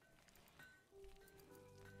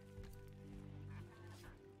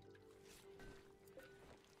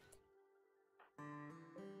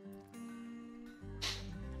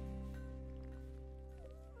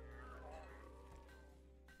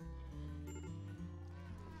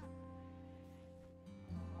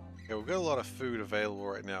 Yeah, we've got a lot of food available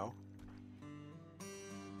right now.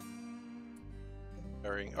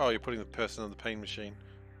 Oh, you're putting the person on the pain machine.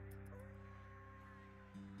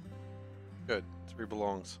 Good. It's where he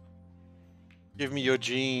belongs. Give me your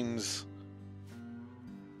genes.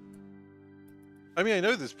 I mean, I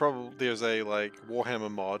know there's a like Warhammer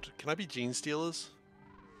mod. Can I be gene stealers?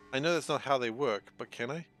 I know that's not how they work, but can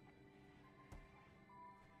I?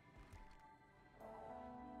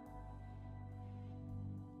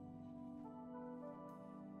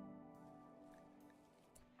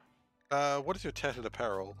 What is your tattered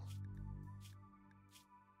apparel?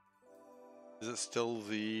 Is it still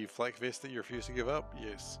the flak vest that you refuse to give up?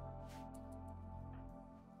 Yes.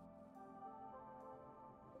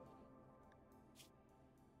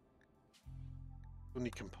 We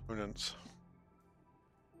need components.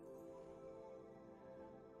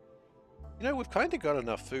 You know, we've kind of got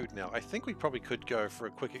enough food now. I think we probably could go for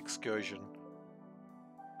a quick excursion.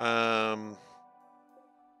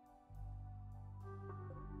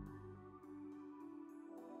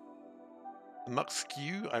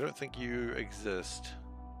 Muxkew? I don't think you exist.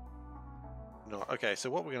 No. Okay, so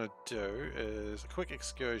what we're going to do is a quick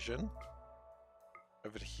excursion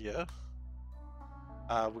over to here.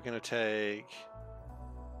 We're going to take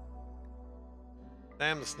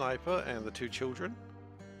Sam the sniper and the 2 children.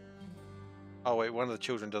 Oh wait, one of the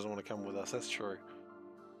children doesn't want to come with us, that's true.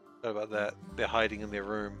 Sorry about that. They're hiding in their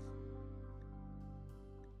room.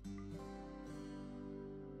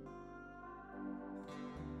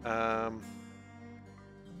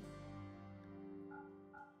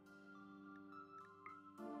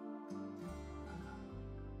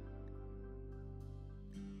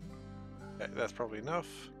 Okay, that's probably enough.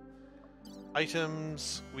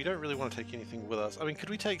 Items. We don't really want to take anything with us. I mean, could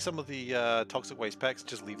we take some of the toxic waste packs and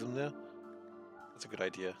just leave them there? That's a good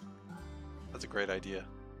idea. That's a great idea.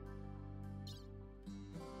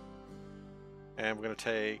 And we're going to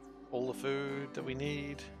take all the food that we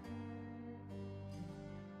need.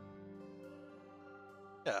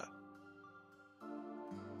 Yeah.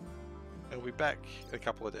 And we'll be back in a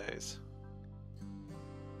couple of days.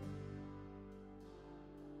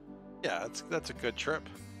 Yeah, that's a good trip.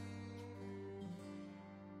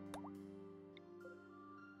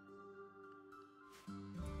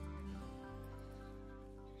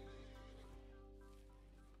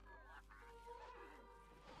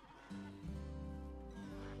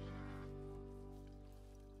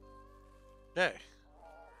 Okay.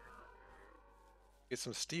 Get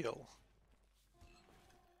some steel.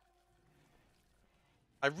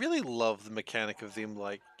 I really love the mechanic of them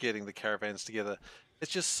like getting the caravans together.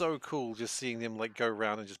 It's just so cool just seeing them like go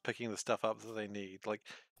around and just picking the stuff up that they need. Like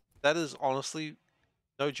that is honestly,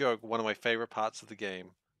 no joke, one of my favorite parts of the game.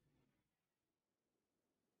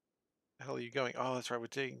 The hell are you going? Oh, that's right, we're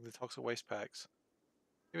taking the toxic waste packs.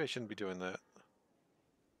 Maybe I shouldn't be doing that.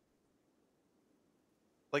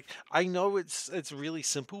 Like I know it's really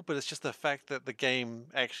simple, but it's just the fact that the game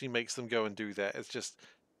actually makes them go and do that. It's just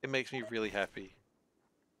it makes me really happy.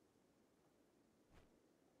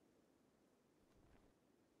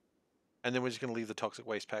 And then we're just gonna leave the toxic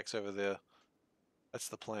waste packs over there. That's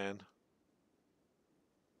the plan.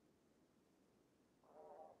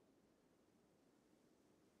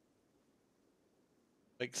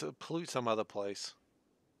 Like so pollute some other place.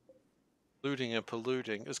 Looting and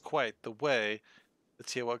polluting is quite the way.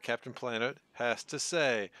 Let's hear what Captain Planet has to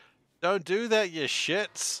say. Don't do that, you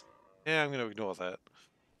shits! Yeah, I'm gonna ignore that.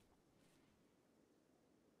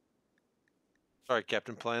 Sorry,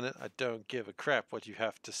 Captain Planet, I don't give a crap what you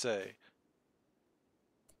have to say.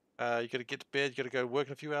 You gotta get to bed, you gotta go work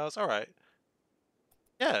in a few hours? Alright.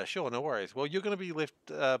 Yeah, sure, no worries. Well, you're gonna be left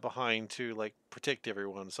behind to, like, protect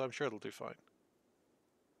everyone, so I'm sure it'll do fine.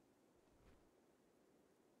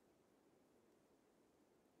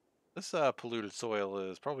 This polluted soil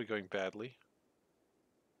is probably going badly.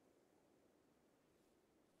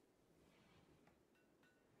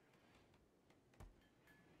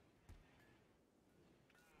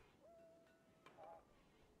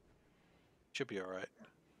 Should be alright.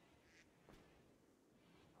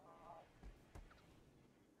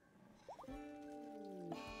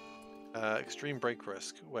 Extreme break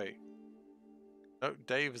risk. Wait. No,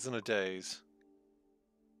 Dave is in a daze.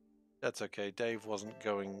 That's okay. Dave wasn't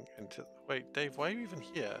going into... Wait, Dave, why are you even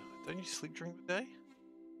here? Don't you sleep during the day?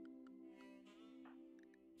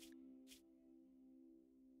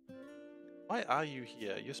 Why are you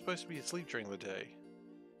here? You're supposed to be asleep during the day.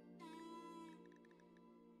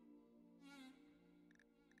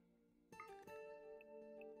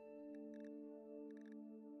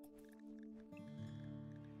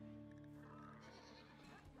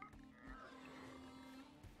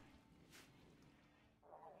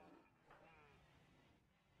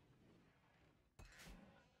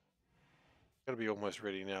 Gotta be almost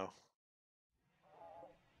ready now.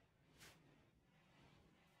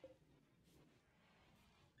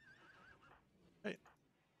 Right.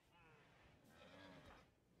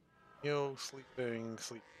 Heal, sleeping,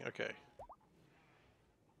 sleeping. Okay.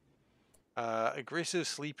 Aggressive,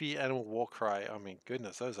 sleepy, animal war cry. I mean,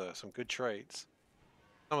 goodness, those are some good traits.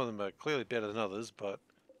 Some of them are clearly better than others, but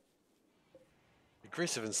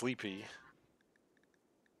aggressive and sleepy.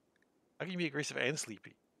 How can you be aggressive and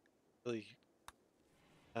sleepy? Really,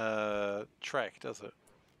 track, does it?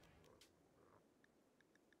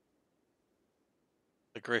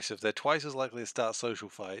 Aggressive. They're twice as likely to start social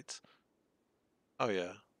fights. Oh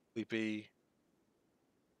yeah. Sleepy.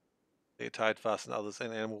 They get tired faster than others,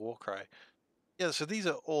 and animal war cry. Yeah, so these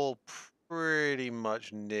are all pretty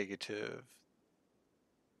much negative.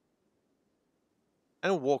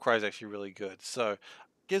 And Warcry is actually really good, so it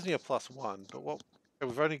gives me a +1, but what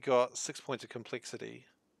we've only got 6 points of complexity.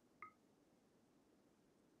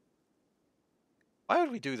 Why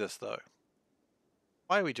would we do this though?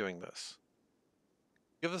 Why are we doing this?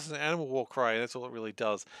 Give us an animal war cry and that's all it really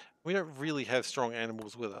does. We don't really have strong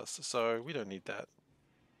animals with us, so we don't need that.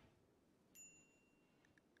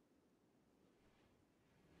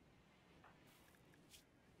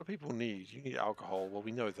 What do people need? You need alcohol, well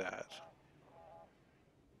we know that.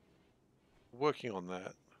 Working on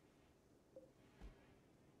that.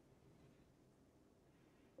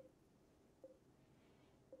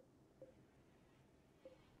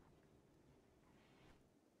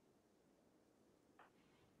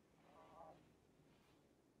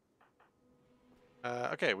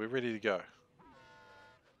 Okay, we're ready to go.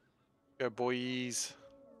 Go, boys.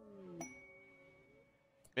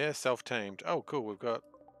 Yeah, self-tamed. Oh, cool. We've got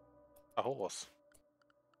a horse.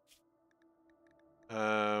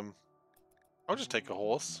 I'll just take a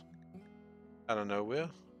horse. Out of nowhere.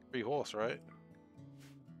 Free horse, right?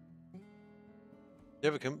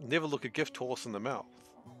 Never look a gift horse in the mouth,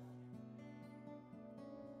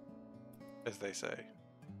 as they say.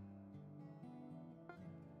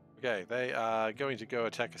 Okay, they are going to go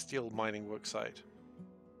attack a steel mining work site.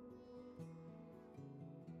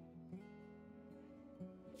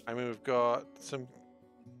 I mean, we've got some...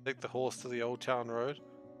 Take the horse to the old town road.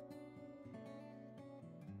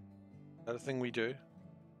 Is that a thing we do?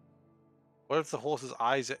 What if the horse's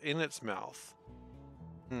eyes are in its mouth?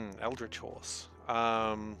 Eldritch horse.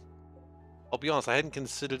 I'll be honest, I hadn't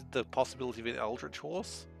considered the possibility of an eldritch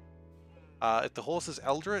horse. If the horse is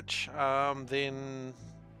eldritch, then...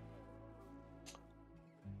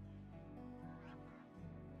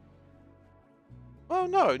 Oh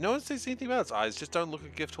no, no one says anything about its eyes, just don't look a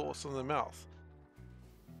gift horse in the mouth.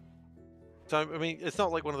 So, I mean, it's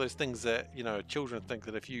not like one of those things that, you know, children think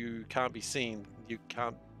that if you can't be seen, you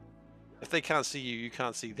can't... If they can't see you, you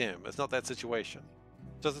can't see them. It's not that situation.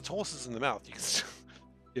 So if the horse is in the mouth, you can still...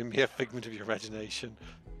 You're a mere figment of your imagination.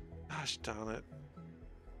 Gosh darn it.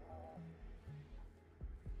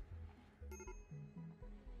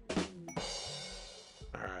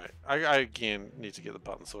 Alright. I again need to get the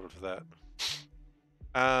button sorted for that.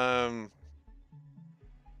 But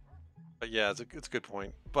yeah, it's a good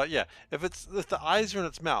point. But yeah, if the eyes are in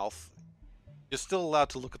its mouth, you're still allowed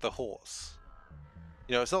to look at the horse.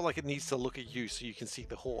 You know, it's not like it needs to look at you so you can see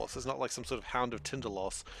the horse. It's not like some sort of Hound of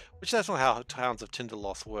Tinderloss, which that's not how Hounds of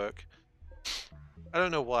Tinderloss work. I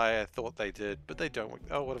don't know why I thought they did, but they don't.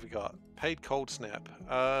 Oh, what have we got? Paid cold snap.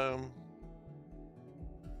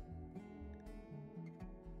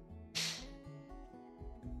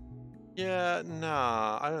 Yeah,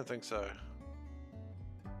 nah, I don't think so.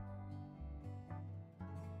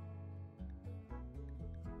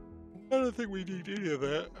 I don't think we need any of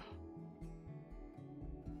that.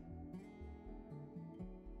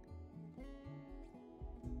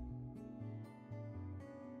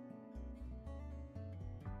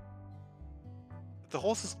 If the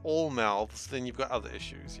horse is all mouths, then you've got other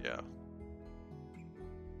issues, yeah.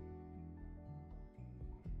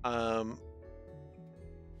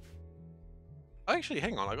 Actually,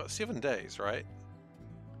 hang on, I got 7 days, right?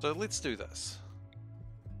 So let's do this.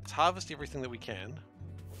 Let's harvest everything that we can.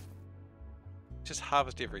 Just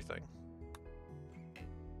harvest everything.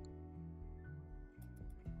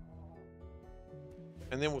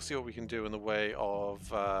 And then we'll see what we can do in the way of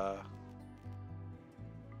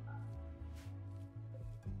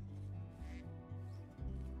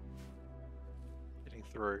getting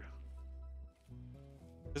through.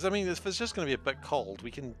 Because I mean, if it's just going to be a bit cold,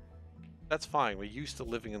 we can... That's fine, we're used to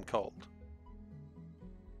living in cold.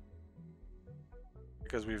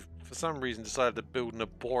 Because we've, for some reason, decided to build an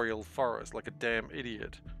arboreal forest like a damn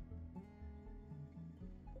idiot.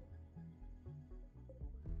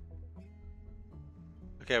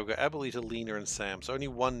 Okay, we've got Abuelita, Lena, and Sam, so only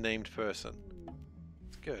one named person.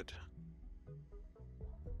 It's good.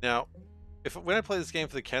 Now, when I play this game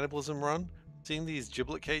for the cannibalism run, seeing these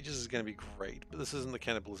giblet cages is going to be great, but this isn't the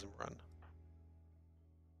cannibalism run.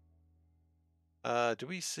 Do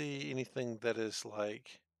we see anything that is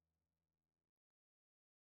like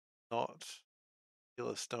not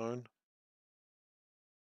yellow stone?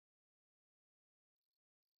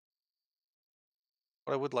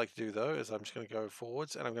 What I would like to do though is I'm just going to go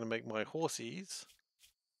forwards and I'm going to make my horsies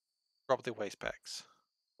drop their waste packs.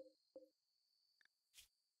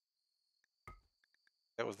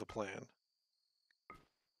 That was the plan.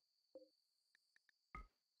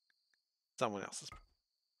 Someone else's.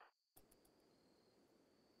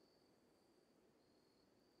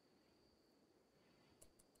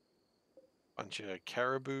 Bunch of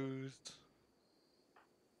caribous.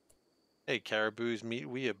 Hey, caribous meet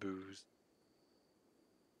weeaboos.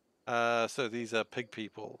 So these are pig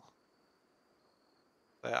people.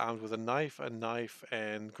 They're armed with a knife,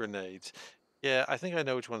 and grenades. Yeah, I think I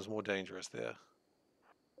know which one's more dangerous there.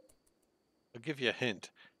 I'll give you a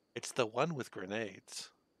hint. It's the one with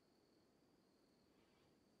grenades.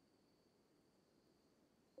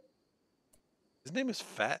 His name is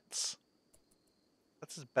Fats.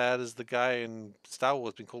 That's as bad as the guy in Star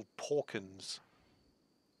Wars being called Porkins.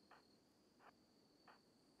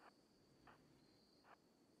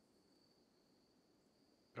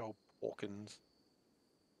 Hawkins.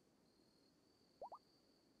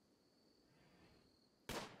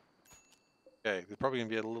 Okay, they're probably gonna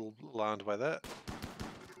be a little alarmed by that.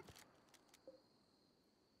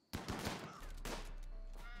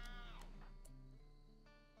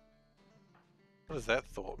 What does that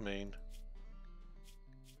thought mean?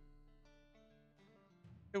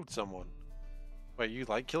 Killed someone. Wait, you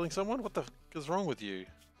like killing someone? What the f is wrong with you?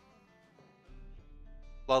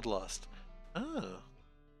 Bloodlust. Ah.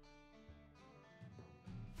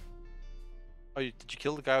 Oh, did you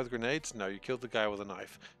kill the guy with grenades? No, you killed the guy with a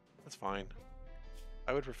knife. That's fine.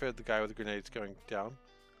 I would prefer the guy with the grenades going down.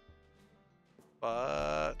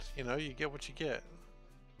 But, you know, you get what you get.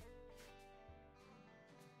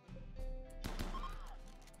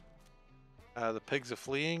 The pigs are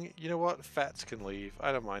fleeing. You know what? Fats can leave.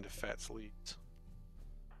 I don't mind if Fats leaves.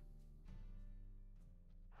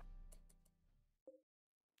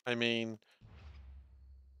 I mean,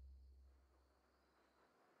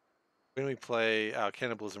 when we play our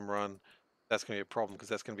cannibalism run, that's going to be a problem because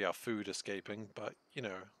that's going to be our food escaping, but, you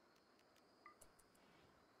know.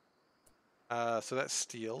 So that's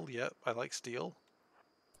steel. Yep, I like steel.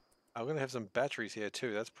 I'm going to have some batteries here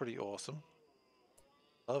too. That's pretty awesome.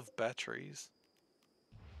 Love batteries.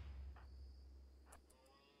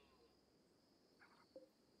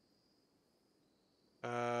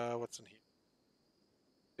 What's in here?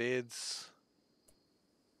 Beds.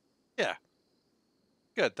 Yeah,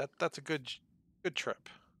 good. That's a good trip.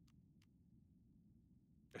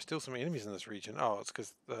 There's still some enemies in this region. Oh, it's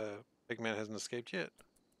because the big man hasn't escaped yet.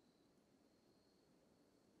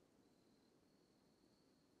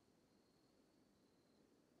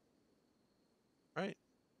 Right.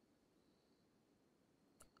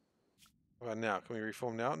 Well, now, can we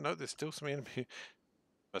reform now? No, there's still some enemy. You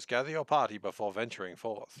must gather your party before venturing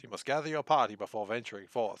forth. You must gather your party before venturing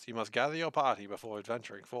forth. You must gather your party before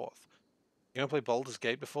venturing forth. You gonna play Baldur's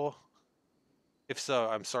Gate before? If so,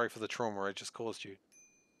 I'm sorry for the trauma I just caused you.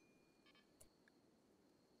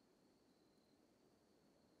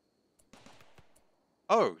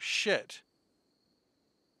 Oh, shit.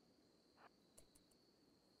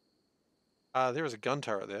 There was a gun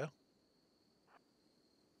turret there.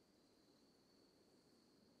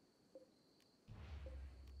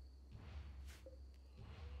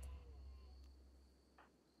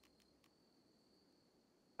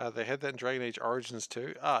 They had that in Dragon Age Origins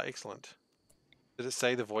too. Ah, excellent. Did it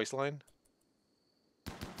say the voice line?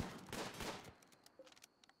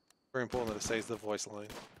 Very important that it says the voice line.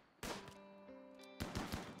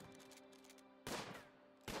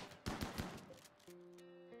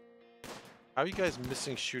 How are you guys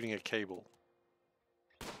missing shooting a cable?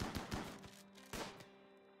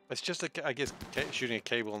 It's just, I guess, shooting a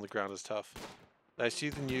cable on the ground is tough. Did I see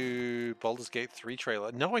the new Baldur's Gate 3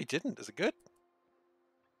 trailer? No, I didn't. Is it good?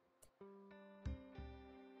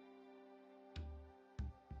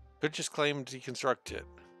 Could just claim deconstruct it.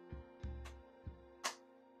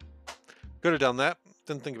 Could have done that.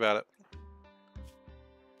 Didn't think about it.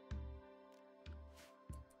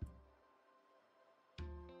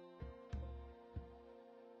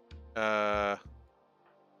 Okay.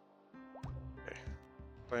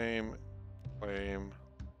 Claim.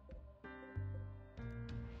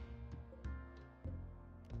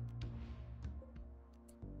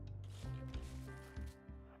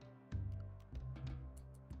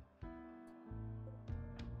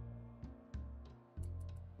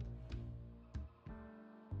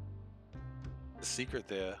 The secret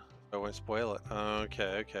there. I won't spoil it.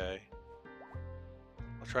 Okay.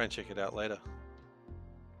 I'll try and check it out later.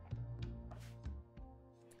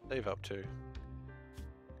 Dave up to?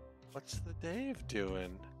 What's the Dave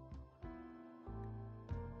doing?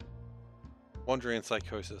 Wandering in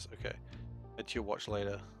psychosis. Okay. Add to your watch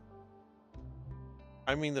later.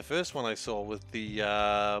 I mean, the first one I saw with the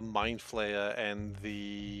Mind Flayer and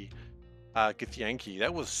the Githyanki,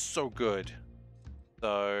 that was so good.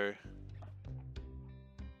 So...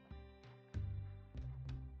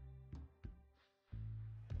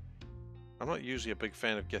 I'm not usually a big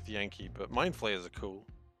fan of Githyanki, but Mind Flayers are cool.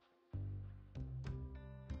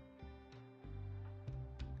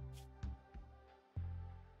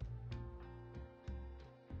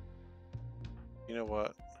 You know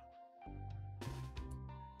what?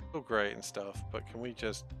 Still great and stuff, but can we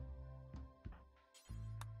just...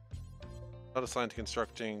 Not assigned to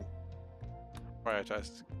constructing...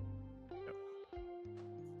 Prioritized... Yep.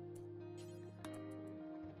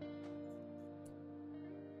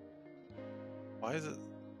 Why is it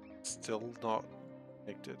still not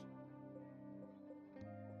connected?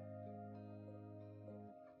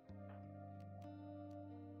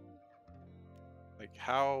 Like,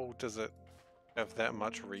 how does it have that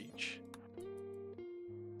much reach.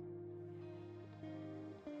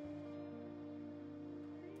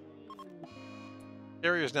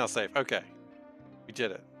 Area is now safe. Okay. We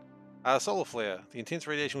did it. Solar flare. The intense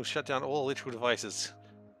radiation will shut down all electrical devices.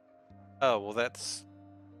 Oh, well that's...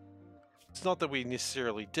 It's not that we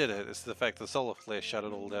necessarily did it, it's the fact that the solar flare shut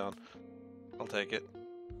it all down. I'll take it.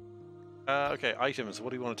 Okay, items. What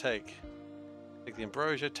do you want to take? Take the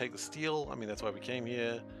ambrosia, take the steel. I mean, that's why we came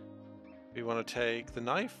here. We want to take the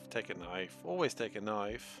knife? Take a knife. Always take a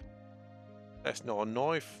knife. That's not a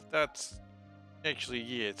knife. That's... Actually,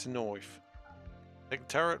 yeah, it's a knife. Take the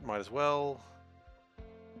turret, might as well.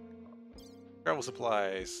 Travel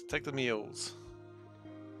supplies. Take the meals.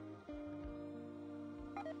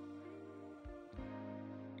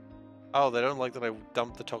 Oh, they don't like that I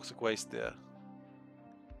dumped the toxic waste there.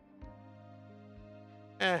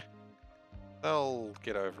 They'll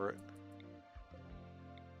get over it.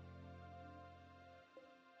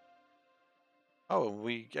 Oh, and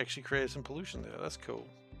we actually created some pollution there. That's cool.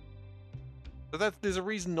 So there's a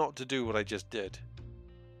reason not to do what I just did.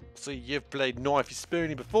 See, you've played Knifey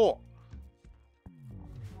Spoony before.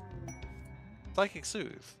 Psychic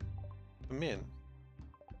Soothe. For men.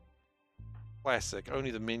 Classic.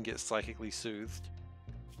 Only the men get psychically soothed.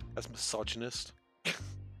 That's misogynist.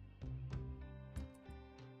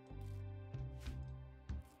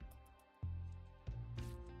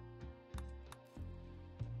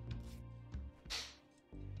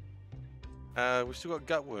 We've still got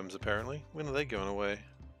gut worms apparently. When are they going away?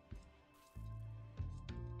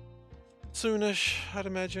 Soonish, I'd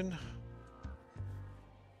imagine.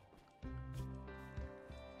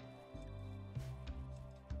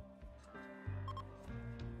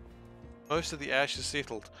 Most of the ash is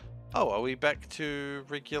settled. Oh, are we back to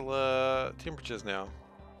regular temperatures now?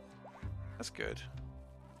 That's good.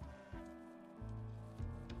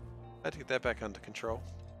 I had to get that back under control.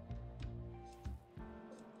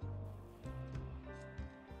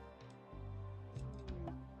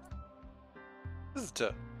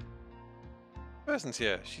 Visitor. Person's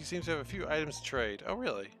here. She seems to have a few items to trade. Oh,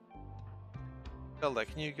 really? Zelda,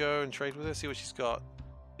 can you go and trade with her? See what she's got.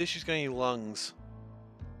 This she's going to need lungs.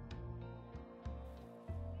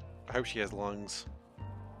 I hope she has lungs.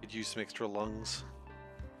 Could use some extra lungs.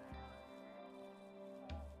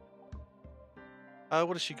 What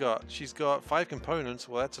has she got? She's got 5 components.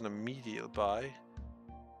 Well, that's an immediate buy.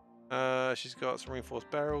 She's got some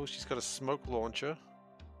reinforced barrels. She's got a smoke launcher.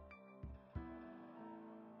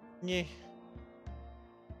 Yeah.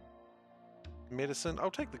 Medicine.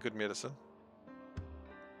 I'll take the good medicine.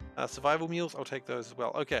 Survival meals. I'll take those as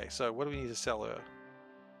well. Okay, so what do we need to sell her?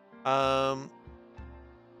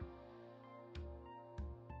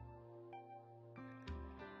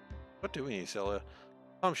 What do we need to sell her?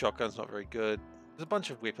 Pump shotgun's not very good. There's a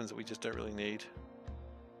bunch of weapons that we just don't really need.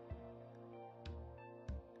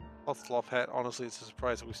 Cloth sloth hat. Honestly, it's a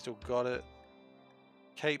surprise that we still got it.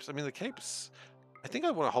 Capes. I mean, the capes... I think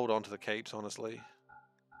I want to hold on to the capes, honestly.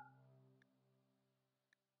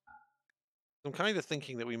 I'm kind of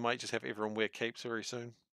thinking that we might just have everyone wear capes very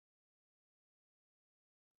soon.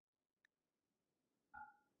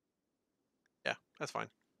 Yeah, that's fine.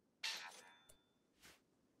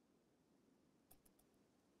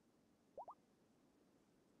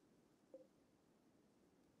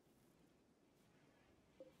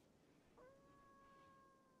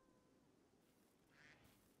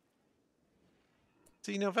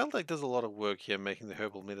 See, now Valdek does a lot of work here making the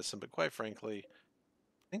herbal medicine, but quite frankly,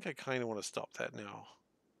 I think I kind of want to stop that now.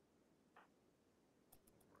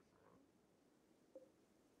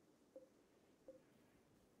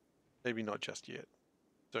 Maybe not just yet.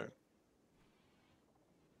 Soon.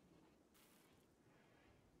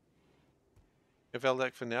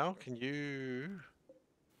 Valdek, for now, can you...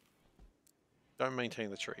 Don't maintain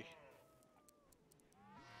the tree.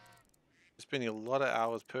 You're spending a lot of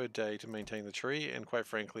hours per day to maintain the tree, and quite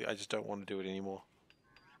frankly, I just don't want to do it anymore.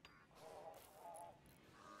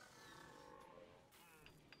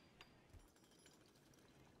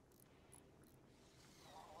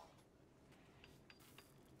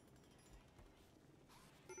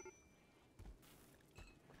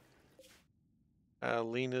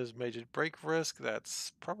 Lena's major break risk,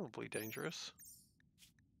 that's probably dangerous.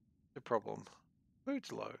 The problem.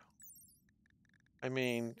 Mood's low. I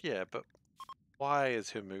mean, yeah, but why is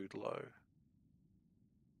her mood low?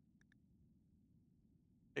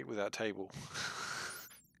 Eat without table.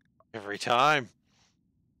 Every time.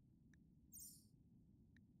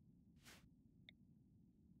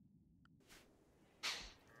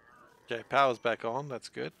 Okay, power's back on, that's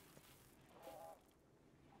good.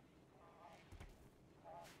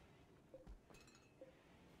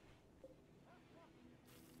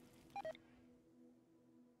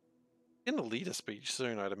 In a leader speech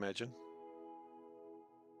soon, I'd imagine.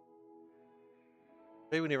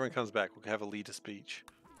 Maybe when everyone comes back, we'll have a leader speech.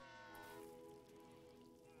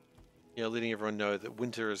 You know, letting everyone know that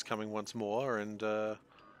winter is coming once more, and we'll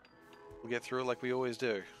get through it like we always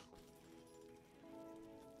do.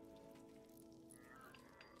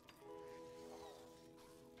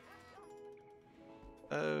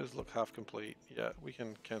 Those look half complete. Yeah, we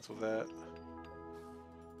can cancel that.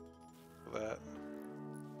 That.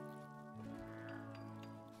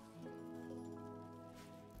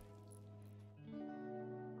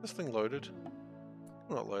 This thing loaded?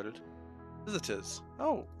 Not loaded. Visitors.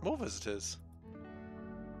 Oh, more visitors.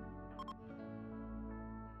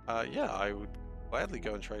 Yeah, I would gladly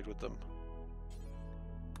go and trade with them.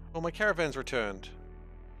 Well, my caravan's returned.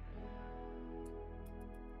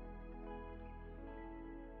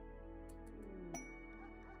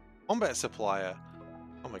 Combat supplier.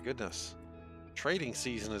 Oh my goodness. Trading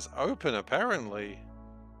season is open, apparently.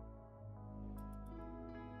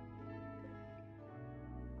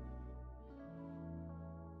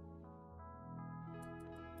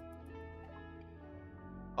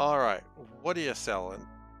 Alright, what are you selling?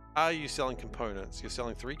 Are you selling components? You're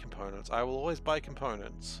selling 3 components. I will always buy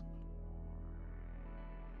components.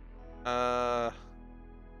 You're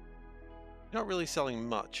not really selling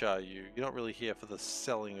much, are you? You're not really here for the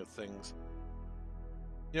selling of things.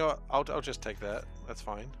 You know what? I'll just take that. That's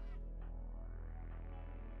fine.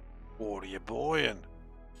 What are you buying?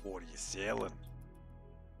 What are you selling?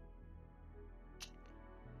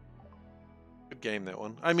 Good game, that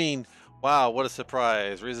one. I mean, wow, what a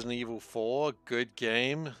surprise. Resident Evil 4, good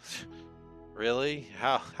game. Really?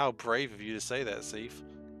 How brave of you to say that, Seif.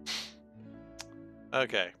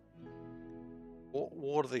 Okay.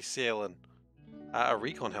 What are they selling? A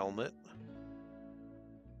recon helmet.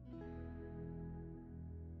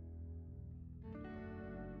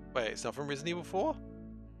 Wait, it's not from Resident Evil 4?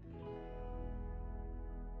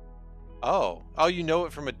 Oh, you know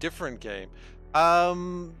it from a different game.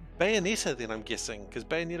 Bayonetta then, I'm guessing, because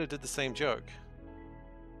Bayonetta did the same joke.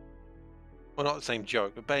 Well, not the same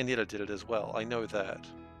joke, but Bayonetta did it as well. I know that.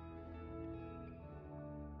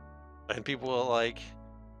 And people were like,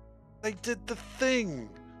 they did the thing!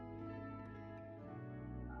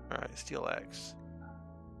 Alright, Steel Axe.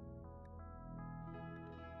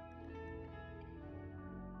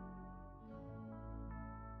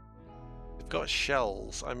 They've got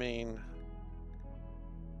shells, I mean...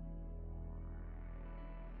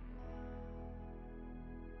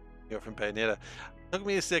 Go from Bayonetta. Took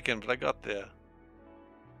me a second, but I got there.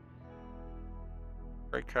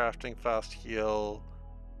 Great crafting, fast heal,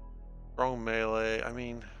 strong melee. I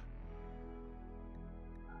mean,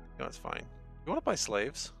 you know, it's fine. You want to buy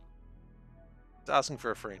slaves? It's asking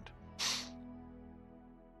for a friend.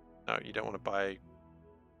 No, you don't want to buy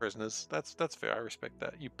prisoners. That's fair. I respect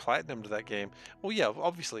that. You platinumed that game. Well, yeah,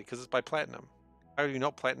 obviously, because it's by platinum. How do you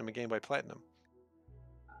not platinum a game by platinum?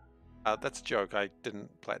 That's a joke. I didn't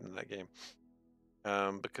platinum that game.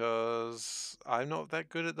 Because I'm not that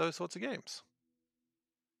good at those sorts of games.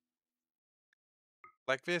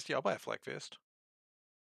 Flak Vest? Yeah, I'll buy a Flak Vest.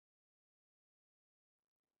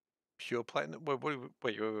 Pure platinum? Wait.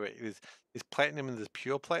 There's platinum and there's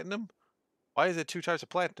pure platinum? Why is there 2 types of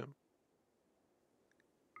platinum?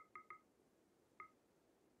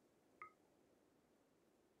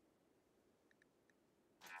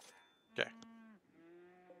 Okay.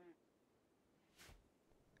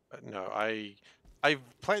 No, I've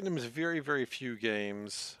platinumed very, very few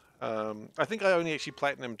games. I think I only actually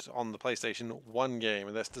platinumed on the PlayStation 1 game,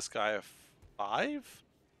 and that's Disgaea 5?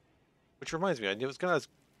 Which reminds me, I was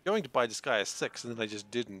going to buy Disgaea 6, and then I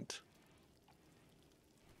just didn't.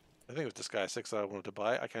 I think it was Disgaea 6 that I wanted to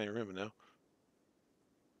buy. I can't even remember now.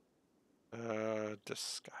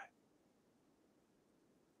 Disgaea.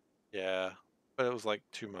 Yeah, but it was like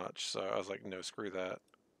too much, so I was like, no, screw that.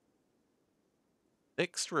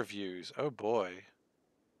 Mixed reviews. Oh boy.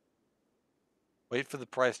 Wait for the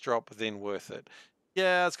price drop, then worth it.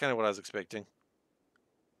 Yeah, that's kind of what I was expecting.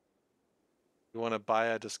 You want to buy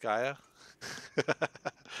a Disgaea?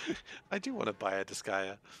 I do want to buy a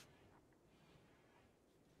Disgaea.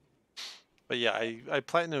 But yeah, I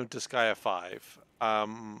platinumed Disgaea 5.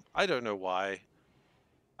 I don't know why.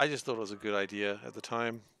 I just thought it was a good idea at the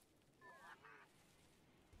time.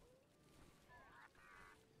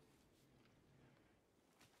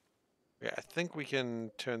 Yeah, I think we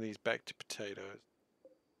can turn these back to potatoes.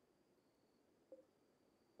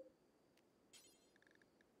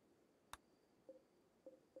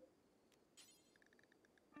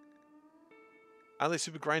 Are they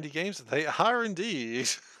super grindy games? They are indeed.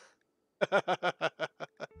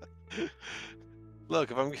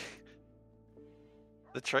 Look,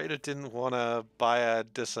 The trader didn't want to buy a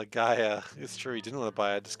Disgaea. It's true, he didn't want to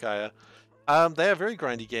buy a Disgaea. They are very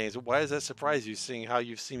grindy games, but why does that surprise you, seeing how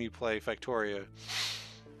you've seen me play Factorio?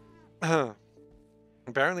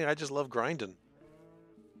 Apparently, I just love grinding.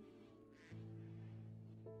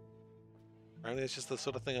 Apparently, it's just the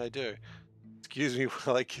sort of thing I do. Excuse me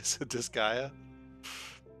while I kiss a Disgaea.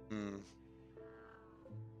 You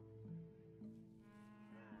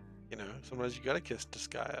know, sometimes you gotta kiss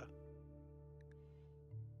Disgaea.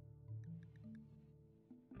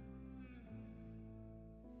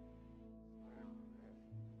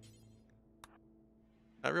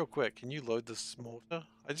 Real quick, can you load this mortar?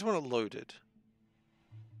 I just want to load it.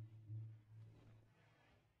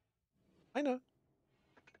 I know.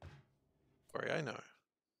 Sorry, I know.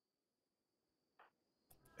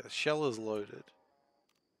 Yeah, the shell is loaded.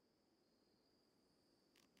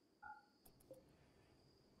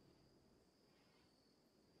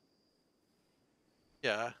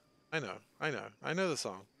 Yeah, I know. I know the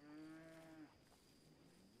song.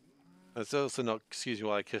 It's also not excuse me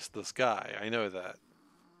while I kiss this guy. I know that.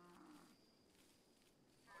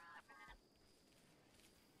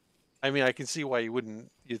 I mean, I can see why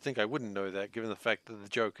you'd think I wouldn't know that, given the fact that the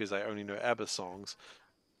joke is I only know ABBA songs.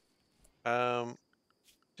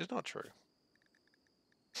 Just not true.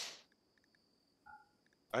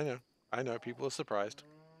 I know, people are surprised.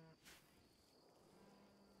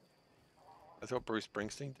 That's what Bruce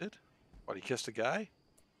Springsteen did. What, he kissed a guy?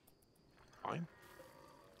 Fine.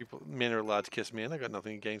 Men are allowed to kiss men, I got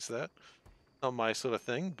nothing against that. Not my sort of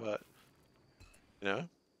thing, but, you know.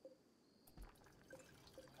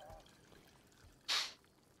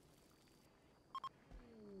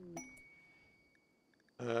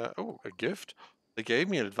 Oh, a gift? They gave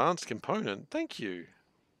me an advanced component. Thank you.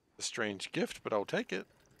 A strange gift, but I'll take it.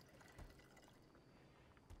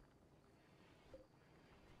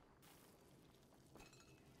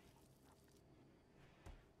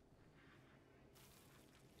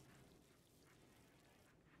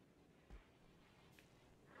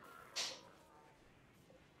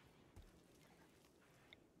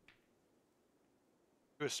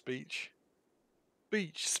 Do a speech.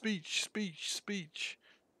 Speech.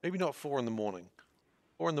 Maybe not 4 in the morning.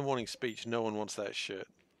 4 in the morning speech, no one wants that shit.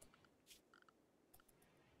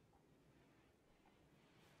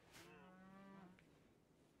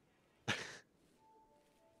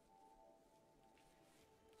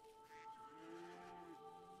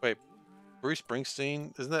 Wait, Bruce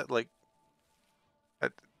Springsteen? Isn't that like an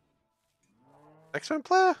X-Men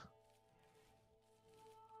player?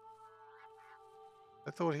 I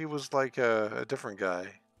thought he was like a different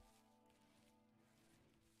guy.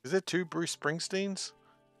 Is there 2 Bruce Springsteens?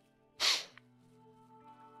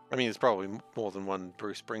 I mean, there's probably more than one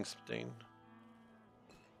Bruce Springsteen.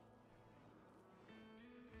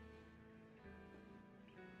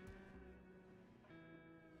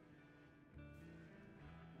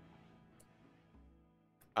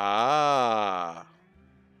 Ah.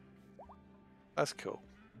 That's cool.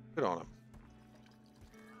 Good on him.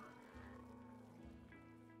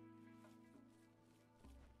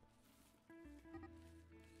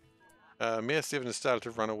 Mia 7 has started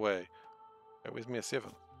to run away. Wait, where's Mia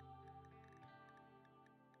 7?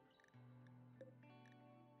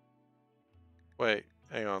 Wait,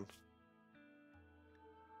 hang on.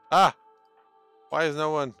 Ah! Why is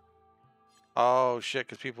no one? Oh shit,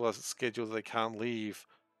 because people are scheduled they can't leave.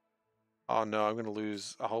 Oh no, I'm gonna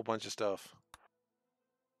lose a whole bunch of stuff.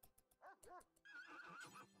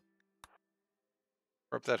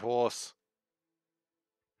 Rip that horse.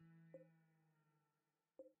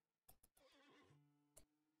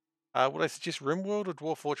 Would I suggest Rimworld or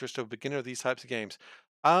Dwarf Fortress to a beginner of these types of games?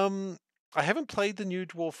 I haven't played the new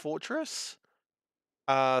Dwarf Fortress.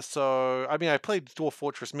 So, I mean, I played Dwarf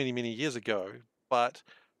Fortress many, many years ago, but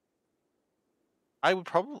I would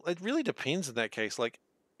probably, it really depends in that case. Like,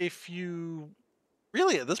 if you,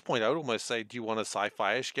 really at this point, I would almost say, do you want a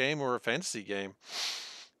sci-fi-ish game or a fantasy game?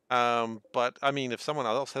 But, I mean, if someone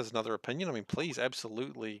else has another opinion, I mean, please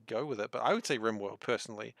absolutely go with it. But I would say Rimworld,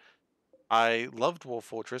 personally. I love Dwarf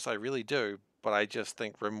Fortress, I really do, but I just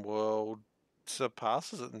think Rimworld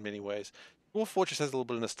surpasses it in many ways. Dwarf Fortress has a little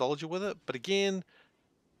bit of nostalgia with it, but again,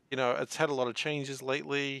 you know, it's had a lot of changes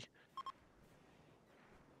lately.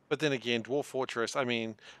 But then again, Dwarf Fortress, I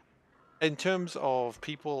mean, in terms of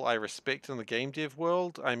people I respect in the game dev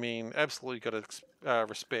world, I mean, absolutely got to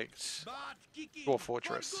respect Dwarf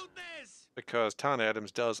Fortress. Because Tan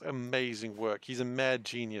Adams does amazing work. He's a mad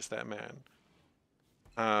genius, that man.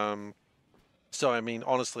 So, I mean,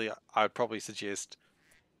 honestly, I'd probably suggest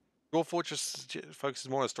Dwarf Fortress focuses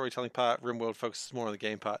more on the storytelling part, Rimworld focuses more on the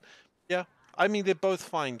game part. Yeah, I mean, they're both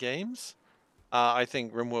fine games. I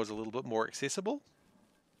think Rimworld's a little bit more accessible.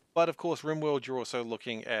 But of course, Rimworld, you're also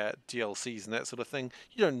looking at DLCs and that sort of thing.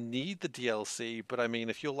 You don't need the DLC, but I mean,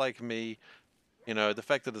 if you're like me, you know, the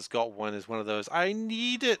fact that it's got one is one of those I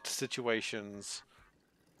need it situations.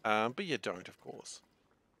 But you don't, of course.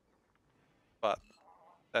 But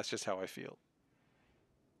that's just how I feel.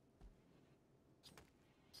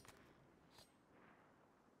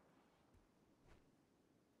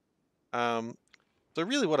 So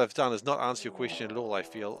really what I've done is not answer your question at all, I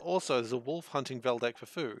feel. Also, there's a wolf hunting Veldak for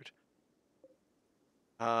food.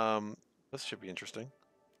 This should be interesting.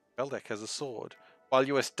 Veldak has a sword. While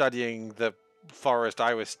you were studying the forest,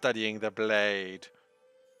 I was studying the blade.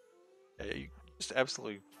 Yeah, you just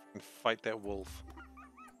absolutely fight that wolf.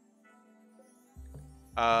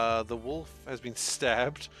 The wolf has been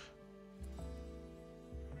stabbed.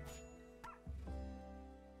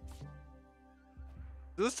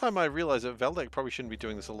 This time I realize that Veldak probably shouldn't be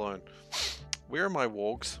doing this alone. Where are my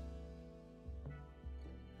wargs?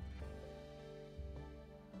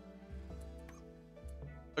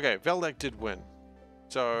 Okay, Veldak did win.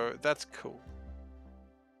 So that's cool.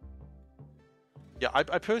 Yeah, I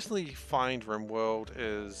personally find Rimworld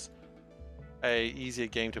is a easier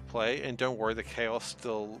game to play, and don't worry, the chaos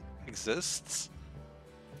still exists.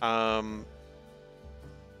 But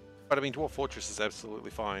I mean, Dwarf Fortress is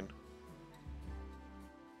absolutely fine.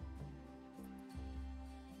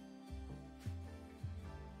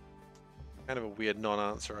 Kind of a weird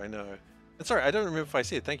non-answer, I know. And sorry, I don't remember if I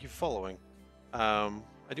said thank you for following. I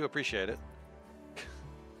do appreciate it.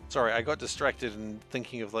 Sorry, I got distracted in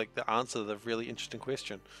thinking of like the answer to the really interesting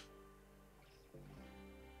question.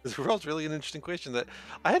 This was really an interesting question that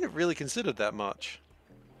I hadn't really considered that much.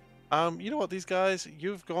 You know what, these guys,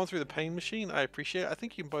 you've gone through the pain machine. I appreciate it. I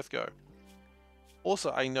think you can both go.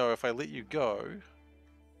 Also, I know if I let you go,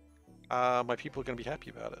 my people are going to be happy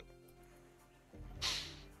about it.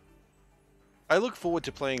 I look forward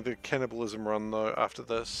to playing the cannibalism run though after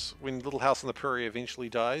this. When Little House on the Prairie eventually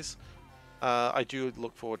dies, I do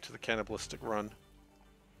look forward to the cannibalistic run.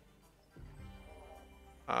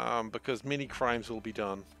 Because many crimes will be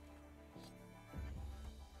done.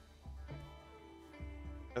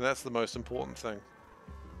 And that's the most important thing.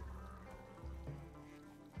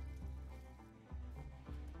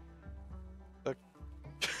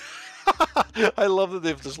 I love that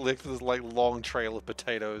they've just left this like long trail of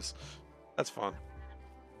potatoes. That's fun.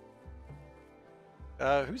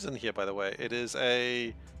 Who's in here, by the way? It is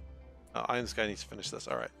a... Iron Sky needs to finish this.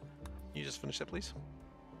 Alright. Can you just finish that, please?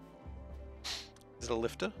 Is it a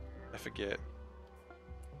lifter? I forget.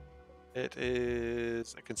 It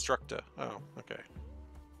is a constructor. Oh, okay.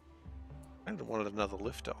 I kind of wanted another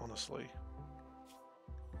lifter, honestly.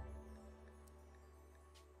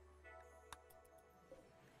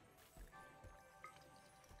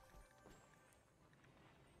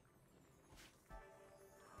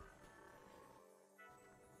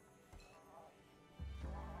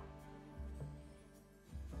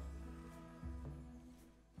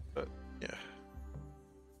 But, yeah.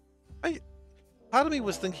 Part of me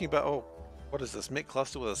was thinking about, oh, what is this? Mech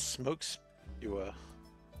cluster with a smoke spewer.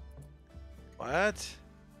 What?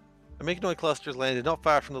 A mechanoid cluster has landed not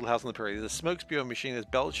far from Little House on the Prairie. The smoke spewer machine is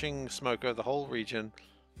belching smoke over the whole region,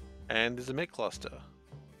 and there's a mech cluster.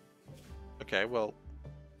 Okay, well,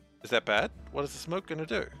 is that bad? What is the smoke gonna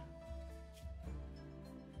do?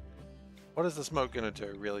 What is the smoke gonna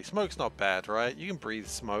do, really? Smoke's not bad, right? You can breathe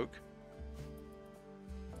smoke.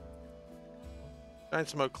 Giant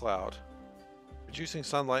smoke cloud. Reducing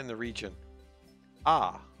sunlight in the region.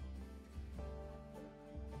 Ah.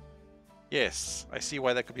 Yes, I see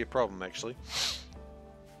why that could be a problem, actually.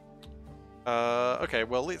 Okay,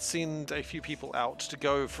 well, let's send a few people out to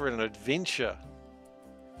go for an adventure.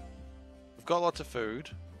 We've got lots of food,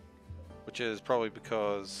 which is probably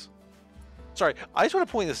because... Sorry, I just want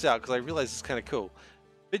to point this out because I realize it's kind of cool.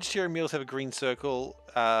 Vegetarian meals have a green circle.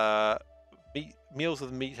 Meals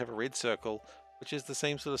with meat have a red circle, which is the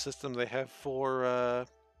same sort of system they have for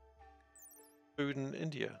food in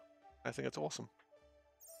India. I think it's awesome.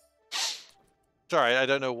 Sorry, I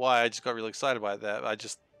don't know why. I just got really excited by that. I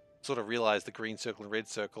just sort of realized the green circle and red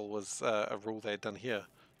circle was a rule they had done here.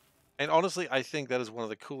 And honestly, I think that is one of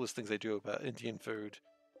the coolest things they do about Indian food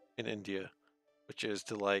in India, which is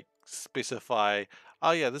to like specify,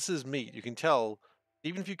 oh yeah, this is meat. You can tell,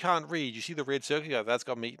 even if you can't read, you see the red circle, yeah, that's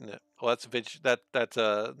got meat in it. Or that's that's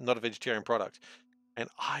not a vegetarian product. And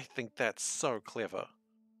I think that's so clever.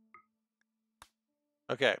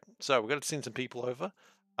 Okay, so we're going to send some people over.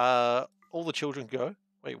 All the children go.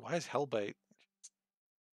 Wait, why is Hellbait?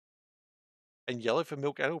 And yellow for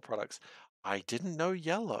milk animal products. I didn't know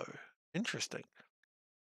yellow. Interesting.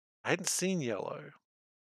 I hadn't seen yellow.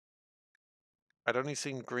 I'd only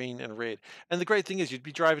seen green and red. And the great thing is you'd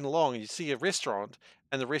be driving along and you'd see a restaurant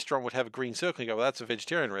and the restaurant would have a green circle and you go, well, that's a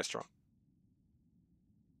vegetarian restaurant.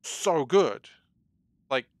 So good.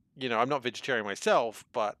 Like, you know, I'm not vegetarian myself,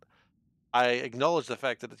 but I acknowledge the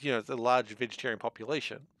fact that, you know, it's a large vegetarian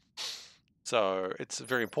population. So it's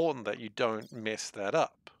very important that you don't mess that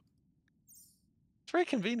up. It's very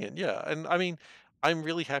convenient, yeah. And I mean, I'm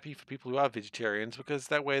really happy for people who are vegetarians because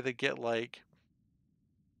that way they get like,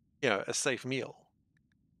 you know, a safe meal.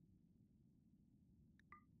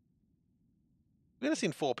 We've only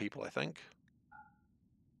seen 4 people, I think.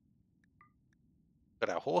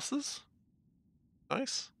 Got our horses.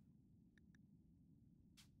 Nice.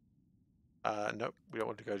 Nope, we don't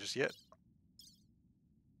want to go just yet.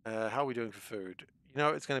 How are we doing for food? You know,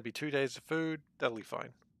 it's going to be 2 days of food. That'll be fine.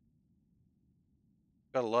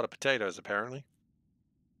 Got a lot of potatoes, apparently.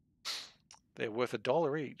 They're worth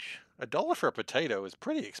 $1 each. $1 for a potato is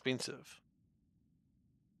pretty expensive.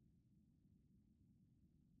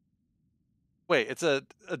 Wait, it's a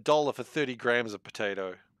 $1 for 30 grams of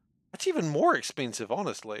potato. That's even more expensive,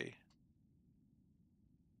 honestly.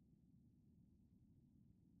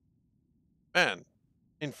 Man,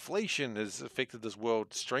 inflation has affected this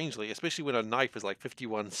world strangely, especially when a knife is like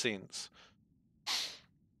 51 cents.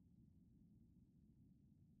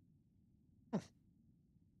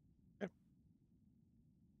 Okay.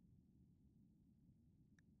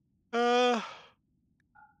 The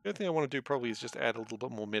only thing I want to do probably is just add a little bit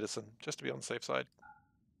more medicine, just to be on the safe side.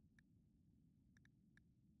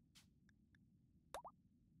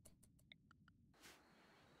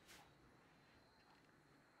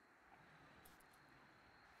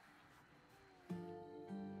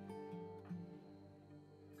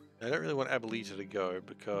 I don't really want Abuelita to go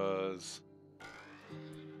because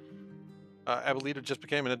Abuelita just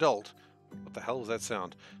became an adult. What the hell was that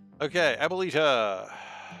sound? Okay, Abuelita,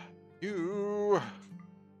 you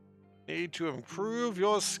need to improve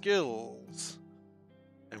your skills.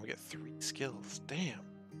 And we get 3 skills. Damn.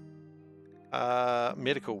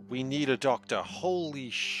 Medical. We need a doctor.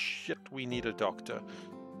 Holy shit, we need a doctor.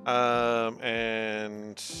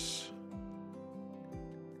 And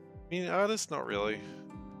I mean, artist, not really.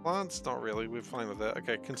 Plants, not really. We're fine with that.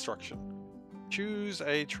 Okay, construction. Choose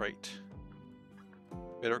a trait.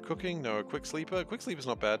 Better at cooking? No. Quick sleeper? Quick sleeper's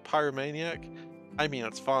not bad. Pyromaniac? I mean,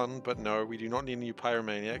 it's fun, but no, we do not need a new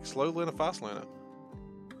pyromaniac. Slow learner, fast learner.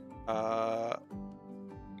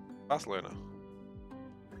 Fast learner.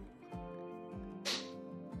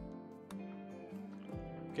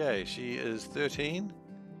 Okay, she is 13,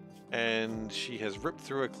 and she has ripped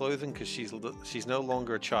through her clothing because she's no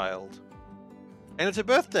longer a child. And it's her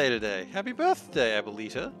birthday today. Happy birthday,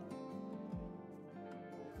 Abuelita.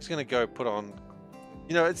 She's gonna go put on.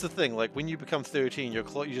 You know, it's the thing. Like when you become 13, you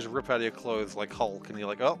just rip out of your clothes like Hulk, and you're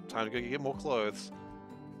like, oh, time to go get more clothes.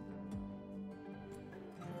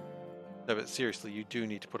 No, but seriously, you do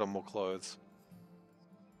need to put on more clothes.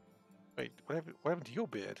 Wait, what happened to your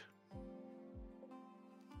beard?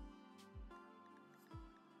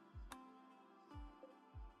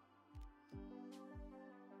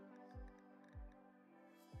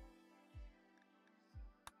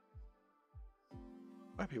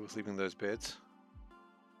 Why are people sleeping in those beds?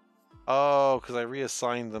 Oh, because I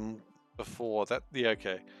reassigned them before. That, yeah,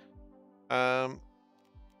 okay. I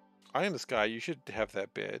am this guy. You should have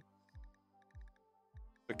that bed.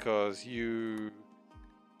 Because you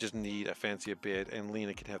just need a fancier bed, and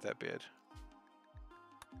Lena can have that bed.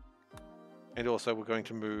 And also, we're going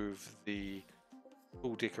to move the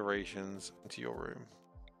pool decorations into your room.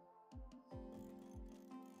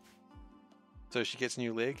 So she gets a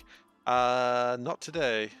new leg. Not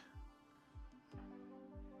today.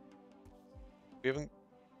 We haven't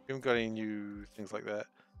got any new things like that.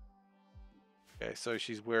 Okay, so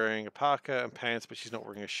she's wearing a parka and pants, but she's not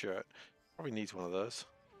wearing a shirt. Probably needs one of those.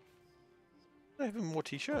 I have more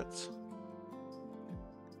t-shirts.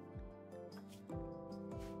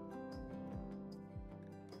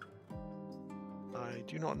 I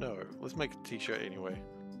do not know. Let's make a t-shirt anyway.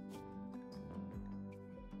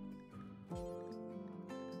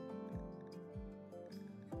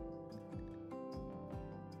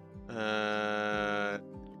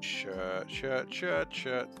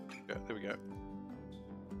 Shirt. There we go.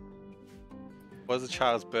 Was a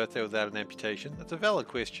child's birthday without an amputation? That's a valid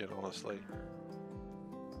question, honestly.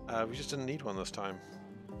 We just didn't need one this time.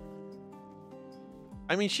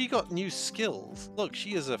 I mean, she got new skills. Look,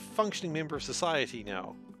 she is a functioning member of society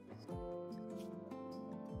now.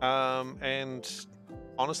 And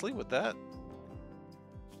honestly, with that,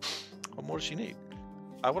 what more does she need?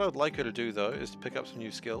 What I would like her to do, though, is to pick up some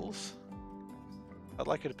new skills. I'd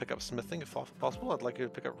like her to pick up smithing if possible. I'd like her to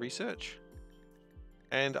pick up research.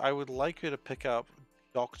 And I would like her to pick up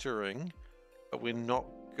doctoring, but we're not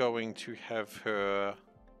going to have her...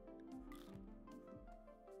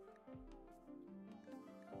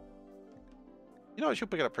 You know, she'll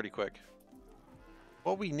pick it up pretty quick.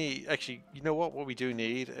 What we need, actually, you know what? What we do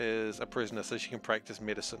need is a prisoner so she can practice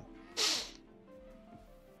medicine.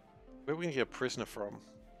 Where are we going to get a prisoner from?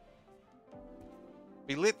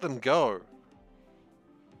 We let them go.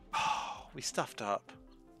 Oh, we stuffed up.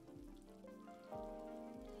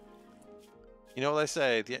 You know what they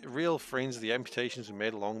say? The real friends are the amputations we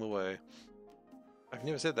made along the way. I've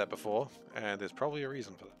never said that before, and there's probably a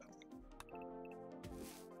reason for that.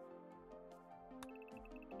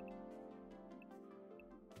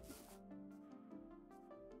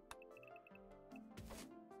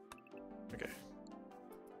 Okay.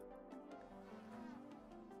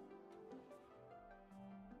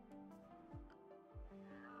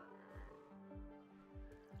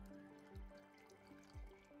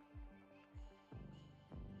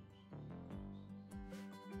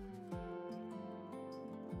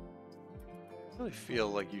 I really feel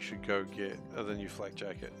like you should go get the new flak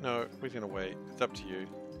jacket. No, we're gonna wait. It's up to you.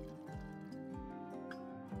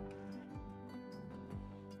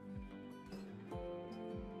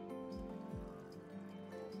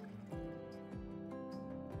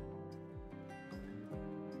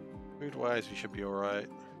 Food-wise, we should be alright.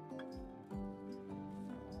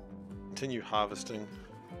 Continue harvesting.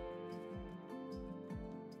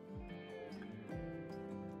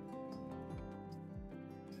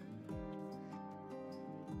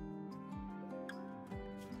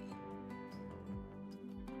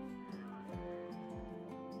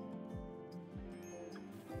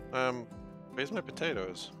 Where's my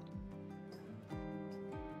potatoes?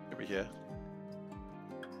 Over here.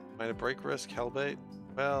 Minor break risk, hellbait?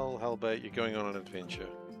 Well, hellbait, you're going on an adventure.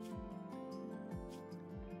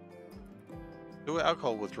 Do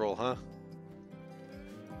alcohol withdrawal, huh?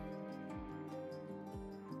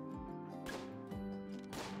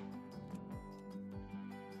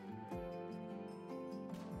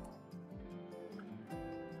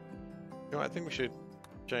 You know, I think we should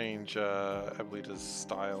change Abuelita's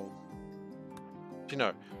style. You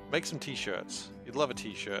know, make some t-shirts. You'd love a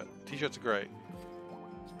t-shirt. T-shirts are great.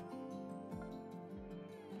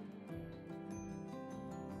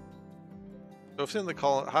 So I've sent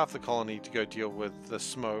the half the colony to go deal with the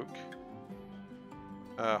smoke.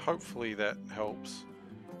 Hopefully that helps.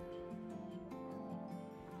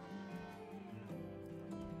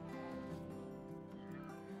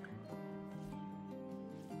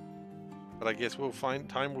 But I guess we'll find,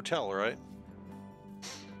 time will tell, right?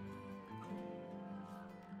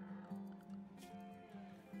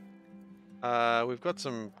 We've got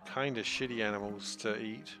some kind of shitty animals to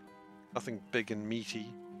eat. Nothing big and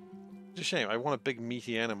meaty. It's a shame, I want a big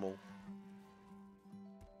meaty animal.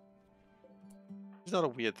 It's not a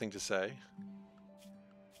weird thing to say.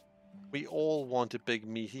 We all want a big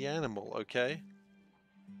meaty animal, okay?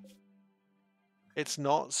 It's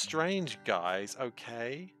not strange, guys,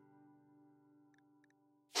 okay?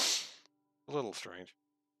 A little strange.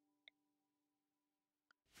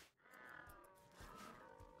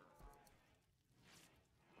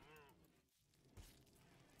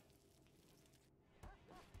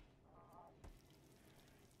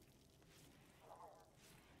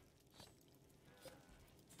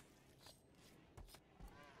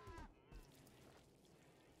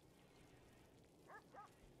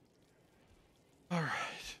 Alright.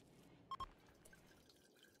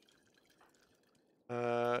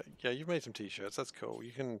 Yeah, you've made some t-shirts, that's cool.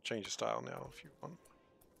 You can change your style now if you want.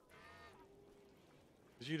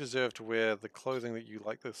 Because you deserve to wear the clothing that you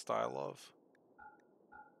like the style of.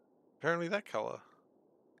 Apparently that color.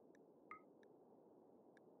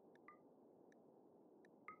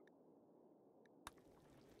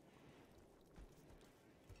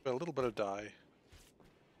 Got a little bit of dye.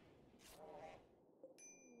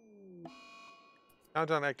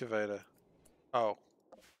 Countdown activator. Oh.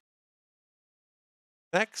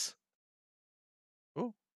 Next?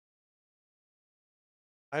 Ooh.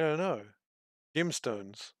 I don't know.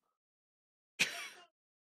 Gemstones.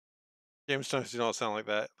 Gemstones do not sound like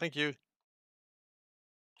that. Thank you.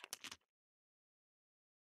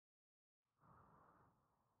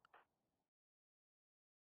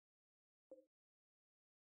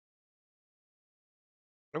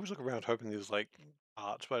 I always look around hoping there's like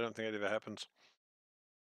art, but I don't think it ever happens.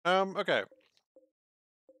 Okay.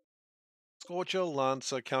 Scorcher,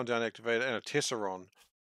 Lancer, Countdown Activator, and a Tesseron.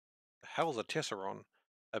 The hell's a Tesseron?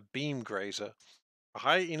 A Beam Grazer. A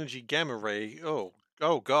High Energy Gamma Ray. Oh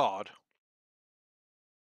god.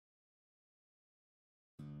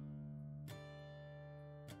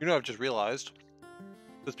 You know, I've just realized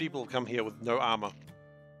there's people who come here with no armor.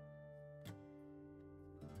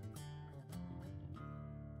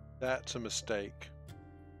 That's a mistake.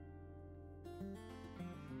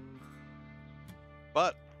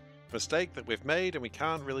 But, mistake that we've made and we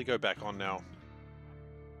can't really go back on now.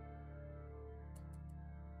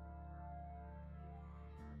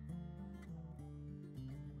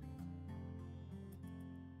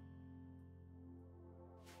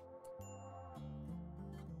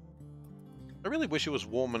 I really wish it was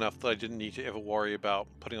warm enough that I didn't need to ever worry about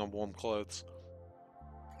putting on warm clothes.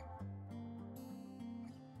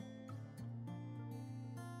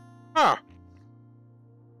 Ah!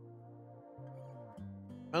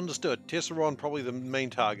 Understood. Tesseron probably the main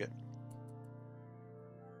target.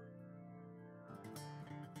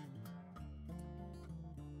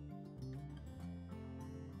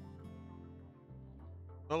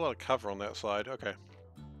 Not a lot of cover on that side. Okay.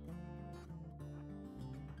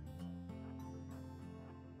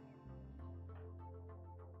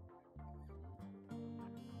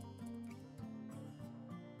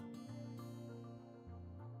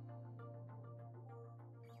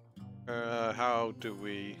 How do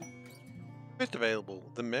we... Best available.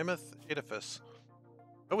 The Mammoth Edifice.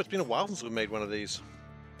 Oh, it's been a while since we made one of these.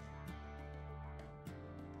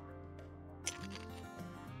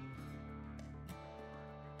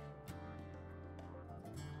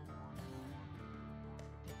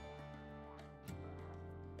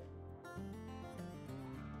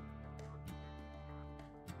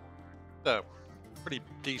 So, pretty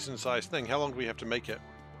decent sized thing. How long do we have to make it?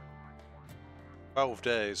 12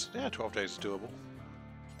 days. Yeah, 12 days is doable.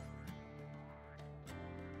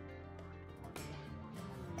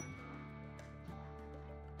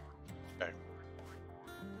 Okay.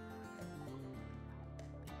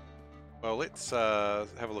 Well, let's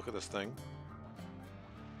have a look at this thing.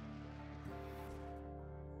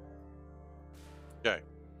 Okay.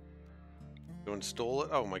 To install it.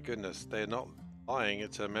 Oh my goodness, they're not lying.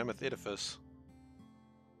 It's a mammoth edifice.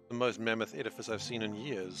 The most mammoth edifice I've seen in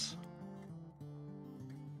years.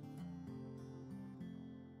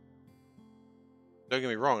 Don't get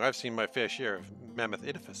me wrong, I've seen my fair share of mammoth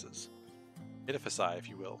edifices. Edifici, if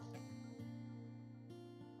you will.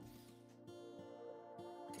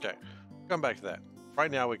 Okay, come back to that. Right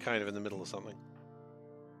now we're kind of in the middle of something.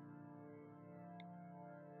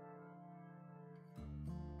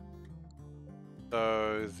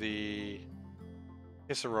 So the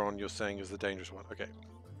Tesseron you're saying is the dangerous one. Okay.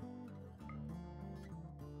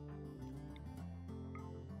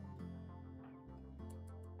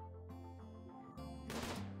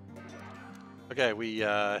 Okay, we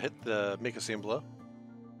hit the mech assembler.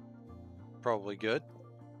 Probably good.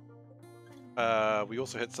 We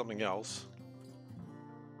also hit something else.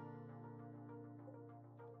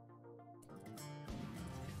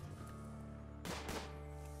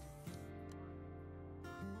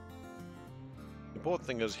 The important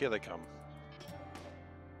thing is, here they come.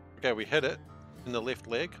 Okay, we hit it in the left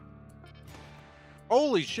leg.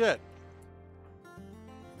 Holy shit!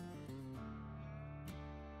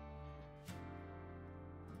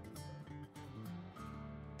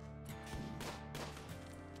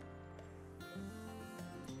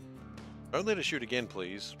 Don't let it shoot again,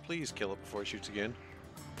 please. Please kill it before it shoots again.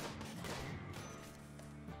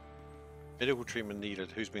 Medical treatment needed.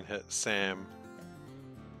 Who's been hit? Sam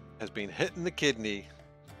has been hit in the kidney.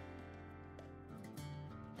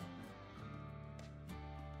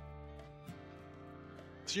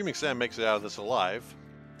 Assuming Sam makes it out of this alive,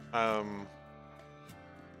 I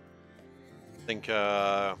think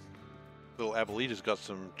little Abuelita's got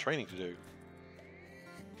some training to do.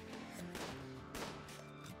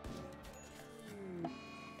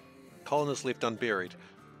 Colonists left unburied.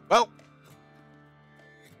 Well,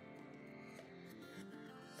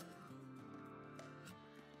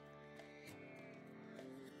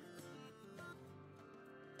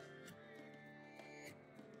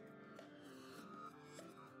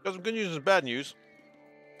 got some good news and some bad news.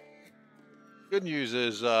 Good news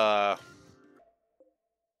is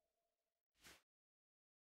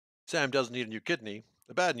Sam doesn't need a new kidney.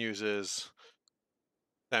 The bad news is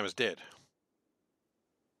Sam is dead.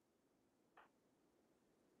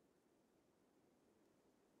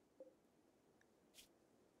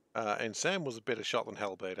 And Sam was a better shot than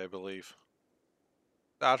Hellbait, I believe.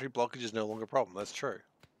 The artery blockage is no longer a problem, that's true.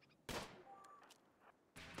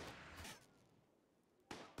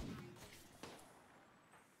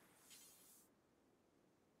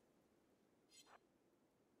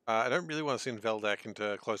 I don't really want to send Veldak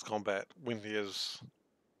into close combat when there's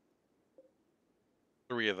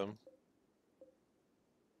 3 of them.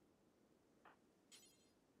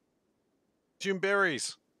 Consume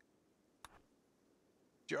berries!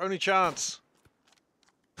 Your only chance.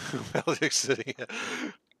 Veldak's sitting here.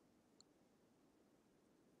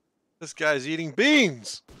 This guy's eating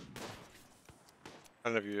beans. I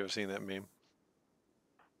don't know if you've ever seen that meme.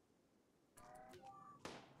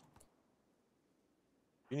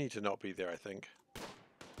 You need to not be there, I think.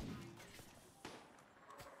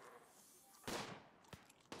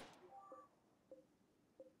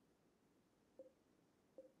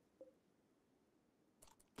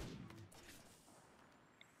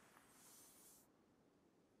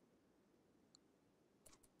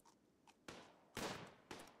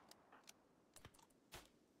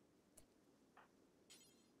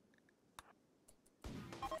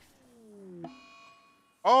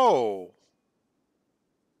 Oh!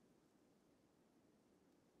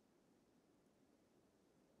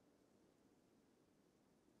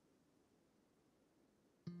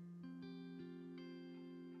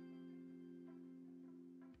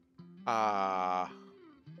 Ah.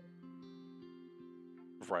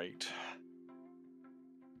 Right.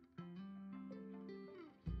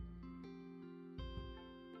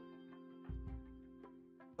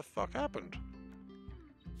 What the fuck happened?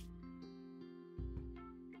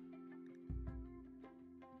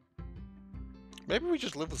 Maybe we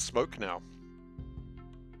just live with smoke now.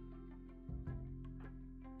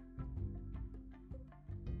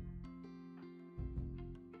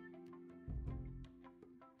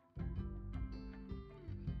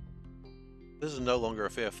 This is no longer a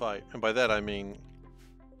fair fight, and by that I mean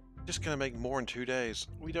just gonna make more in 2 days.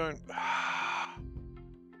 We don't...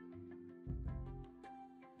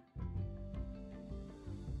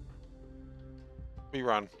 We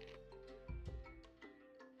run.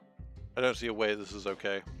 I don't see a way this is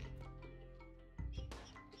okay.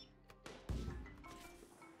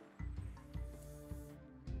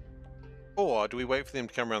 Or do we wait for them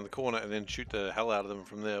to come around the corner and then shoot the hell out of them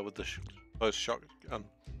from there with the close shotgun?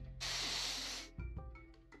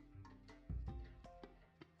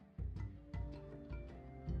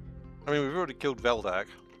 I mean, we've already killed Veldak.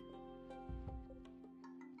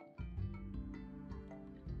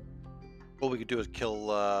 All we could do is kill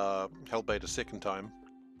Hellbait a second time.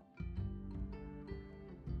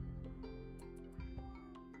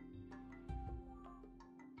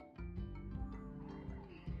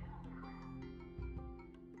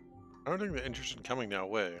 I don't think they're interested in coming our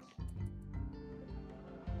way.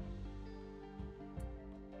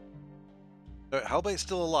 No, Hellbait's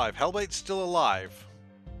still alive. Hellbait's still alive.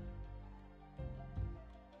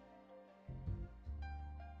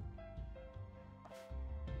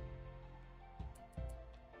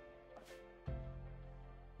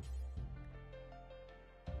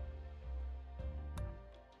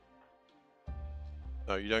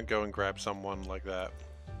 No, you don't go and grab someone like that.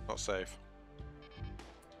 Not safe.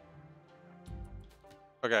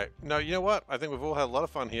 Okay, no, you know what? I think we've all had a lot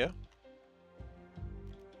of fun here.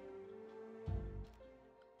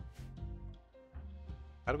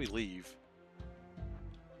 How do we leave?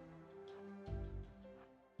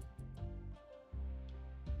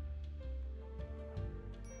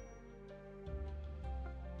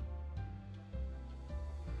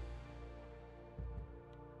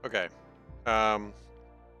 Okay.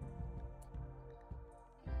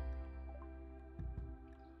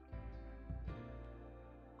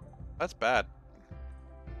 That's bad.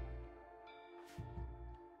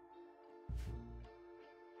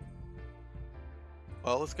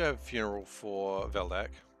 Well, let's go have a funeral for Veldak.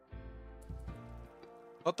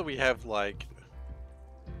 Not that we have, like,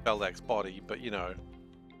 Veldak's body, but, you know.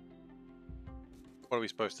 What are we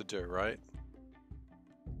supposed to do, right?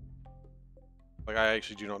 Like, I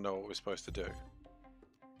actually do not know what we're supposed to do.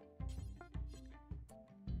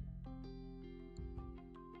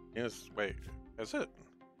 Yes, wait, is it?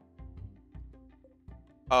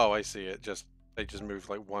 Oh, I see it. They just moved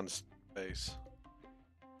like one space.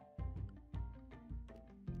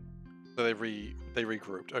 So they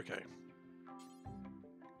regrouped. Okay.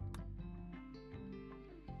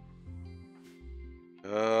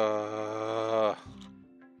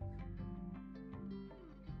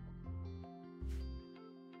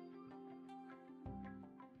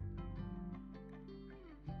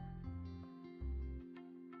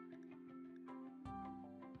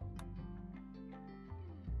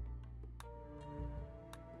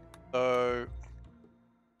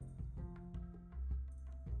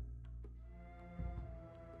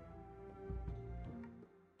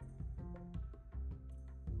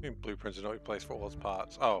 So blueprints are not replaced for all its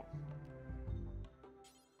parts. Oh.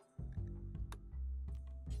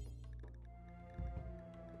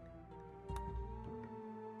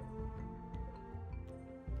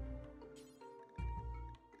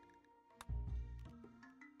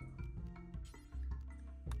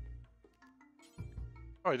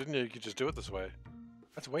 Oh, I didn't know you could just do it this way.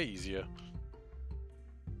 That's way easier.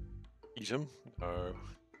 Eat him? No.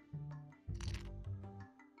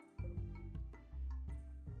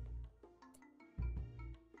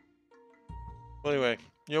 Well, anyway,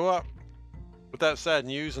 you know what? With that sad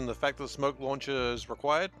news and the fact that the smoke launcher is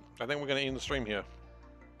required, I think we're going to end the stream here.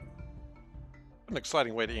 What an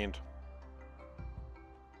exciting way to end.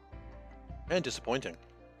 And disappointing.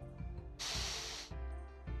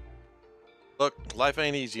 Look, life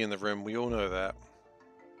ain't easy in the room, we all know that.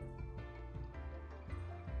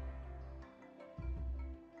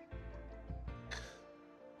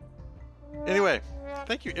 Anyway,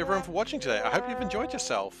 thank you everyone for watching today. I hope you've enjoyed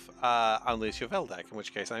yourself, unless you're Veldak, in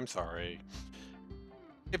which case I'm sorry.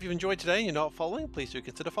 If you've enjoyed today and you're not following, please do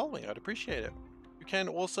consider following, I'd appreciate it. You can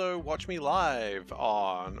also watch me live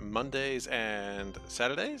on Mondays and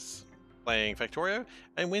Saturdays, playing Factorio,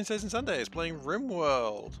 and Wednesdays and Sundays, playing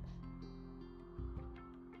Rimworld.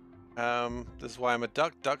 This is why I'm a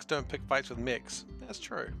duck. Ducks don't pick fights with mechs. That's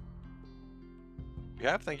true. You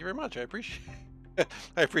have? Thank you very much. I appreciate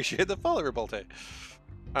I appreciate the follow, Revolte.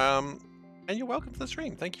 And you're welcome to the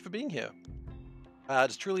stream. Thank you for being here.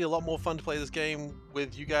 It's truly a lot more fun to play this game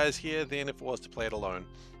with you guys here than if it was to play it alone.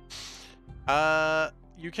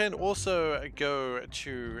 You can also go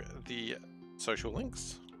to the social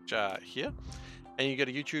links, which are here. And you go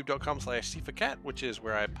to youtube.com/SeiferKatt, which is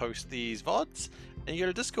where I post these VODs. And you go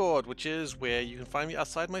to Discord, which is where you can find me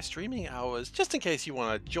outside my streaming hours, just in case you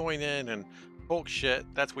want to join in and talk shit.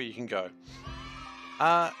 That's where you can go.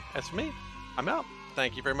 As for me, I'm out.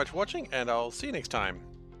 Thank you very much for watching, and I'll see you next time.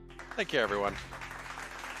 Take care, everyone.